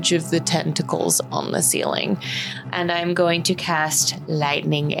edge of the tentacles on the ceiling. And I'm going to cast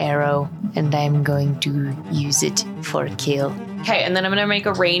Lightning Arrow, and I'm going to use it for a kill. Okay, and then I'm going to make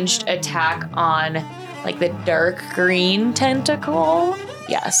a ranged attack on like the dark green tentacle.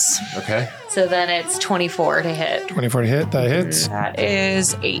 Yes. Okay. So then it's 24 to hit. 24 to hit. That hits. That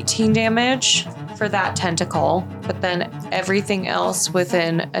is 18 damage for that tentacle. But then everything else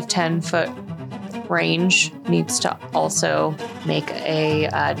within a 10-foot range needs to also make a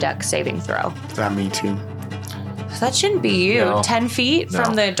dex saving throw. Is that me too? So that shouldn't be you. No. 10 feet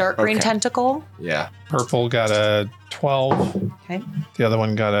from No. the dark green Okay. tentacle. Yeah. Purple got a 12. Okay. The other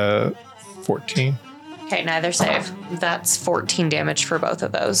one got a 14. Okay, neither save. That's 14 damage for both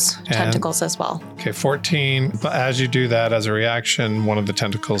of those tentacles as well. Okay, 14. But as you do that, as a reaction, one of the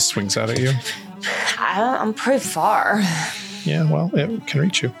tentacles swings out at you. I'm pretty far. Yeah, well, it can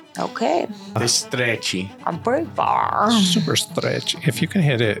reach you. Okay, They're stretchy. I'm pretty far. Super stretch. If you can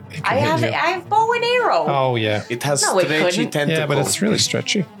hit it, it can I have hit you. I have bow and arrow. Oh, yeah. It has No, it stretchy couldn't. tentacles. Yeah, but it's really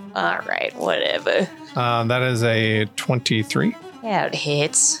stretchy. All right, whatever. That is a 23. Yeah, it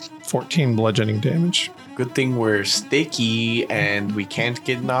hits. 14 bludgeoning damage. Good thing we're sticky and we can't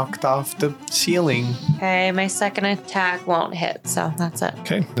get knocked off the ceiling. Okay, my second attack won't hit, so that's it.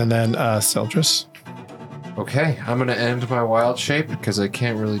 Okay, and then Seldris. Okay, I'm gonna end my wild shape because I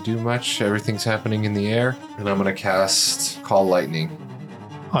can't really do much. Everything's happening in the air, and I'm gonna cast Call Lightning.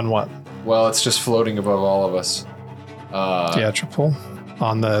 On what? Well, it's just floating above all of us. Theatrical.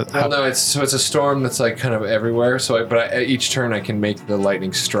 On the. Well, no, it's a storm that's like kind of everywhere. So, each turn I can make the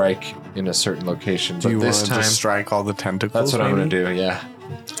lightning strike in a certain location. Do But you this want time, to strike all the tentacles? that's what I'm gonna maybe? do. Yeah.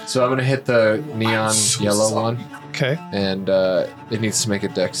 So I'm gonna hit the neon yellow one, Okay, and it needs to make a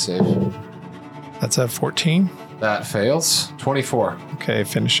dex save. that's a 14. That fails. 24. Okay,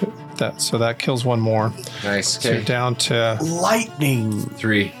 finish it. So that kills one more. Nice. So you're Okay. down to Lightning.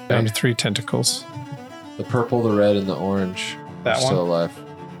 3. 3 tentacles. The purple, the red, and the orange That are one? still alive.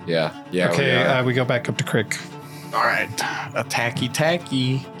 Yeah. Yeah. Okay, we go back up to Crick. All right. Attacky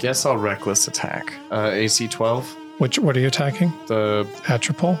tacky. Guess I'll reckless attack. AC 12. What are you attacking? The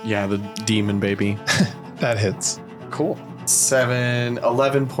Atropol? the demon baby. That hits. Cool.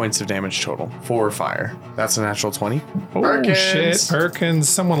 11 points of damage total. 4 fire. That's a natural 20. Oh, Perkins. shit. Perkins.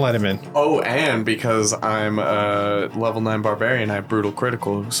 Someone let him in. Oh, and because I'm a level 9 barbarian, I have brutal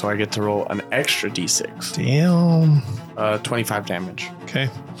critical, so I get to roll an extra d6. Damn. 25 damage. Okay.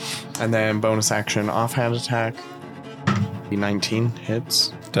 And then bonus action offhand attack. 19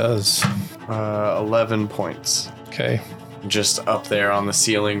 hits. Does. 11 points. Okay. Just up there on the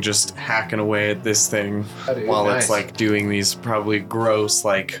ceiling, just hacking away at this thing while nice. it's like doing these probably gross,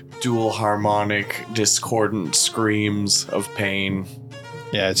 like dual harmonic, discordant screams of pain.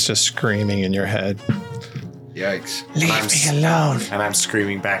 Yeah, it's just screaming in your head. Yikes. Leave me alone. And I'm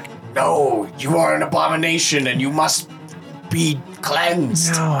screaming back, no, you are an abomination and you must be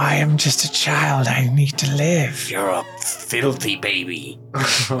cleansed. No, I am just a child. I need to live. You're a filthy baby.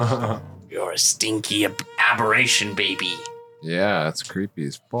 You're a stinky aberration baby. Yeah, it's creepy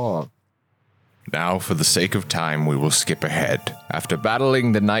as fuck. Now, for the sake of time, we will skip ahead. After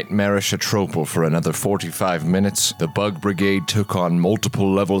battling the nightmarish Atropal for another 45 minutes, the Bug Brigade took on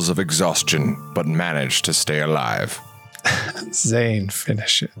multiple levels of exhaustion, but managed to stay alive. Zane,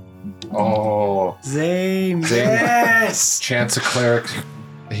 finish it. Oh. Zane, yes! Chants a cleric.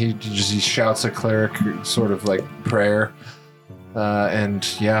 He shouts a cleric sort of like prayer. And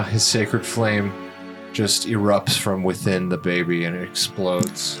yeah, his sacred flame just erupts from within the baby and it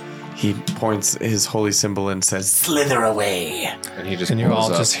explodes. He points his holy symbol and says, Slither away. And he just And you pulls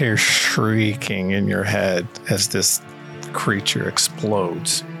all up. just hear shrieking in your head as this creature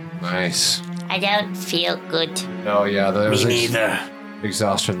explodes. Nice. I don't feel good. Oh yeah, those Me neither.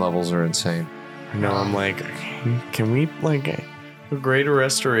 exhaustion levels are insane. no, I'm like, can we like a greater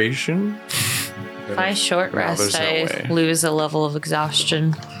restoration? If I short No, rest, there's no I way. lose a level of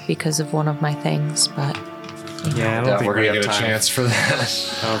exhaustion because of one of my things, but Yeah, I don't Yeah, think we're we gonna have get a time. chance for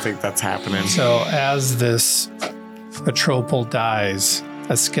that. I don't think that's happening. So as this Atropal dies,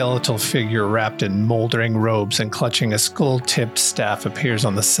 a skeletal figure wrapped in moldering robes and clutching a skull-tipped staff appears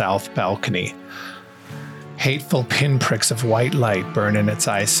on the south balcony. Hateful pinpricks of white light burn in its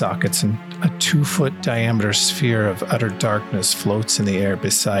eye sockets, and a 2-foot diameter sphere of utter darkness floats in the air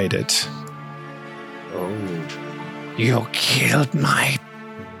beside it. You killed my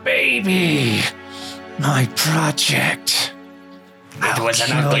baby, my project. It was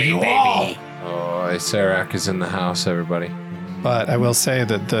an ugly baby. Oh, Serac is in the house, everybody. But I will say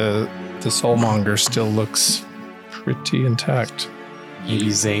that the soulmonger still looks pretty intact.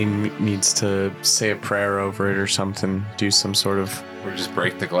 Maybe Zane needs to say a prayer over it or something. Do some sort of Or just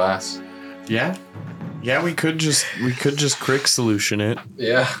break the glass. yeah. We could just crick solution it.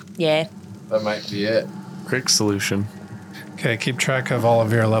 Yeah, yeah. that might be it. Crick solution. Okay, keep track of all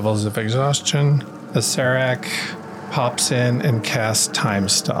of your levels of exhaustion. The Serac, pops in and casts Time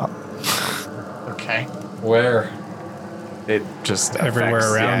Stop. Okay. Where? It just Everywhere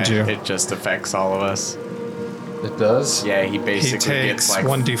affects, around you. It just affects all of us. It does? Yeah, he He basically takes gets like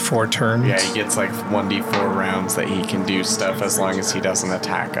 1d4 turns. Yeah, he gets like 1d4 rounds that he can do stuff as long as he doesn't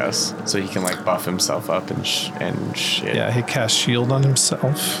attack us. So he can like buff himself up and shit. Yeah, he casts Shield on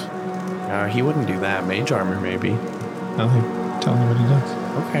himself. He wouldn't do that. Mage armor, maybe. No, he telling you what he does.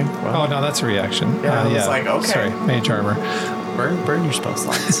 Okay. Well, Oh, no, that's a reaction. Yeah, I was like, okay. Sorry, Mage Armor. burn your spell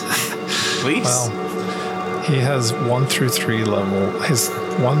slots. Please. Well, he has 1 through 3 level. His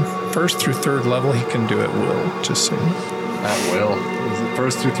first through third level, he can do at will, just so you know. At will. Is it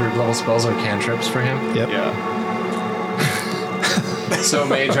first through third level spells are cantrips for him? Yep. yeah. So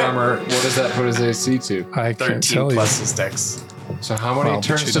mage armor, what does that put his AC to? I can't 13 tell plus you. his dex. So how many Well, but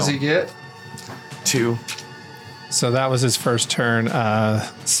turns you does don't. he get? 2. So that was his first turn.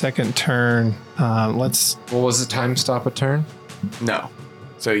 Second turn, let's... What was the time stop a turn? No.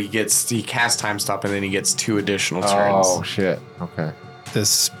 So he casts time stop and then he gets 2 additional turns. Oh shit. Okay.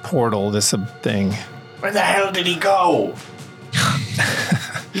 This portal, this thing. Where the hell did he go?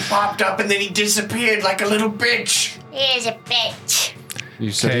 He popped up and then he disappeared like a little bitch. Here's a bitch.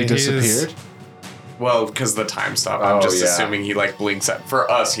 You said Okay, he he is- disappeared? Well, because the time stop. Oh, I'm just yeah. assuming he like blinks out. For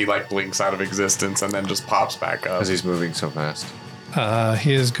us, he like blinks out of existence and then just pops back up. Because he's moving so fast.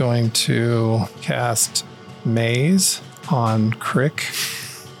 He is going to cast Maze on Crick.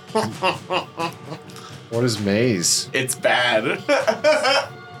 What is maze? It's bad.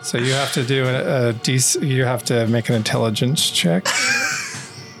 So you have to do you have to make an intelligence check.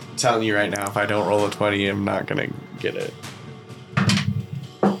 I'm telling you right now, if I don't roll a 20, I'm not gonna get it.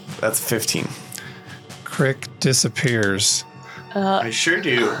 That's 15. Crick disappears. I sure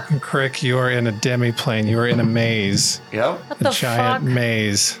do. Crick, you are in a demi-plane. You are in a maze. Yep. What A the giant fuck?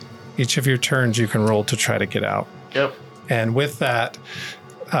 maze. Each of your turns you can roll to try to get out. Yep. And with that,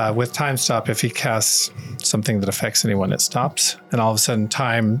 with time stop, if he casts something that affects anyone, it stops. And all of a sudden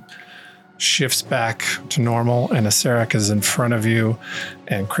time shifts back to normal and Acerak is in front of you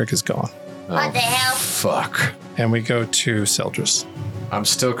and Crick is gone. What the hell? Fuck. And we go to Seldris. I'm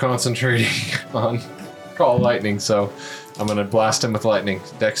still concentrating on call lightning, so I'm gonna blast him with lightning.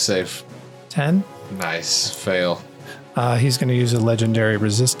 Dex save. 10. Nice. Fail. He's going to use a legendary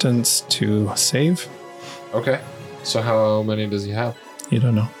resistance to save. Okay. So how many does he have? You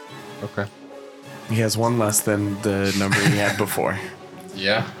don't know. Okay. He has 1 less than the number he had before.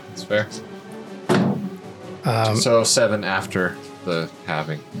 Yeah, that's fair. So 7 after the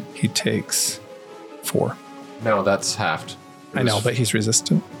halving. He takes 4. No, that's halved. It I know, was- but he's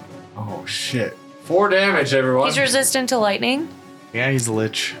resistant. Oh shit. 4 damage, everyone. He's resistant to lightning. Yeah, he's a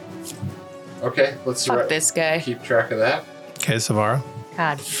lich. Okay, let's Fuck this guy. keep track of that. Okay, Savara.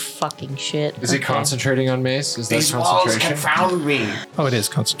 God fucking shit. Is he Okay. concentrating on mace? Is that These walls concentration? confound me. Oh, it is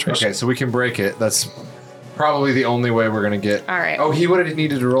concentration. Okay, so we can break it. That's probably the only way we're gonna get. All right. Oh, he would have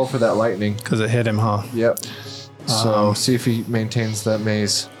needed to roll for that lightning. Because it hit him, huh? Yep. So see if he maintains that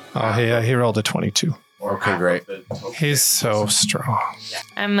maze. Oh, he rolled a 22. Okay, great. He's so strong.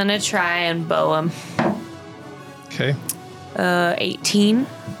 I'm gonna try and bow him. Okay, 18.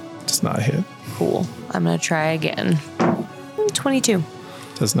 does not hit. Cool. I'm gonna try again. 22.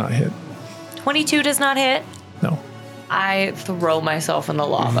 Does not hit. 22 does not hit. No. I throw myself in the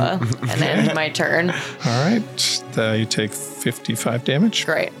lava and end my turn. All right. You take 55 damage.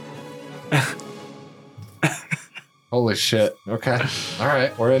 Great. Holy shit. Okay. All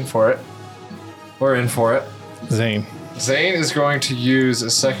right, we're in for it. We're in for it. Zane. Zane is going to use a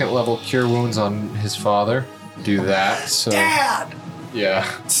 2nd level cure wounds on his father. Do that. So Dad!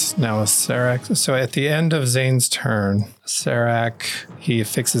 yeah. It's now Sarak. So at the end of Zane's turn, Sarak, he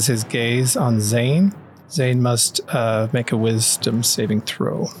fixes his gaze on Zane. Zane must make a wisdom saving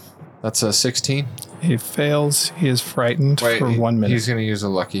throw. That's a 16. He fails. He is frightened Wait, for 1 minute. He's going to use a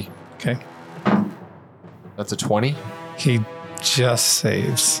lucky. Okay. That's a 20. He just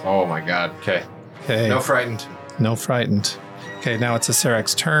saves. Oh my god. Okay. Okay. No frightened. No frightened. Okay, now it's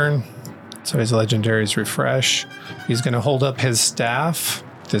Acerak's turn. So his legendaries refresh. He's going to hold up his staff,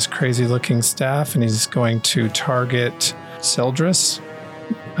 this crazy looking staff, and he's going to target Seldris.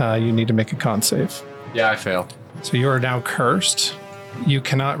 You need to make a con save. Yeah, I fail. So you are now cursed. You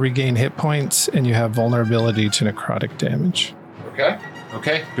cannot regain hit points, and you have vulnerability to necrotic damage. Okay.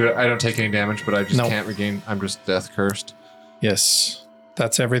 Okay. Good. I don't take any damage, but I just Nope. can't regain. I'm just death cursed. Yes.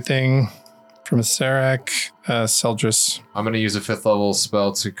 That's everything from Sarak. Seldris. I'm going to use a 5th level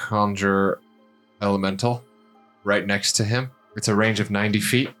spell to conjure elemental right next to him. It's a range of 90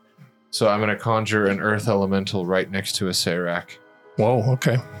 feet. So I'm going to conjure an earth elemental right next to a Sarak. Whoa,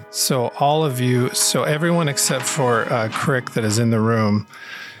 okay. So all of you, so everyone except for Crick that is in the room,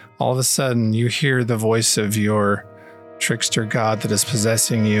 all of a sudden you hear the voice of your trickster god that is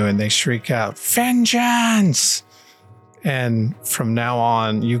possessing you, and they shriek out, "Vengeance!" And from now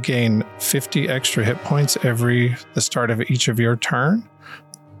on, you gain 50 extra hit points the start of each of your turn,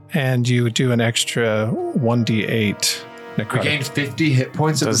 and you do an extra 1d8 necrotic. We gained 50 hit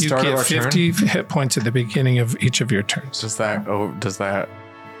points at the start of our turn? You get 50 hit points at the beginning of each of your turns. Does that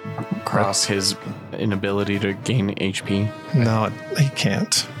cross his inability to gain HP? No, he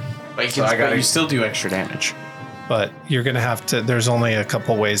can't. But So I gotta- you still do extra damage. But you're going to have to, there's only a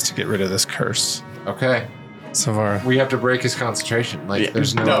couple ways to get rid of this curse. Okay. Savara. We have to break his concentration. Like, Yeah,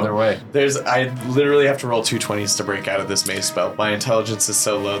 there's no other way. I literally have to roll 2 20s to break out of this maze spell. My intelligence is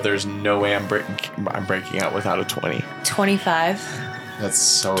so low, there's no way I'm breaking out without a 20. 25. That's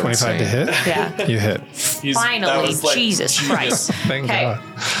so 25 to insane. hit? Yeah. You hit. Finally, Jesus Christ. Thank Okay. God.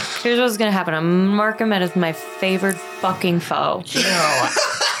 Here's what's gonna happen. I'm mark him as my favorite fucking foe.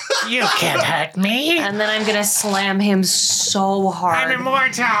 You can't hurt me. And then I'm gonna slam him so hard.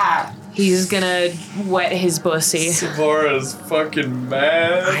 Immortal. He's gonna wet his pussy. Savara's fucking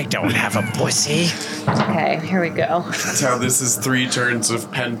mad. I don't have a pussy. Okay, here we go. That's how this is 3 turns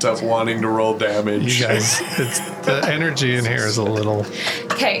of pent up wanting to roll damage. You guys, the energy in here is a little.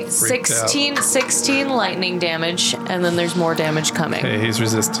 Okay, 16 lightning damage, and then there's more damage coming. Okay, he's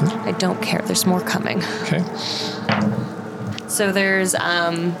resistant. I don't care. There's more coming. Okay. So there's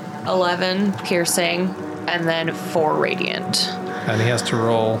 11 piercing, and then 4 radiant. And he has to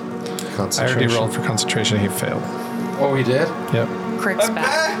roll. I already rolled for concentration. He failed. Oh, he did? Yep. Crick's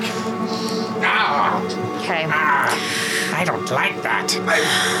back. Okay. I don't like that.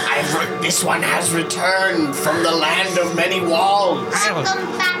 This one has returned from the land of many walls. Come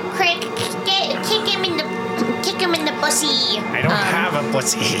back, Crick. Kick him in the pussy. I don't have a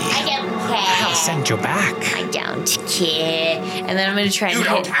pussy. I don't care. I'll send you back. I don't care. And then I'm going to try and You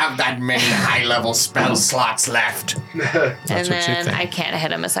don't hit. have that many high-level spell slots left. And what you then think. I can't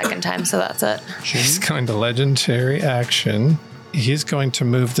hit him a second time, so that's it. He's going to legendary action. He's going to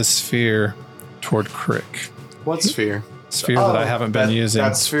move the sphere toward Crick. What sphere? Sphere that I haven't been using.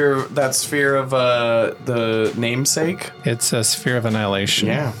 That sphere of the namesake? It's a sphere of annihilation.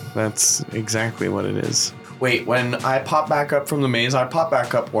 Yeah, that's exactly what it is. Wait, when I pop back up from the maze, I pop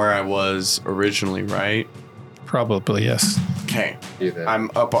back up where I was originally, right? Probably, yes. Okay. You did.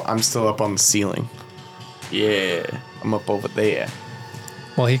 I'm still up on the ceiling. Yeah, I'm up over there.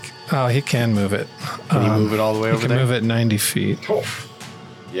 Well, he can move it. Can you move it all the way He over can there? move it 90 feet.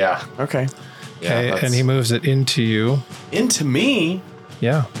 Yeah. Okay. Okay, that's- and he moves it into you. Into me?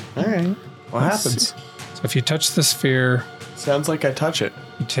 Yeah. All right. What Let's happens? see. So if you touch the sphere, Sounds like I touch it.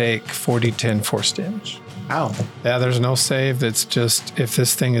 you take 40-10 force damage. Ow. Yeah, there's no save. It's just if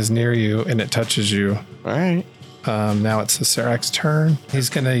this thing is near you and it touches you. All right. Now it's the Sarak's turn. He's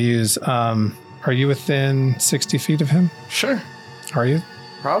going to use. Are you within 60 feet of him? Sure. Are you?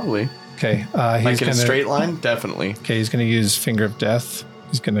 Probably. Okay. He's Like in gonna, a straight line? Definitely. Okay, he's going to use Finger of Death.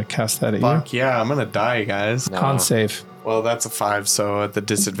 He's going to cast that at Fuck yeah, I'm gonna die, guys. you. Con save. Well, that's a 5, so at the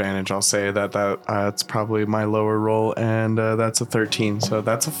disadvantage, I'll say that it's probably my lower roll, and that's a 13, so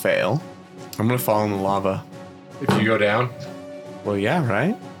that's a fail. I'm gonna fall in the lava. If you go down, Well, yeah,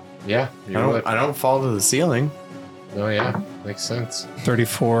 right? yeah, you would. I don't fall to the ceiling. Oh, yeah. Makes sense.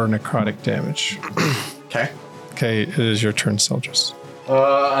 34 necrotic damage. Okay. Okay, it is your turn, Soldiers.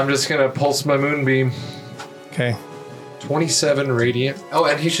 I'm just going to pulse my moonbeam. Okay. 27 radiant. Oh,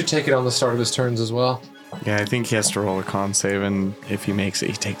 and he should take it on the start of his turns as well. Yeah, I think he has to roll a con save, and if he makes it,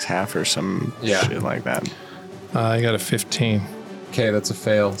 he takes half or some Yeah. shit like that. I got a 15. Okay, that's a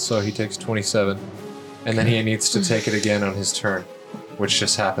fail, so he takes 27. And then he needs to take it again on his turn, which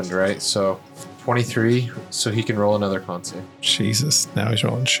just happened, right? So 23, so he can roll another con save. Jesus, now he's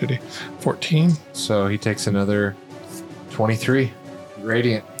rolling shitty. 14. So he takes another 23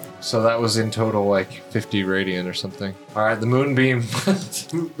 radiant. So that was in total like 50 radiant or something. All right, the moonbeam.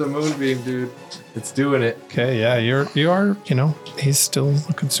 The moonbeam, dude. It's doing it. Okay, yeah, you are, he's still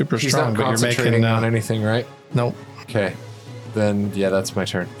looking super He's strong, not but you're concentrating making on anything, right? Nope. Okay. Then, yeah, that's my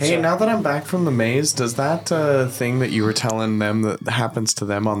turn. Hey, now that I'm back from the maze, does that thing that you were telling them that happens to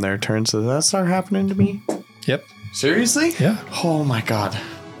them on their turns, does that start happening to me? Yep. Seriously? Yeah. Oh my god.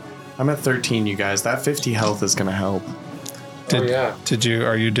 I'm at 13, you guys. That 50 health is gonna help. yeah.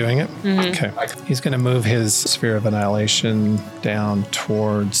 Are you doing it? Okay. He's going to move his Sphere of Annihilation down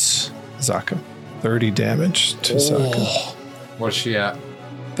towards Zaka. 30 damage to Zaka. Where's she at?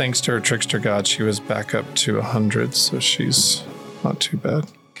 Thanks to her Trickster God, she was back up to 100, so she's not too bad.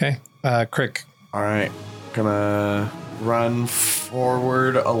 Okay. Crick. Alright. Gonna run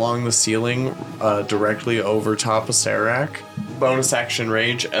forward along the ceiling, directly over top of Serac. Bonus action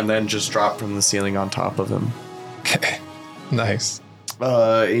rage, and then just drop from the ceiling on top of him. Okay. Nice.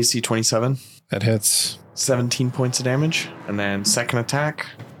 AC 27. That hits. 17 points of damage. And then second attack,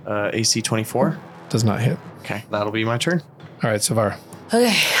 AC 24. Does not hit. Okay, that'll be my turn. All right, Savara.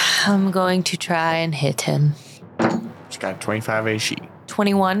 Okay, I'm going to try and hit him. She's got 25 AC.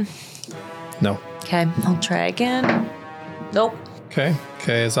 21. No. Okay, I'll try again. Nope. Okay.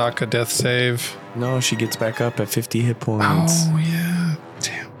 Okay, Azaka death save. No, she gets back up at 50 hit points. Oh, yeah.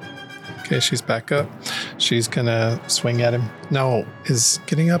 Damn. Okay, she's back up. She's going to swing at him. No, is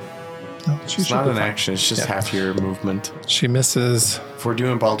getting up. No, she It's should not be an fine. action, it's just Yeah. half your movement. She misses. If we're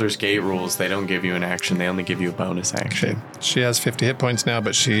doing Baldur's Gate rules, they don't give you an action, they only give you a bonus Okay. action. She has 50 hit points now,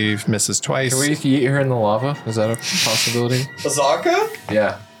 but she misses twice. Can we eat her in the lava? Is that a possibility? Azaka?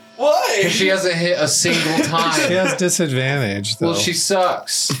 Yeah. Why? She hasn't hit a single She time. has disadvantage, though. Well, she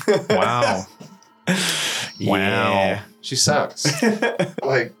sucks. Wow. Yeah. She sucks.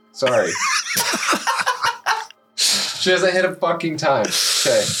 Like, sorry. She hasn't hit a fucking time.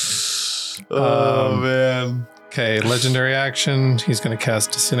 Okay. Oh, man. Okay, legendary action. He's going to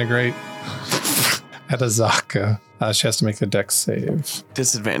cast Disintegrate at Azaka. She has to make a dex save.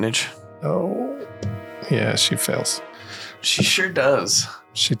 Disadvantage. Oh. Yeah, she fails. She sure does.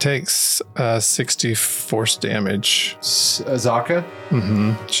 She takes 60 force damage. Azaka?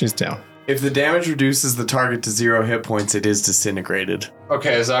 She's down. If the damage reduces the target to 0 hit points, it is disintegrated.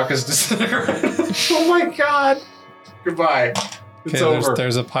 Okay, Azaka's disintegrated. Oh my god. Goodbye. It's Okay, over.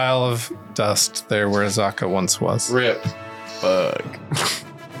 there's a pile of dust there where Azaka once was. Rip. Bug.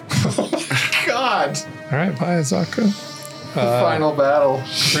 God. All right, bye, Azaka. Final battle.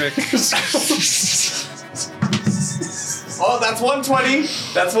 Rick. Oh, that's 120.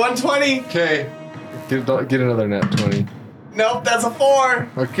 That's 120. Okay. Get another net 20. Nope, that's a 4.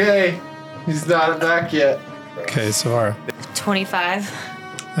 Okay. He's not back yet. Okay, Savara. 25.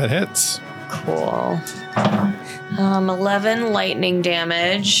 That hits. Cool. 11 lightning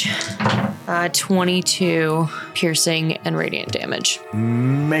damage. 22 piercing and radiant damage.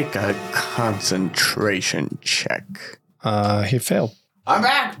 Make a concentration check. He failed. I'm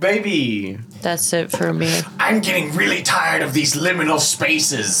back, baby. That's it for me. I'm getting really tired of these liminal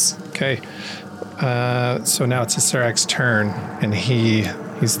spaces. Okay. So now it's Serac's turn, and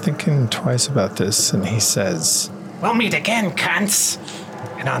he's thinking twice about this, and he says, We'll meet again, cunts.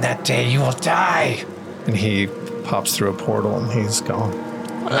 And on that day, you will die. and he pops through a portal, and he's gone.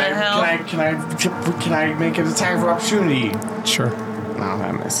 What the hell? Can I make an attack of opportunity? Sure. No,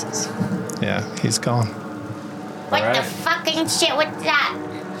 that misses. Yeah, he's gone. What Alright. the fucking shit was that?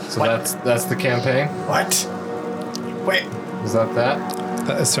 So that's the campaign? What? Wait. Is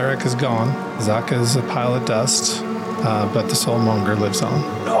that? Serac is gone. Azaka is a pile of dust, but the Soulmonger lives on.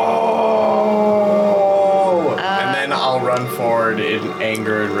 Oh! And then I'll run forward in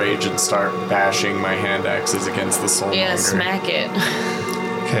anger and rage and start bashing my hand axes against the soulmonger. Yeah, smack it.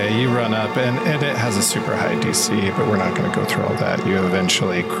 Okay, you run up, and it has a super high DC, but we're not going to go through all that. You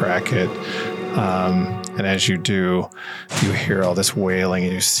eventually crack it, and as you do, you hear all this wailing,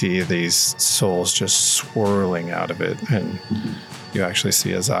 and you see these souls just swirling out of it, and you actually see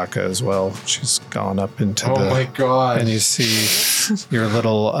Azaka as well. She's gone up into Oh my god. and you see your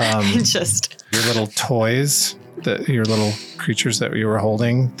little Just. your little toys, your little creatures that you were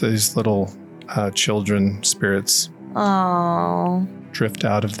holding. These little children spirits Oh. drift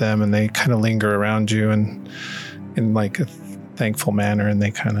out of them, and they kind of linger around you, and in like a thankful manner, and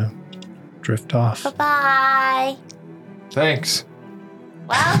they kind of drift off. Bye-bye. Thanks.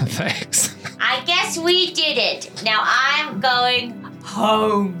 Well, Thanks. I guess we did it. Now I'm going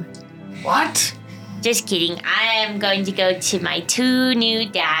home. What? Just kidding. I am going to go to my 2 new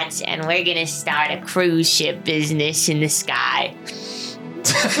dads, and we're going to start a cruise ship business in the sky.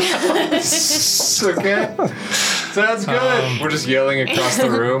 Okay. Sounds good. We're just yelling across the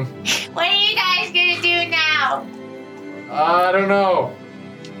room. What are you guys going to do now? I don't know.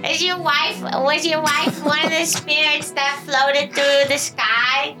 Was your wife one of the spirits that floated through the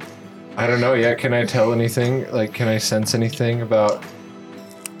sky? I don't know yet. Can I tell anything? Like, can I sense anything about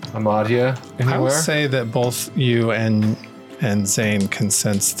Amadia I will anywhere? say that both you and Zane can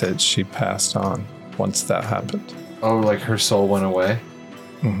sense that she passed on once that happened. Oh, like her soul went away?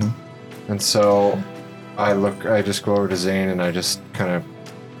 Mm-hmm. And so I just go over to Zane and I just kind of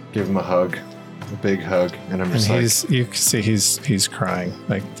give him a hug, a big hug. And I'm And just you can see he's crying.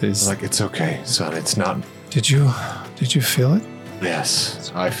 Like this. like, it's okay, son. It's not. Did you feel it?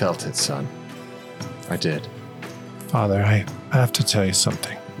 Yes, I felt it, son. I did. Father, I have to tell you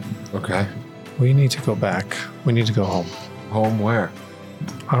something. Okay. We need to go back. We need to go home. Home where?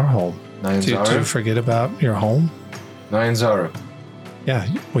 Our home. Did you Nyanzaru? forget about your home? Nyanzaru. Yeah,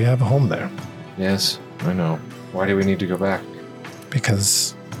 we have a home there. Yes, I know. Why do we need to go back?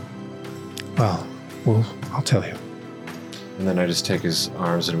 Because, well, I'll tell you. And then I just take his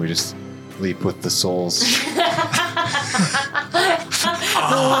arms and we just leap with the souls.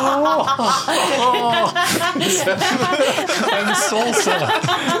 I'm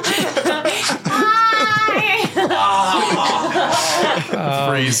salsa.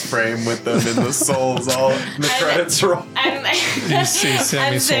 Freeze frame with them in the souls. All the credits roll. You see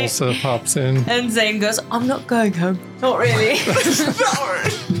Sammy Salsa pops in. And Zane goes, I'm not going home. Not really.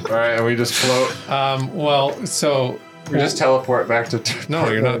 All right, and we just float. Well, so We just teleport back to. no,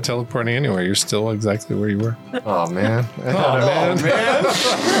 you're not teleporting anywhere. You're still exactly where you were. Oh man! I Oh, man.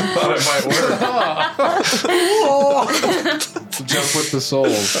 thought it might work. Jump with the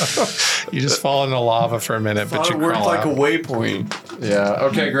souls. You just fall into lava for a minute, but you It worked crawl like out. a waypoint. Yeah.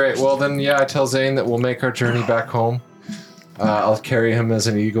 Okay. Great. Well then, yeah. I tell Zane that we'll make our journey back home. I'll carry him as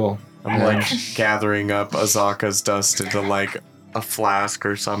an eagle. I'm like gathering up Azaka's dust into like a flask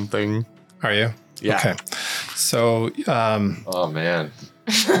or something. Are you? Yeah. Okay. So, Oh man.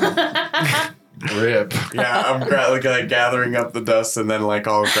 Rip. Yeah, I'm like gathering up the dust, and then like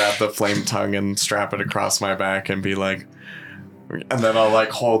I'll grab the flame tongue and strap it across my back and be like, and then I'll like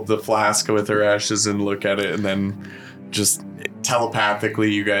hold the flask with her ashes and look at it, and then just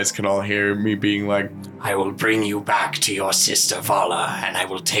telepathically, you guys can all hear me being like, I will bring you back to your sister Vala, and I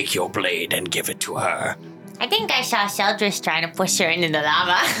will take your blade and give it to her. I think I saw Seldris trying to push her into the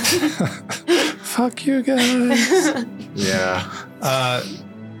lava. fuck you guys. Yeah.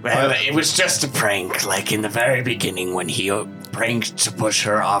 Well, it was just a prank, like in the very beginning when he pranked to push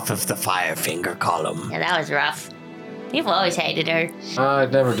her off of the Firefinger column. Yeah, that was rough. You've always hated her. I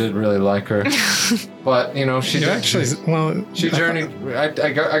never did really like her, but you know she You did- actually, well, She journeyed.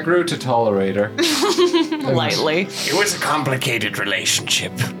 I grew to tolerate her. Lightly. It was a complicated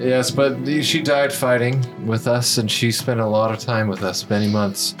relationship. Yes, but she died fighting with us, and she spent a lot of time with us, many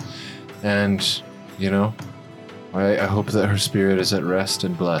months. And you know, I hope that her spirit is at rest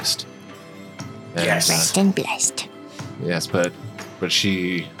and blessed. And, Yes. Rest and blessed. Yes, but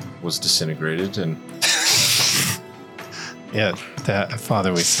she was disintegrated, and yeah, that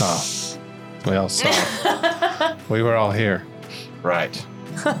father we saw. We all saw. We were all here. right.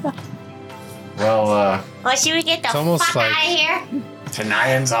 Well, Well, should we get the It's almost fuck like- out of here? To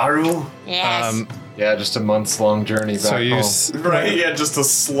Nyanzaru? Yes. yeah, just a months-long journey back So you, home. right, yeah, just a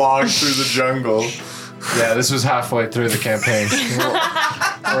slog through the jungle. Yeah, this was halfway through the campaign.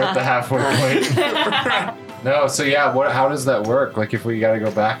 We're at the halfway point. No, so yeah, how does that work? Like, if we gotta go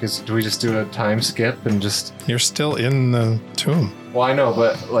back, do we just do a time skip and just? you're still in the tomb. Well, I know,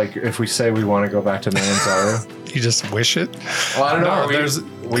 but like, if we say we want to go back to Nyanzaru, You just wish it. well, I don't know.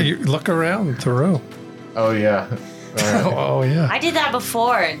 No, are we- you look around the room. Oh yeah. All right. Oh yeah, I did that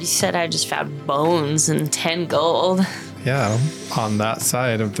before. And you said I just found bones and 10 gold. yeah. On that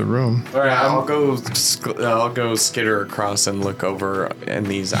side of the room. All right. I'll go skitter across and look over in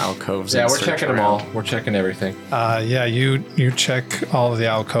these alcoves. Yeah, and we're search checking them around. all. We're checking everything. Yeah, you check all of the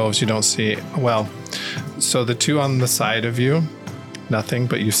alcoves. You don't see, well, so the two on the side of you, nothing,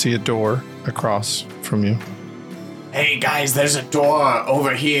 but you see a door across from you. Hey guys, there's a door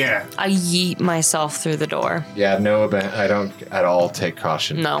over here. I yeet myself through the door. Yeah, no, I don't at all take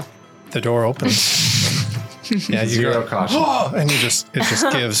caution. No. The door opens. Yeah, you Zero go, caution. "Oh," and it just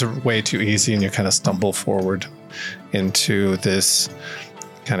gives way too easy, and you kind of stumble forward into this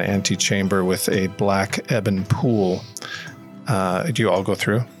kind of antechamber with a black ebon pool. Do you all go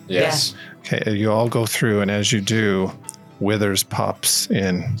through? Yes. Okay, you all go through, and as you do, Withers pops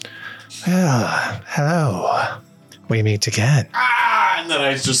in. Well, hello. We meet again. And then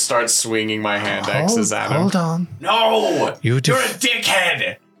I just start swinging my hand axes at him. Hold on. No! You You're a def-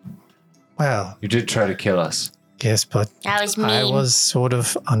 dickhead! Well, You did try to kill us. yes, but That was mean. I was sort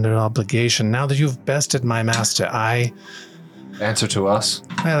of under obligation. Now that you've bested my master, Answer to us.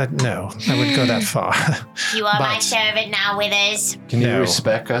 well, no, I wouldn't go that far. You are my but- servant now, Withers. Can you No.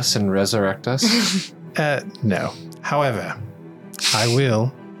 respect us and resurrect us? No. However, I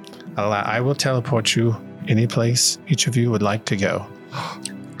will teleport you any place each of you would like to go.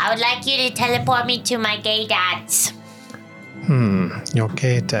 I would like you to teleport me to my gay dads. Your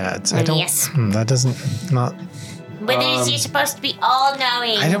gay dads. I don't. Yes. That doesn't not. Withers, you're supposed to be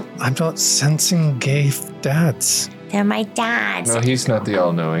all-knowing. I'm not sensing gay dads. They're my dads. No, he's not the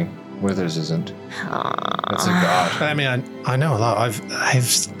all-knowing. Withers isn't. That's a god. I mean, I know a lot. I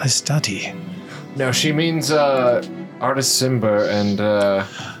study. No, she means Artis Simber and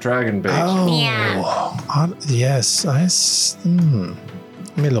dragon bait. Oh, Yeah. Yes.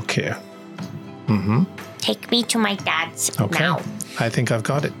 Let me look here. Mm-hmm. Take me to my dad's Okay. now. I think I've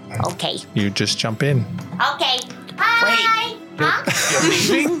got it. Okay. You just jump in. Okay. Hi. Huh?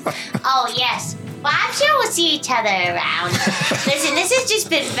 You're leaving? Oh, yes. Well, I'm sure we'll see each other around. Listen, this has just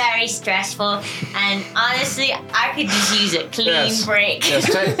been very stressful, and honestly, I could just use a clean break. Yes,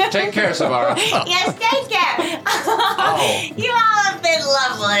 take care, Savara. Yes, take care. You all have been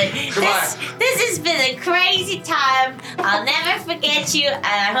lovely. This has been a crazy time. I'll never forget you, and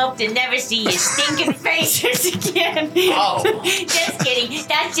I hope to never see your stinking faces again. Just kidding.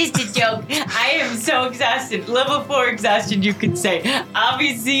 That's just a joke. I am so exhausted. Level 4 exhaustion, you could say. I'll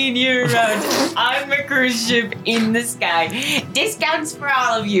be seeing you around on my cruise ship in the sky. Discounts for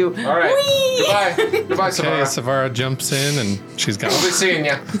all of you. All right. Whee! Goodbye. Goodbye, Okay, Savara. Savara jumps in and she's gone. We'll be seeing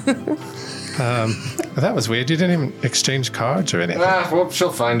you. That was weird. You didn't even exchange cards or anything. Well,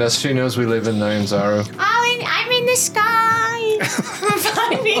 she'll find us. She knows we live in Nyanzaru. I'm in the sky.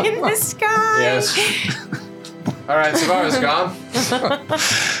 Find me in the sky. Yes. All right, Savara's gone.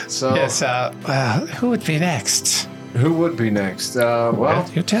 So, Yes, who would be next? who would be next? Well,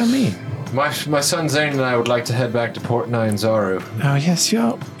 You tell me. my son Zane and I would like to head back to Port Nyanzaru. Oh, yes,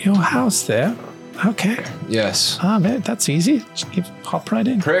 your house there. Okay. Yes. Man, that's easy. You hop right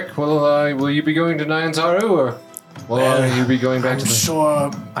in. Crick, will you be going to Nyanzaru, or will you be going back to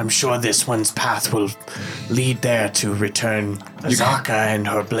the... I'm sure this one's path will lead there to return Azaka and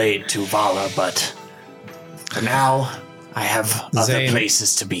her blade to Vala, but for now, I have other Zane.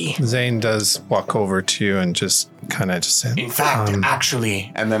 places to be. Zane does walk over to you and just kind of just say, In fact,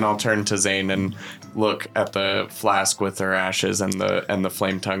 actually, And then I'll turn to Zane and look at the flask with her ashes and the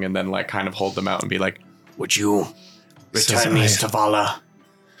flame tongue, and then like kind of hold them out and be like, would you return these to Vala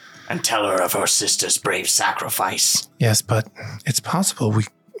and tell her of her sister's brave sacrifice? yes, but it's possible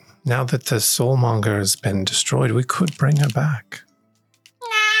now that the soulmonger has been destroyed, we could bring her back.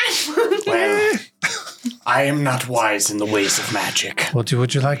 Well, I am not wise in the ways of magic. Well,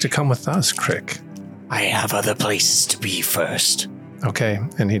 would you like to come with us, Crick? I have other places to be first. Okay,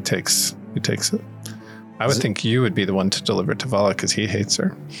 and he takes it. I would think you would be the one to deliver to Vala because he hates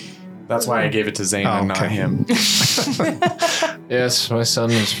her. that's why I gave it to Zane and not okay. him. Yes, my son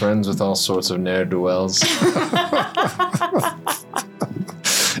is friends with all sorts of ne'er-do-wells.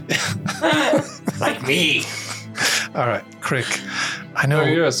 Like me. All right, Crick. I know Oh,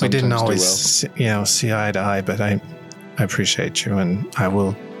 yeah, we didn't sometimes do always, see eye to eye, but I appreciate you, and I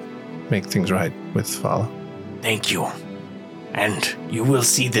will make things right with Vala. Thank you. And you will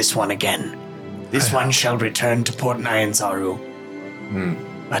see this one again. This one shall return to Port Nyanzaru.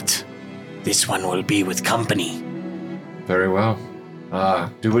 But this one will be with company. Very well.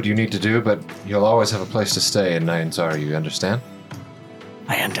 Do what you need to do, but you'll always have a place to stay in Nyanzaru, you understand?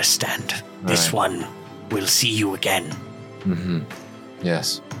 I understand. This right. one will see you again.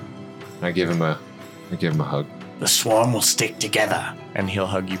 Yes. I give him a hug. The swarm will stick together. And he'll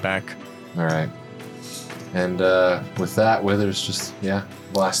hug you back. All right. And with that, Withers just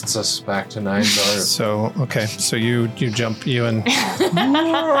blasts us back to Nyanzaru. So so you jump, you and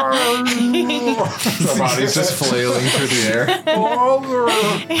Our body's just flailing through the air.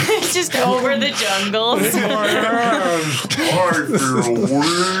 It's just over the jungles.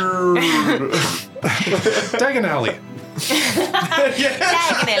 diagonally.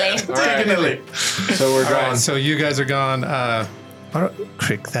 Diagonally. So we're All gone. right, so you guys are gone.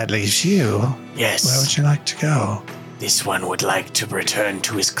 Crick, that leaves you. Where Yes, would you like to go? this one would like to return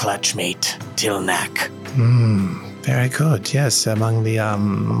to his clutch mate, Tilnak. Very good. Yes, among the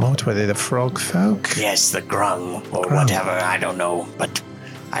what were they? The frog folk. Yes, the grung or Grung. whatever, I don't know. But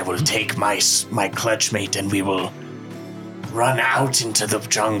I will take my clutch mate and we will run out into the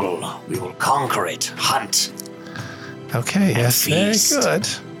jungle. We will conquer it, hunt. Okay. Yes. Very feast. good.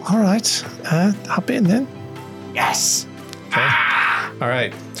 All right. Hop in then. Yes. All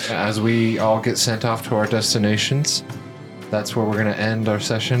right. As we all get sent off to our destinations, that's where we're going to end our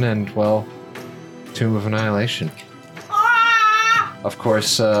session and, well, Tomb of Annihilation. Of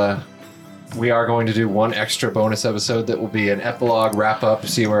course, we are going to do one extra bonus episode that will be an epilogue wrap-up,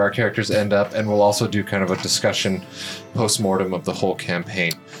 see where our characters end up, and we'll also do kind of a discussion post-mortem of the whole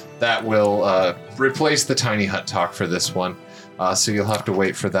campaign. That will replace the Tiny Hut talk for this one, so you'll have to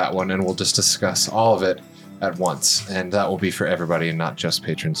wait for that one, and we'll just discuss all of it at once, and that will be for everybody and not just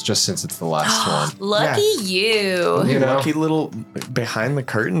patrons, just since it's the last one. Lucky you. You know? Lucky little behind the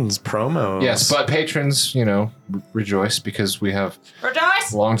curtains promos. Yes, but patrons, rejoice because we have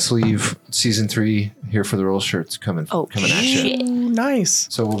Rejoice. long sleeve season 3 here for the roll shirts coming at you. Ooh, nice.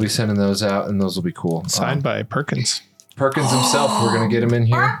 So we'll be sending those out, and those will be cool. Signed by Perkins. Perkins himself. We're gonna get him in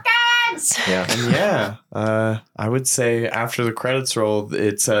here. Yeah. And yeah, I would say after the credits roll,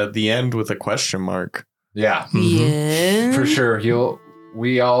 it's the end with a question mark. Yeah. Yeah. For sure.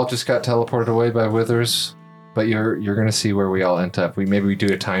 We all just got teleported away by Withers, but you're gonna see where we all end up. We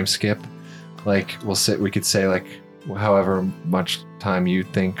do a time skip. Like we could say like however much time you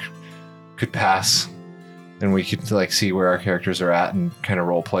think could pass, and we could like see where our characters are at and kind of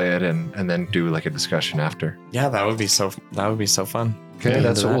role play it and then do like a discussion after. Yeah, that would be so fun. Okay,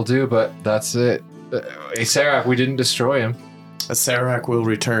 that's what we'll do, but that's it. Serac, we didn't destroy him. A Serac will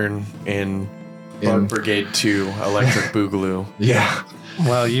return in Bug Brigade 2 Electric Boogaloo. Yeah.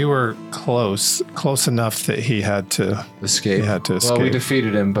 Well, you were close enough that he had to Escape. Well, we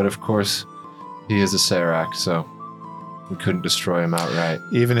defeated him, but of course he is a Serac, so we couldn't destroy him outright.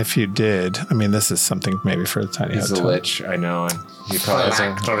 Even if you did, I mean, this is something maybe for the tiny He's hut a to- lich, I know, and he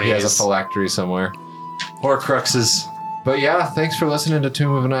probably has a phylactery somewhere. Or cruxes. But yeah, thanks for listening to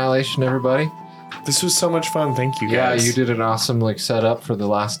Tomb of Annihilation, everybody. This was so much fun. Thank you, guys. Yeah, you did an awesome setup for the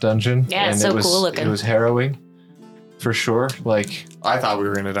last dungeon. Yeah, it's so cool looking. It was harrowing, for sure. Like, I thought we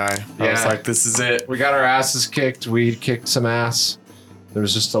were gonna die. I was like, this is it. we got our asses kicked. We kicked some ass. There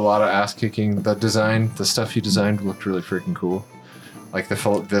was just a lot of ass kicking. The stuff you designed looked really freaking cool. Like the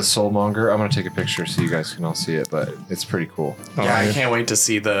soulmonger. I'm gonna take a picture so you guys can all see it, but it's pretty cool. Yeah, I can't wait to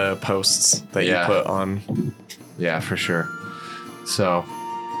see the posts that you put on. Yeah, for sure. So,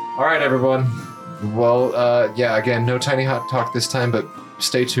 all right, everyone. Well, again, no tiny hot talk this time, but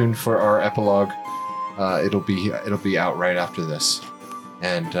stay tuned for our epilogue. It'll be out right after this.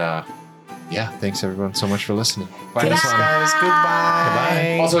 And thanks everyone so much for listening. Find us on guys.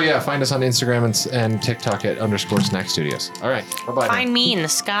 Goodbye. Also, find us on Instagram and TikTok at _Snack Studios. All right, bye bye. Find me in the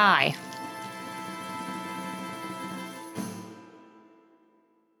sky.